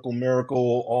having lyrical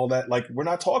miracle, all that. Like we're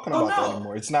not talking about that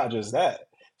anymore. It's not just that.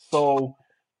 So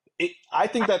I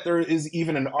think that there is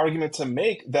even an argument to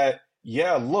make that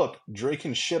yeah, look, Drake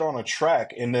can shit on a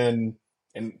track and then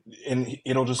and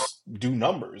it'll just do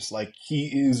numbers. Like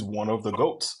he is one of the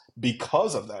GOATs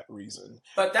because of that reason.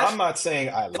 But I'm not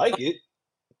saying I like it.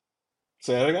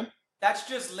 Say that again? That's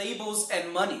just labels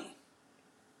and money.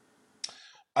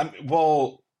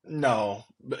 No.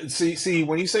 See,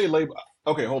 when you say label,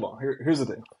 okay, hold on. Here's the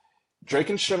thing. Drake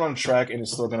can shit on a track and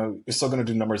it's still gonna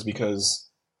do numbers because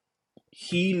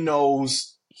he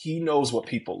knows what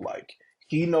people like.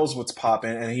 He knows what's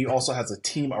popping, and he also has a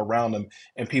team around him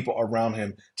and people around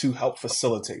him to help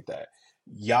facilitate that.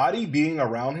 Yachty being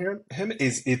around him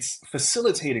it's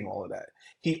facilitating all of that.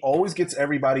 He always gets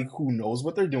everybody who knows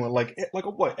what they're doing. Like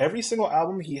what? Every single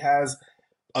album he has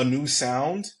a new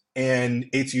sound, and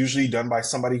it's usually done by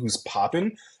somebody who's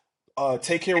popping.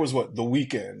 Take Care was what? The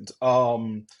Weeknd.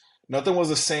 Nothing Was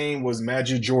the Same was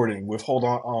Magic Jordan with Hold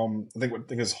On. I think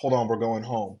it's Hold On, We're Going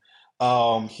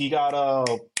Home. He got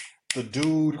the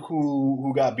dude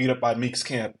who got beat up by Meek's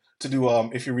Camp to do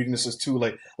If You're Reading This Is Too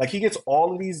Late. Like he gets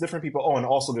all of these different people. Oh, and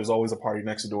also there's always a Party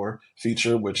Next Door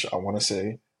feature, which I want to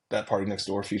say that Party Next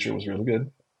Door feature was really good.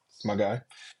 It's my guy.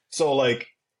 So like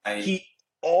he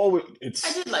always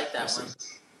I did like that one.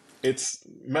 It's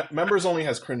Members Only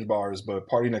has cringe bars, but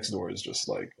Party Next Door is just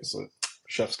like it's a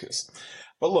chef's kiss.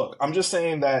 But look, I'm just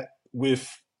saying that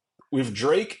with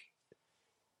Drake,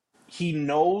 he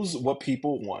knows what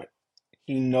people want.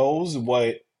 He knows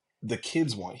what the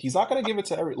kids want. He's not going to give it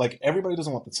to everybody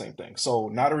doesn't want the same thing. So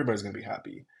not everybody's going to be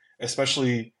happy,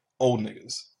 especially old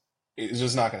niggas. It's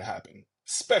just not going to happen.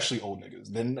 Especially old niggas.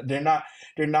 They're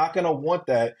not going to want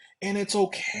that, and it's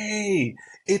okay.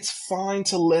 It's fine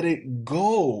to let it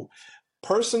go.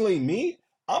 Personally, me,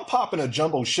 I'm popping a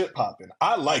Jumbo Shit Poppin'.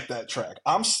 I like that track.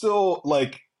 I'm still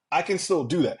like I can still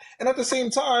do that. And at the same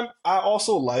time, I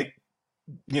also like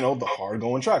the hard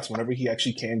going tracks whenever he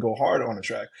actually can go hard on a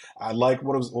track. I like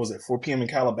what was it 4 p.m. in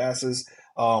Calabasas.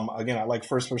 Again, I like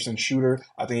First Person Shooter.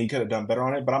 I think he could have done better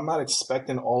on it, but I'm not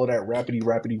expecting all of that rapidy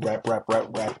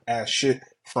rap ass shit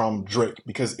from Drake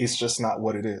because it's just not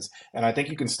what it is. And I think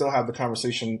you can still have the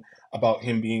conversation about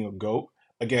him being a GOAT.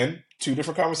 Again, two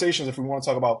different conversations if we want to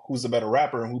talk about who's the better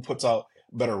rapper and who puts out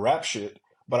better rap shit.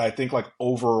 But I think like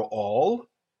overall,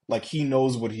 like he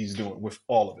knows what he's doing with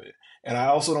all of it. And I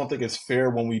also don't think it's fair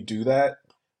when we do that.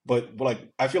 But like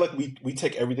I feel like we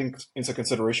take everything into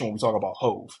consideration when we talk about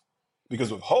Hove.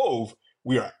 Because with Hove,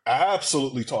 we are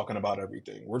absolutely talking about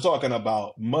everything. We're talking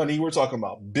about money, we're talking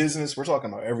about business, we're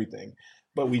talking about everything.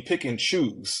 But we pick and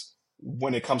choose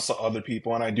when it comes to other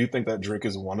people. And I do think that Drake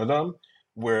is one of them,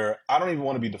 where I don't even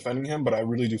want to be defending him, but I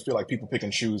really do feel like people pick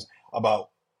and choose about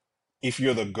if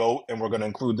you're the GOAT and we're going to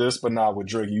include this, but not with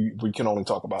Drake, we can only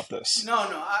talk about this.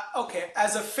 No. Okay,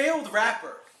 as a failed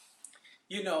rapper,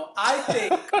 I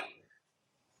think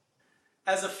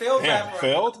as a failed rapper...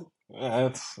 Failed?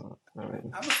 I'm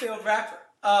a failed rapper.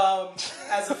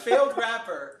 As a failed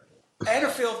rapper and a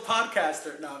failed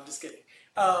podcaster, no, I'm just kidding.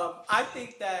 I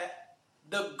think that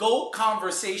the GOAT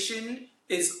conversation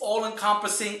is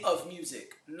all-encompassing of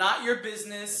music. Not your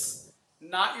business,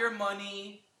 not your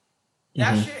money.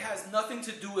 That shit has nothing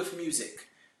to do with music.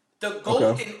 The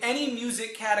GOAT in any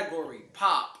music category,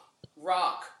 pop,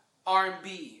 rock,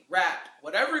 R&B, rap,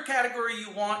 whatever category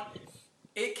you want,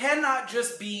 it cannot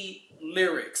just be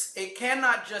lyrics. It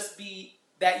cannot just be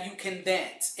that you can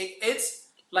dance. It's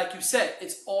like you said,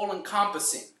 it's all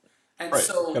encompassing. And Right.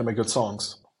 so Gotta make good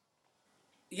songs.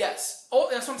 yes, oh,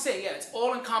 that's what I'm saying. Yeah, it's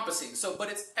all encompassing. So,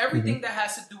 but it's everything that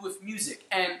has to do with music.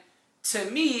 And to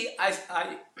me, I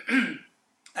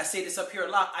I say this up here a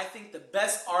lot. I think the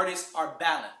best artists are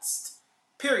balanced.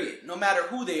 Period. No matter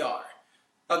who they are.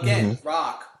 Again,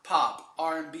 rock, pop,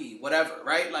 R&B, whatever.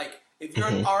 Right? Like if you're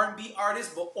an R&B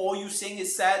artist, but all you sing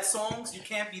is sad songs, you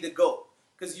can't be the GOAT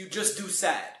because you just do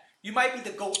sad. You might be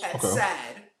the GOAT at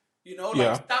sad. You know,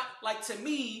 like to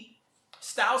me,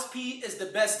 Styles P is the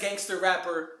best gangster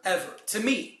rapper ever. To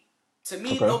me,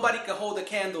 nobody can hold a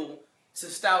candle to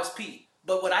Styles P.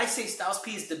 But would I say Styles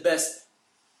P is the best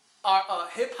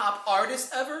hip hop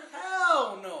artist ever?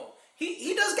 Hell no.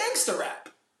 He does gangster rap.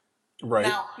 Right.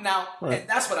 Now, and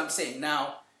that's what I'm saying.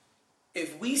 Now,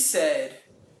 if we said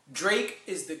Drake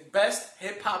is the best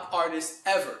hip hop artist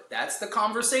ever, that's the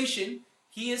conversation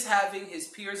he is having, his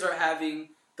peers are having,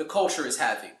 the culture is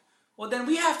having. Well, then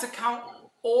we have to count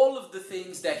all of the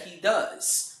things that he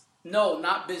does. No,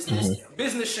 not business.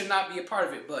 Business should not be a part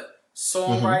of it, but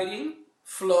songwriting,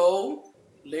 flow,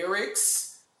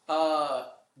 lyrics,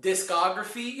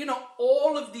 discography, you know,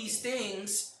 all of these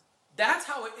things, that's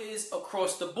how it is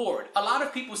across the board. A lot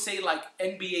of people say like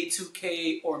NBA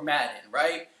 2K or Madden,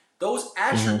 right? Those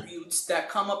attributes that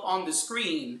come up on the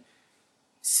screen,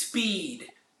 speed,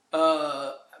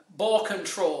 ball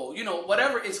control, you know,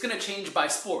 whatever, it's going to change by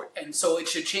sport. And so it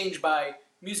should change by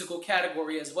musical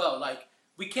category as well. Like,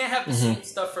 we can't have the same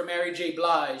stuff for Mary J.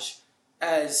 Blige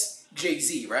as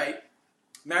Jay-Z, right?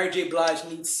 Mary J. Blige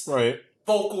needs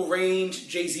vocal range.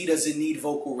 Jay-Z doesn't need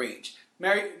vocal range.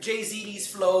 Jay-Z needs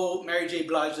flow. Mary J.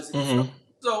 Blige doesn't need flow.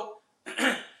 So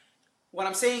what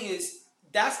I'm saying is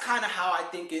that's kind of how I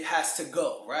think it has to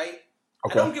go, right?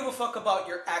 Okay. I don't give a fuck about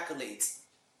your accolades.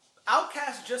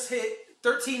 Outkast just hit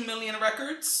 13 million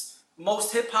records,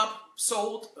 most hip hop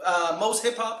sales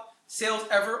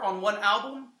ever on one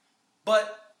album,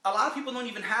 but a lot of people don't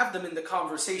even have them in the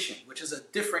conversation, which is a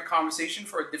different conversation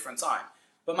for a different time.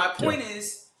 But my point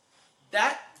is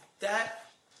that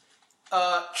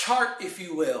chart, if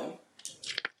you will,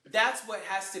 that's what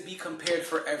has to be compared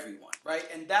for everyone, right?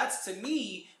 And that's, to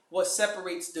me, what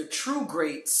separates the true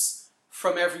greats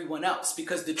from everyone else,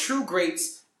 because the true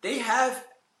greats, they have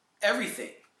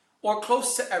everything or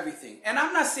close to everything. And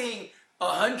I'm not saying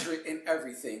 100 in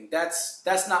everything. That's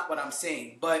not what I'm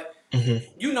saying. But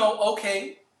you know,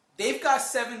 okay, they've got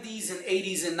 70s and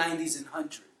 80s and 90s and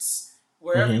 100s,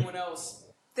 where everyone else,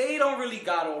 they don't really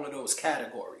got all of those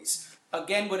categories.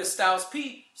 Again, with a Styles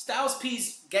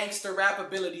P's gangster rap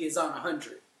ability is on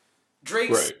 100.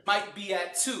 Drake's might be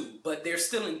at 2, but they're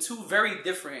still in 2 very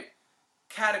different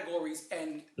categories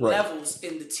and levels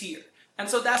in the tier. And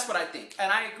so that's what I think.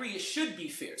 And I agree, it should be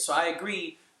fair. So I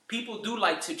agree, people do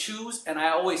like to choose, and I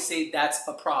always say that's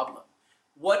a problem.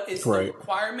 What is the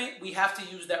requirement? We have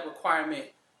to use that requirement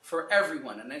for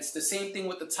everyone. And it's the same thing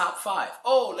with the top 5.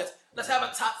 Oh, let's have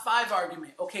a top 5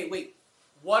 argument. Okay, wait.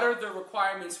 What are the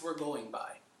requirements we're going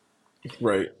by?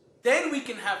 Right. Then we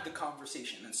can have the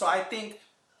conversation. And so I think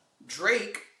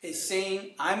Drake is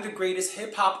saying, I'm the greatest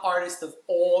hip-hop artist of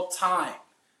all time.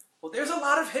 Well, there's a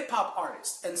lot of hip-hop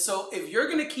artists. And so if you're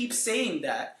going to keep saying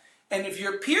that, and if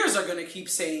your peers are going to keep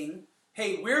saying,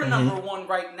 hey, we're number 1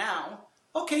 right now,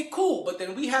 okay, cool. But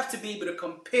then we have to be able to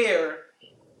compare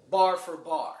bar for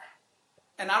bar.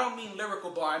 And I don't mean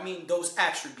lyrical bar. I mean those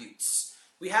attributes.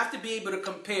 We have to be able to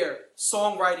compare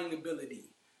songwriting ability,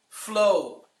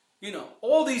 flow, you know,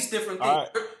 all these different things.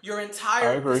 Your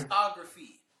entire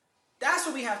discography. That's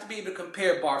what we have to be able to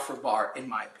compare bar for bar, in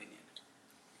my opinion.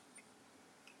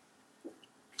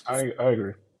 I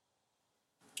agree.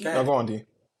 Now go on, D.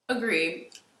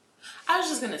 Agree. I was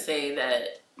just going to say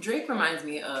that Drake reminds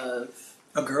me of...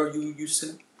 A girl you used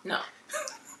to? No.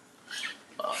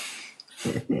 Well,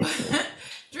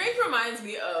 Drake reminds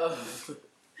me of...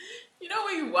 You know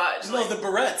when you watch... You know, the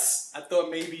barrettes. I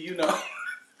thought maybe, you know.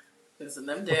 Listen,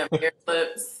 them damn hair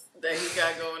clips that he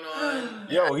got going on.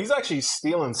 Yo, he's actually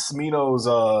stealing Smino's...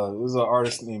 there's an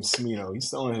artist named Smino. He's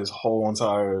stealing his whole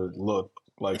entire look.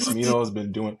 Like, Smino has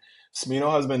been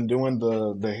doing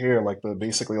the hair, like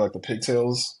basically like the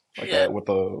pigtails, like that with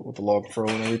the log fro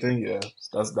and everything. Yeah,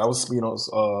 that was Smino's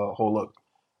whole look.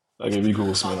 Like if you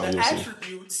Google Smino, you'll see.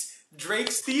 Attributes,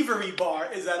 Drake's thievery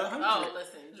bar is at 100. Oh,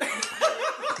 listen.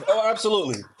 Oh,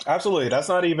 absolutely. That's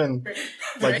not even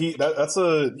like he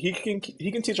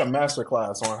can teach a master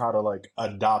class on how to like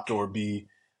adopt or be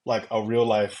like a real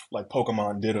life like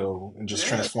Pokemon Ditto and just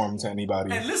transform into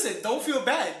anybody. And listen, don't feel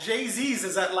bad. Jay-Z's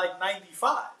is at like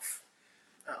 95.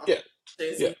 Oh. Yeah.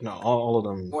 Jay-Z Yeah, no, all of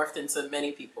them morphed into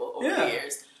many people over the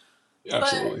years.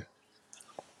 absolutely.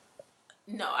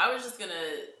 But, no, I was just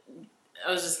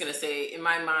gonna say, in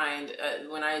my mind,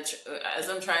 as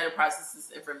I'm trying to process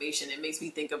this information, it makes me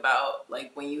think about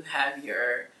like when you have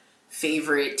your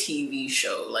favorite TV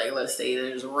show. Like, let's say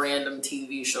there's a random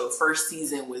TV show. First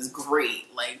season was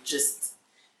great. Like, just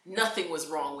nothing was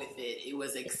wrong with it. It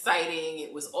was exciting.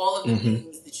 It was all of the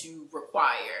things that you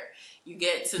require. You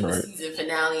get to the season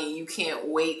finale and you can't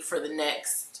wait for the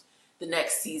next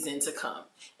season to come.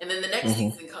 And then the next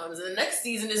season comes, and the next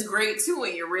season is great too,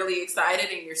 and you're really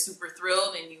excited and you're super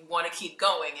thrilled and you want to keep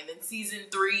going. And then season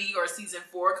 3 or season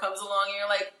 4 comes along and you're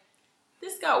like,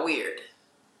 this got weird.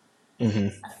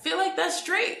 I feel like that's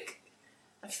Drake.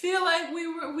 I feel like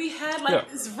we had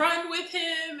like this run with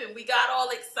him, and we got all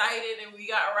excited and we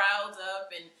got riled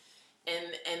up,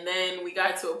 and then we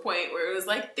got to a point where it was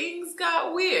like things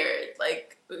got weird.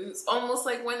 Like it's almost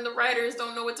like when the writers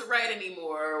don't know what to write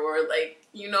anymore, or like,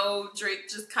 you know, Drake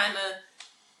just kind of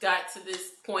got to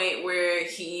this point where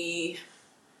he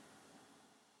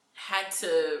had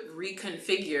to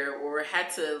reconfigure or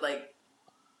had to, like,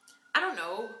 I don't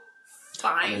know,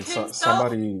 find himself.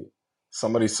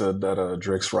 Somebody said that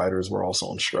Drake's writers were also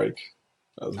on strike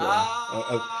as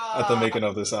well at the making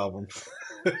of this album.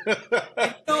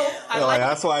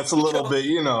 That's why it's a little bit,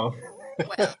 you know. No,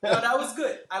 that was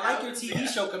good. I like your TV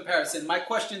show comparison. My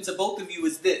question to both of you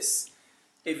is this.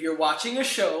 If you're watching a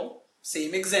show,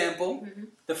 same example,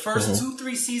 the first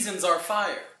 2-3 seasons are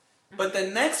fire, but the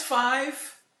next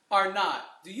 5 are not.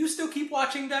 Do you still keep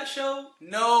watching that show?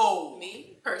 No.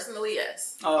 Me, personally,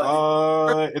 yes.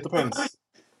 It depends.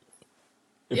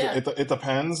 It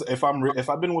depends. If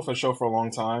I've been with a show for a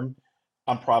long time,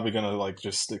 I'm probably gonna like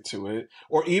just stick to it.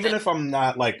 Or even if I'm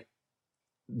not like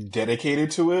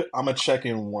dedicated to it, I'm gonna check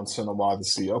in once in a while to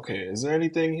see, okay, is there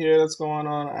anything here that's going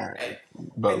on? All right.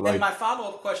 But and then my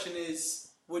follow-up question is,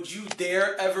 would you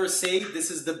dare ever say this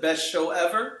is the best show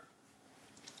ever?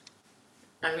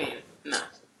 I mean, no.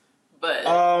 But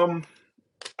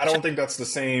I don't think that's the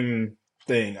same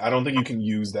thing. I don't think you can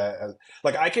use that as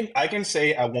like I can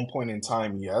say at one point in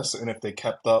time yes, and if it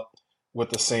kept up with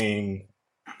the same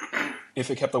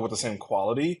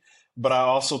quality, but I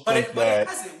also think that it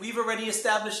hasn't. We've already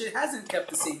established it hasn't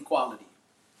kept the same quality.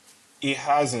 It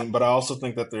hasn't, but I also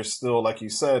think that there's still, like you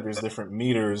said, there's different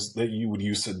meters that you would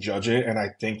use to judge it, and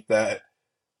I think that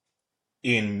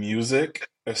in music,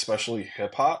 especially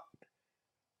hip hop,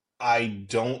 I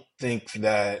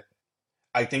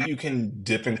think you can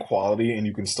dip in quality and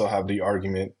you can still have the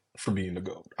argument for being the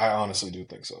GOAT. I honestly do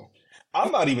think so.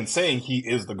 I'm not even saying he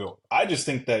is the GOAT. I just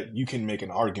think that you can make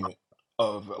an argument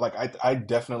of, like, I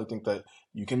definitely think that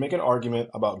you can make an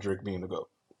argument about Drake being the GOAT.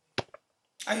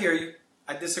 I hear you.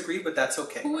 I disagree, but that's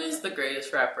okay. Who is the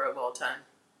greatest rapper of all time?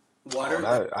 What are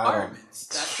the requirements?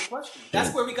 That's the question.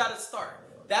 That's where we got to start.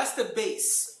 That's the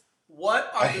base.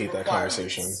 What are the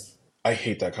requirements? I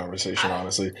hate that conversation,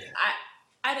 honestly.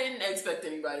 I didn't expect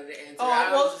anybody to answer.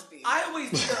 I always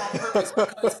do that on purpose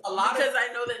because I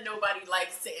know that nobody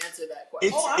likes to answer that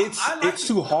question. It's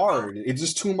too hard. It's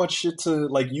just too much shit to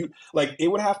it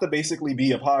would have to basically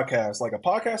be a podcast, like a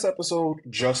podcast episode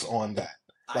just on that.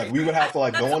 Like we would have to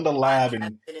like go in the lab and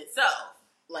in itself.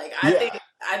 Like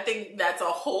I think that's a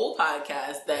whole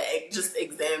podcast that it just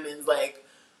examines like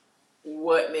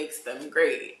what makes them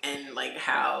great and like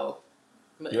how.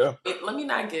 Let me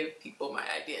not give people my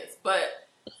ideas, but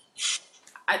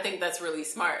I think that's really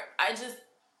smart. I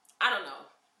don't know.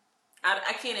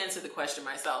 I can't answer the question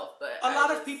myself, but a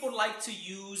lot of people like to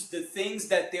use the things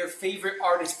that their favorite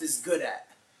artist is good at.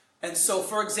 And so,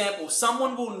 for example,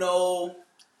 someone will know,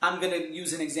 I'm going to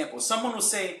use an example. Someone will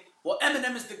say, well,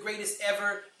 Eminem is the greatest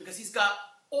ever because he's got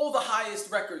all the highest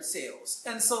record sales.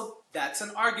 And so that's an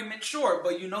argument, sure.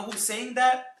 But you know who's saying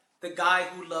that? The guy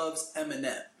who loves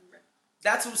Eminem.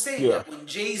 That's who's saying that. When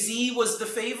Jay-Z was the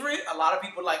favorite, a lot of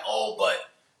people are like, oh,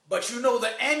 but you know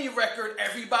the Annie record,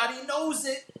 everybody knows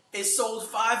it. It sold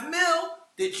 5 mil.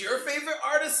 Did your favorite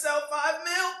artist sell 5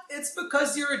 mil? It's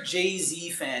because you're a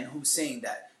Jay-Z fan who's saying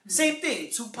that. Same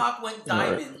thing. Tupac went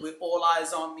diamond with All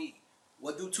Eyes on Me.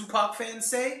 What do Tupac fans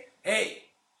say? Hey,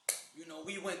 you know,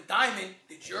 we went diamond.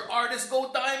 Did your artist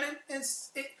go diamond?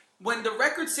 When the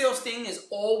record sales thing is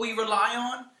all we rely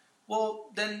on, well,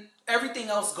 then everything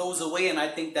else goes away, and I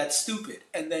think that's stupid.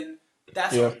 And then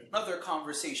that's another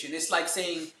conversation. It's like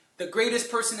saying the greatest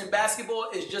person in basketball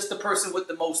is just the person with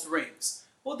the most rings.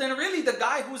 Well, then really the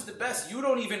guy who's the best, you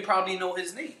don't even probably know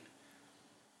his name.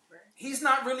 He's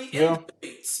not really in Yeah, the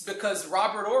debates because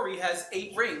Robert Ory has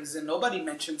 8 rings and nobody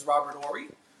mentions Robert Ory.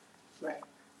 Right.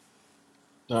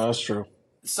 no, that's true.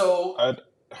 So I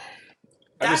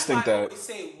I just that's why think I that always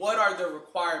say, what are the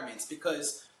requirements?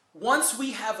 Because once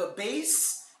we have a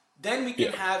base, then we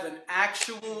can yeah, have an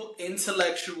actual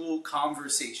intellectual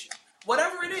conversation.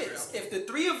 Whatever it is, if the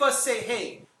three of us say,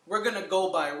 hey, we're going to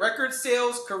go by record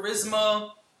sales, charisma,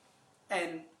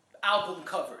 and album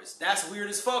covers. That's weird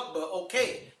as fuck, but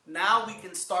okay. Now we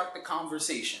can start the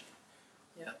conversation.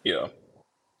 Yeah. yeah.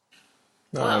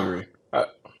 No, I Well. agree. I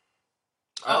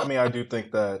I Oh. mean, I do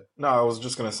think that. No, I was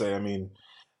just gonna say. I mean,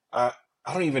 I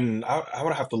I don't even. I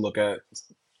would have to look at.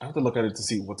 I have to look at it to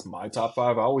see what's my top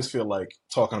five. I always feel like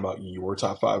talking about your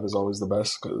top five is always the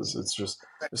best because it's just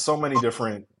there's so many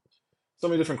different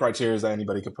criteria that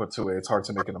anybody could put to it. It's hard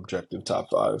to make an objective top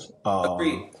five.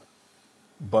 Agreed.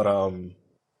 But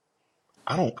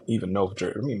I don't even know if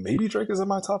Drake. I mean, maybe Drake is in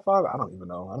my top five. I don't even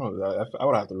know. I don't. I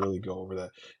would have to really go over that.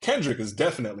 Kendrick is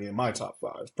definitely in my top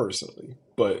five personally,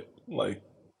 but like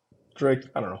Drake,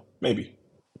 I don't know. Maybe.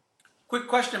 Quick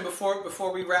question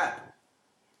before we wrap.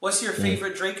 What's your Mm.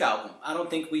 favorite Drake album? I don't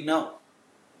think we know.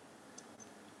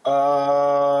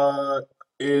 Uh,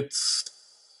 it's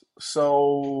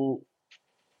so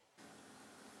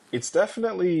it's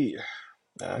definitely.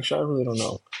 Actually, I really don't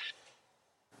know.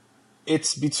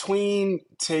 It's between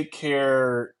Take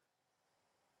Care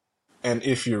and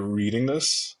If You're Reading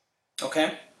This,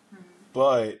 Okay.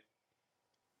 but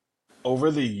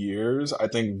over the years, I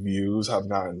think Views have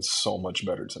gotten so much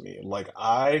better to me. Like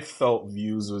I felt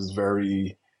Views was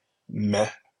very meh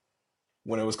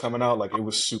when it was coming out. Like it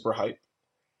was super hype.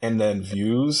 And then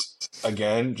Views,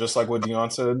 again, just like what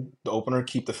Dion said, the opener,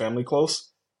 Keep the Family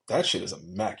Close, that shit is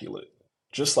immaculate.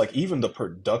 Just like even the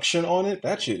production on it,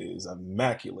 that shit is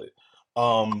immaculate. The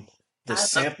I love.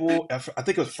 sample, I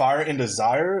think it was Fire and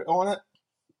Desire on it.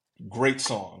 Great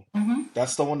song. Mm-hmm.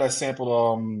 That's the one that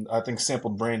sampled I think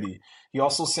sampled Brandy. He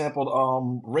also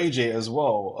sampled Ray J as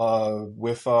well,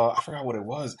 with I forgot what it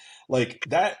was. Like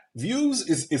that Views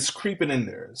is creeping in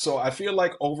there. So I feel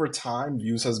like over time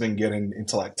Views has been getting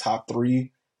into like top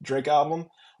 3 Drake album.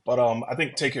 But I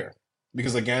think Take Care.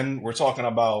 Because again, we're talking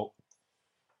about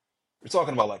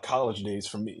like college days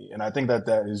for me. And I think that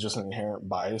that is just an inherent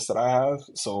bias that I have.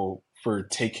 So for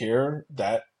Take Care,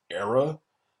 that era,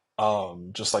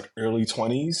 just like early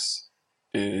 20s,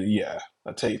 yeah,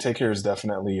 Take Care is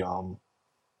definitely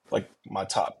like my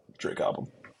top Drake album.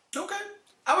 Okay.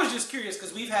 I was just curious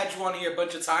because we've had you on here a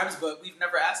bunch of times, but we've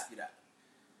never asked you that.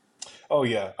 Oh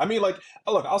yeah, I mean, like,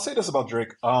 look, I'll say this about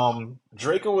Drake.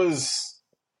 Drake was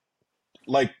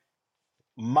like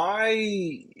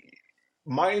my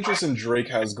my interest in Drake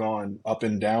has gone up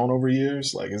and down over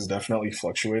years. Like, it's definitely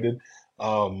fluctuated.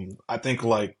 I think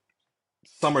like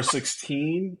Summer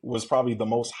 16 was probably the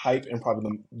most hype and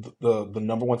probably the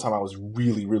number one time I was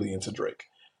really really into Drake.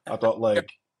 I thought like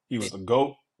he was the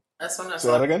GOAT. That's when I Say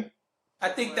saw. that again? I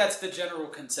think that's the general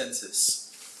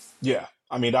consensus. Yeah.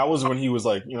 I mean, that was when he was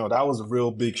like, that was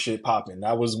real big shit popping.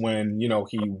 That was when,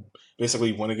 he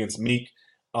basically went against Meek,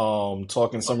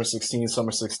 talking Summer 16,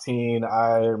 Summer 16.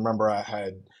 I remember I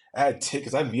had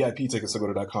tickets, I had VIP tickets to go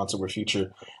to that concert with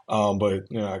Future. But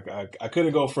I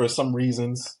couldn't go for some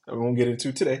reasons that we won't get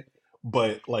into today.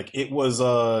 But like it was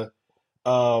that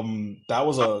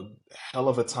was a hell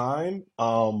of a time.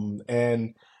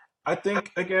 And I think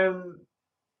again,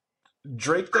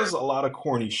 Drake does a lot of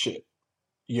corny shit.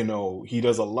 He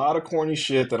does a lot of corny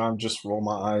shit that I'm just roll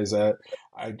my eyes at.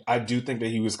 I do think that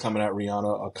he was coming at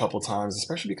Rihanna a couple times,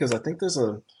 especially because I think there's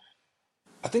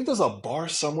a bar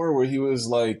somewhere where he was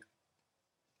like,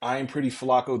 "I ain't pretty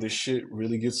Flacco, this shit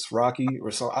really gets rocky,"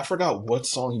 or so. I forgot what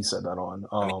song he said that on.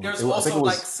 I mean, there's I think also it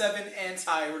like was 7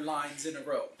 anti lines in a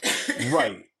row.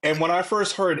 right. And when I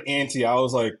first heard anti, I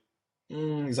was like,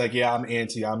 he's like, "Yeah, I'm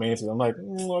anti, I'm anti." I'm like,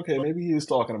 okay, maybe he was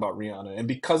talking about Rihanna, and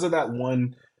because of that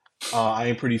one. I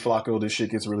ain't pretty Flacco. This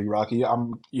shit gets really rocky.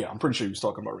 I'm pretty sure he was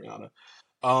talking about Rihanna.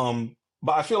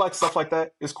 But I feel like stuff like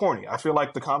that is corny. I feel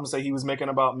like the comments that he was making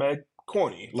about Meg,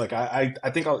 corny. Like I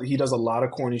think he does a lot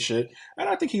of corny shit, and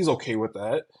I think he's okay with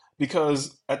that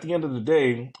because at the end of the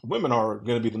day, women are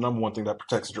going to be the number one thing that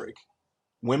protects Drake.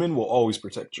 Women will always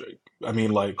protect Drake. I mean,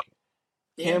 like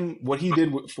Yeah. what he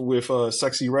did with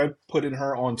Sexy Red, putting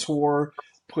her on tour,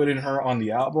 putting her on the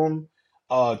album,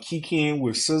 Kikiing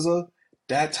with SZA,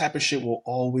 that type of shit will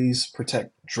always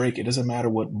protect Drake. It doesn't matter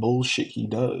what bullshit he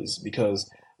does because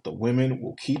the women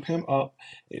will keep him up.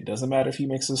 It doesn't matter if he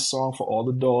makes this song for all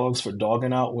the dogs, for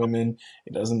dogging out women.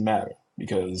 It doesn't matter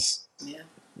because Yeah.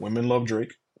 women love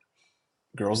Drake,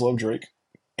 girls love Drake,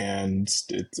 and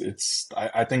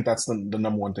I think that's the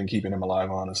number one thing keeping him alive,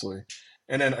 honestly.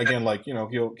 And then again, like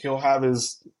he'll have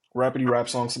his rapidy rap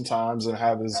songs sometimes, and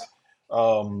have his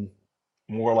um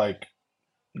more like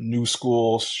new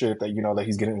school shit that that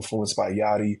he's getting influenced by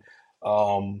Yachty.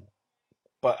 Um,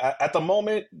 but at the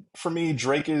moment, for me,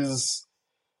 Drake is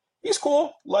he's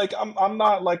cool. Like I'm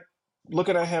not like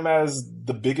looking at him as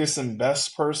the biggest and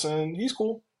best person. He's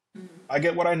cool. I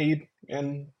get what I need,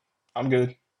 and I'm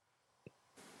good.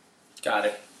 Got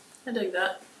it. I dig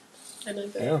that.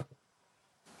 Yeah.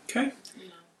 Okay.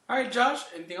 All right, Josh.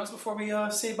 Anything else before we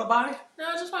say bye-bye? No,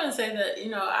 I just want to say that,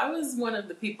 I was one of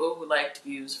the people who liked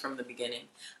Views from the beginning.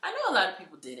 I know a lot of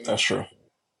people didn't. That's true.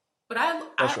 But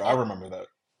That's true. I remember that.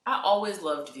 I always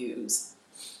loved Views.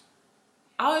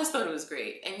 I always thought it was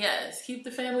great. And yes, Keep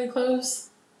the Family Close.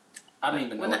 I don't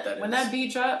even know what that is. When that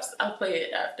beat drops, I'll play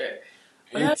it after.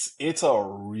 It's a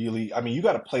really, I mean, you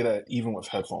got to play that even with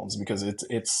headphones, because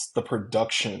it's the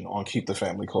production on Keep the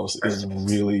Family Close is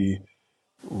really,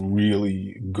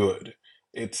 really good.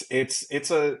 It's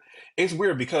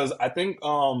weird because I think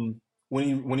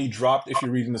when he dropped If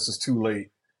You're Reading This Is Too Late,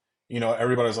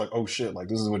 everybody's like, oh shit, like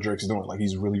this is what Drake's doing. Like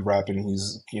he's really rapping,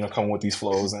 he's coming with these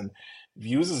flows, and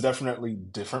Views is definitely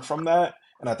different from that.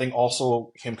 And I think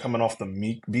also him coming off the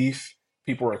Meek beef,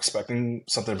 people were expecting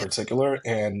something particular,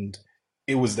 and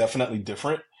it was definitely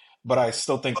different. But I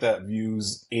still think that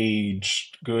Views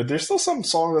aged good. There's still some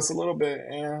songs that's a little bit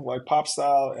like pop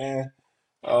style, and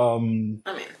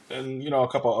a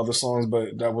couple other songs,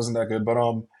 but that wasn't that good. But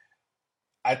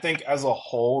I think as a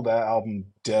whole, that album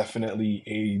definitely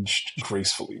aged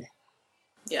gracefully.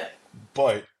 Yeah.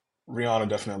 But Rihanna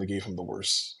definitely gave him the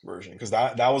worst version, because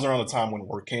that was around the time when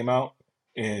Work came out,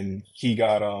 and he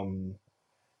got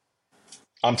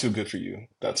I'm Too Good For You.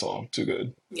 That's all. Too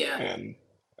good. Yeah. And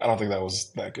I don't think that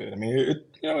was that good. I mean,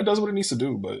 it does what it needs to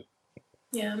do, but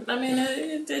yeah, I mean,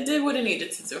 it did what it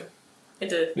needed to do. It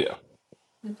did. Yeah.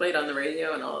 It played on the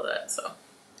radio and all of that. So.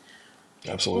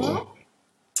 Absolutely. Well,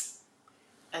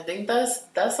 I think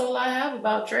that's all I have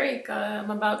about Drake. I'm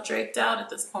about Draked out at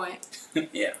this point.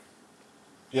 Yeah.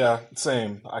 Yeah,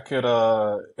 same. I could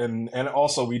and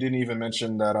also we didn't even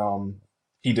mention that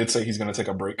he did say he's gonna take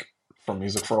a break from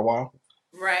music for a while.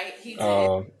 Right, he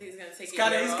did. He's gonna take. He's got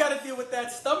to deal with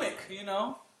that stomach,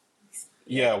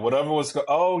 Yeah, whatever was.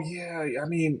 Oh yeah, I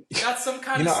mean, got some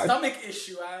kind of stomach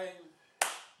issue.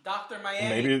 Dr.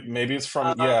 Miami. Maybe it's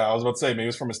from. Yeah, I was about to say maybe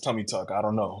it's from his tummy tuck. I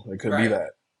don't know. It could be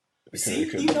that. See,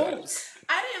 he knows.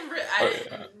 I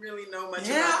didn't really know much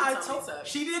about the tummy tuck.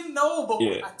 She didn't know, but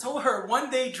I told her one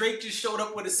day Drake just showed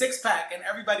up with a 6-pack, and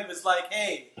everybody was like,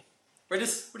 "Hey, where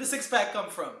does the 6-pack come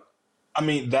from?" I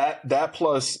mean that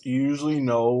plus you usually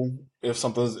know if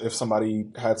somebody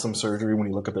had some surgery when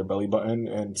you look at their belly button,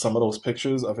 and some of those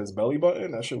pictures of his belly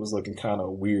button, that shit was looking kind of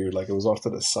weird, like it was off to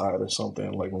the side or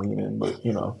something, like leaning. But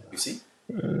you see,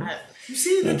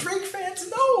 the Drake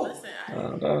fans know. Listen,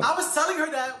 I was telling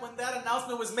her that when that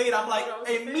announcement was made, I'm like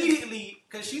immediately,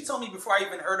 because she told me before I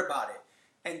even heard about it.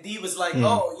 And D was like,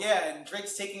 oh, yeah, and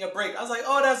Drake's taking a break. I was like,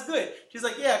 oh, that's good. She's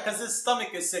like, yeah, because his stomach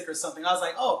is sick or something. I was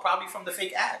like, oh, probably from the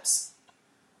fake abs.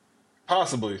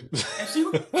 Possibly. And she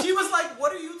was like,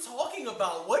 what are you talking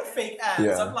about? What fake abs?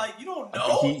 Yeah. I'm like, you don't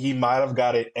know? He might have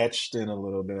got it etched in a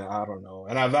little bit. I don't know.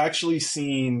 And I've actually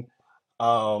seen,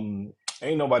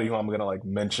 ain't nobody who I'm going to like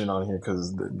mention on here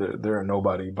because they're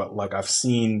nobody, but like I've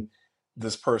seen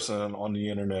this person on the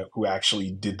internet who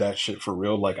actually did that shit for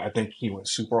real. Like I think he went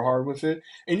super hard with it.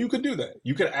 And you could do that.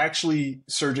 You could actually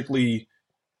surgically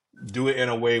do it in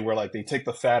a way where like they take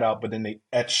the fat out, but then they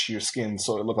etch your skin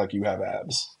so it look like you have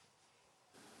abs.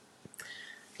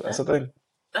 That's the thing.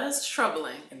 That's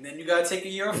troubling. And then you gotta take a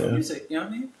year off of music. You know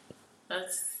what I mean?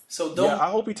 So don't. Yeah, I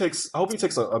hope he takes a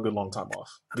good long time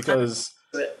off, because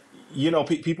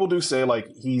people do say like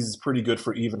he's pretty good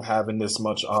for even having this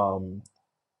much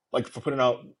like for putting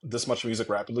out this much music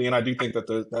rapidly, and I do think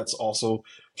that that's also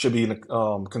should be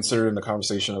considered in the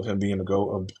conversation of him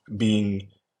being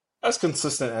as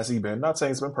consistent as he's been. Not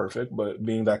saying it's been perfect, but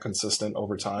being that consistent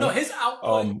over time. No, his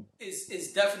output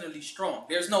is definitely strong.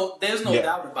 There's no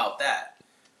doubt about that.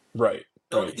 Right.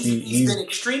 Right. He's been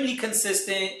extremely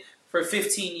consistent for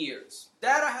 15 years.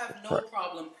 That I have no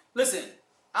problem. Listen,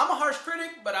 I'm a harsh critic,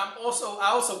 but I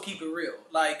also keep it real.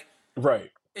 Like,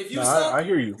 right. If you suck, I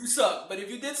hear you. You suck. But if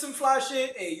you did some fly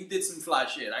shit, hey, you did some fly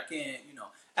shit. I can't,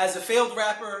 As a failed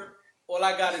rapper, all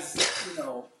I got is,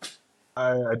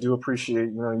 I do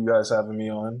appreciate, you guys having me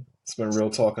on. It's been real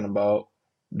talking about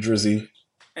Drizzy.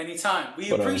 Anytime.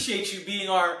 We appreciate you being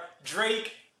our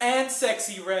Drake and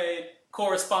Sexy Red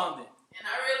correspondent.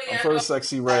 And I'm for the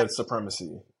Sexy Red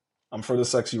supremacy. I'm for the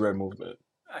Sexy Red movement.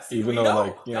 I see. Even We though, know.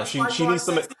 like, you know, That's she why she you are needs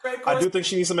to make. sexy red I do course. think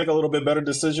she needs to make a little bit better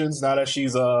decisions now that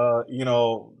she's you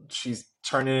know, she's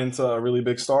turning into a really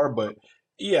big star. But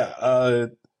yeah, I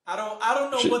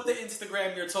don't know she, what the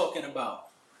Instagram you're talking about.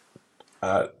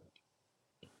 uh,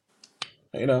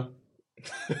 you know,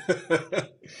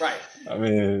 Right. I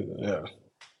mean, yeah,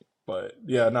 but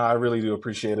yeah, no, I really do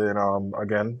appreciate it. And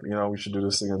again, you know, we should do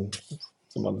this again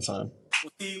some other time.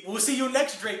 We'll see you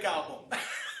next Drake album.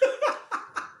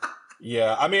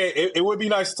 Yeah, I mean, it would be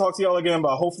nice to talk to y'all again,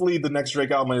 but hopefully the next Drake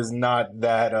album is not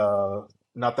that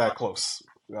close.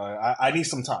 I need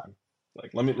some time.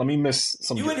 Like let me miss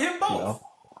some You and Drake, him you both. know?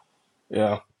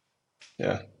 Yeah.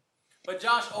 Yeah. But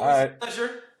Josh, All always a right. pleasure.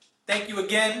 Thank you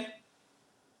again.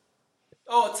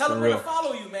 Oh, tell Been them where to real.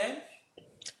 follow you, man.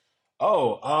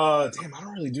 Oh, damn, I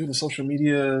don't really do the social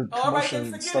media All right, then promotion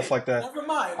forget stuff it. like that. Never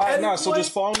mind. All right, Petty nah, so boy.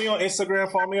 just follow me on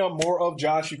Instagram, follow me on More of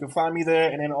Josh. You can find me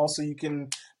there, and then also you can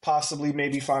possibly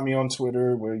maybe find me on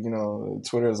Twitter, where, you know,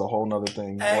 Twitter is a whole nother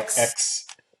thing. Or X. X,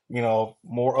 you know,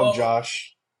 More of Oh,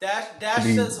 Josh. Dash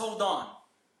Be, says hold on.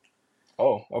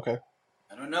 oh, okay.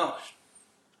 I don't know.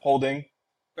 Holding.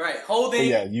 Right, But holding.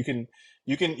 yeah, you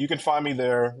can find me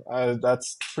there.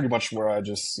 That's pretty much where I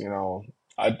just, you know,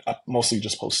 I mostly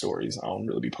just post stories. I don't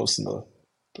really be posting the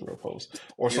real posts.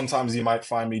 Or sometimes you might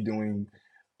find me doing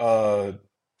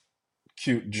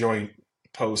cute joint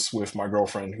posts with my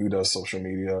girlfriend who does social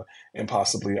media and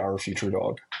possibly our future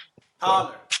dog.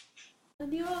 Holler.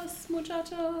 Adios,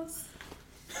 muchachos.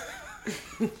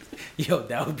 Yo,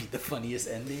 that would be the funniest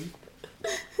ending.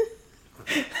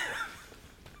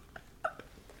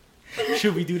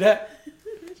 Should we do that?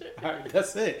 All right,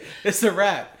 that's it. It's a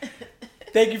wrap.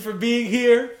 Thank you for being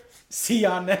here. See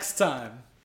y'all next time.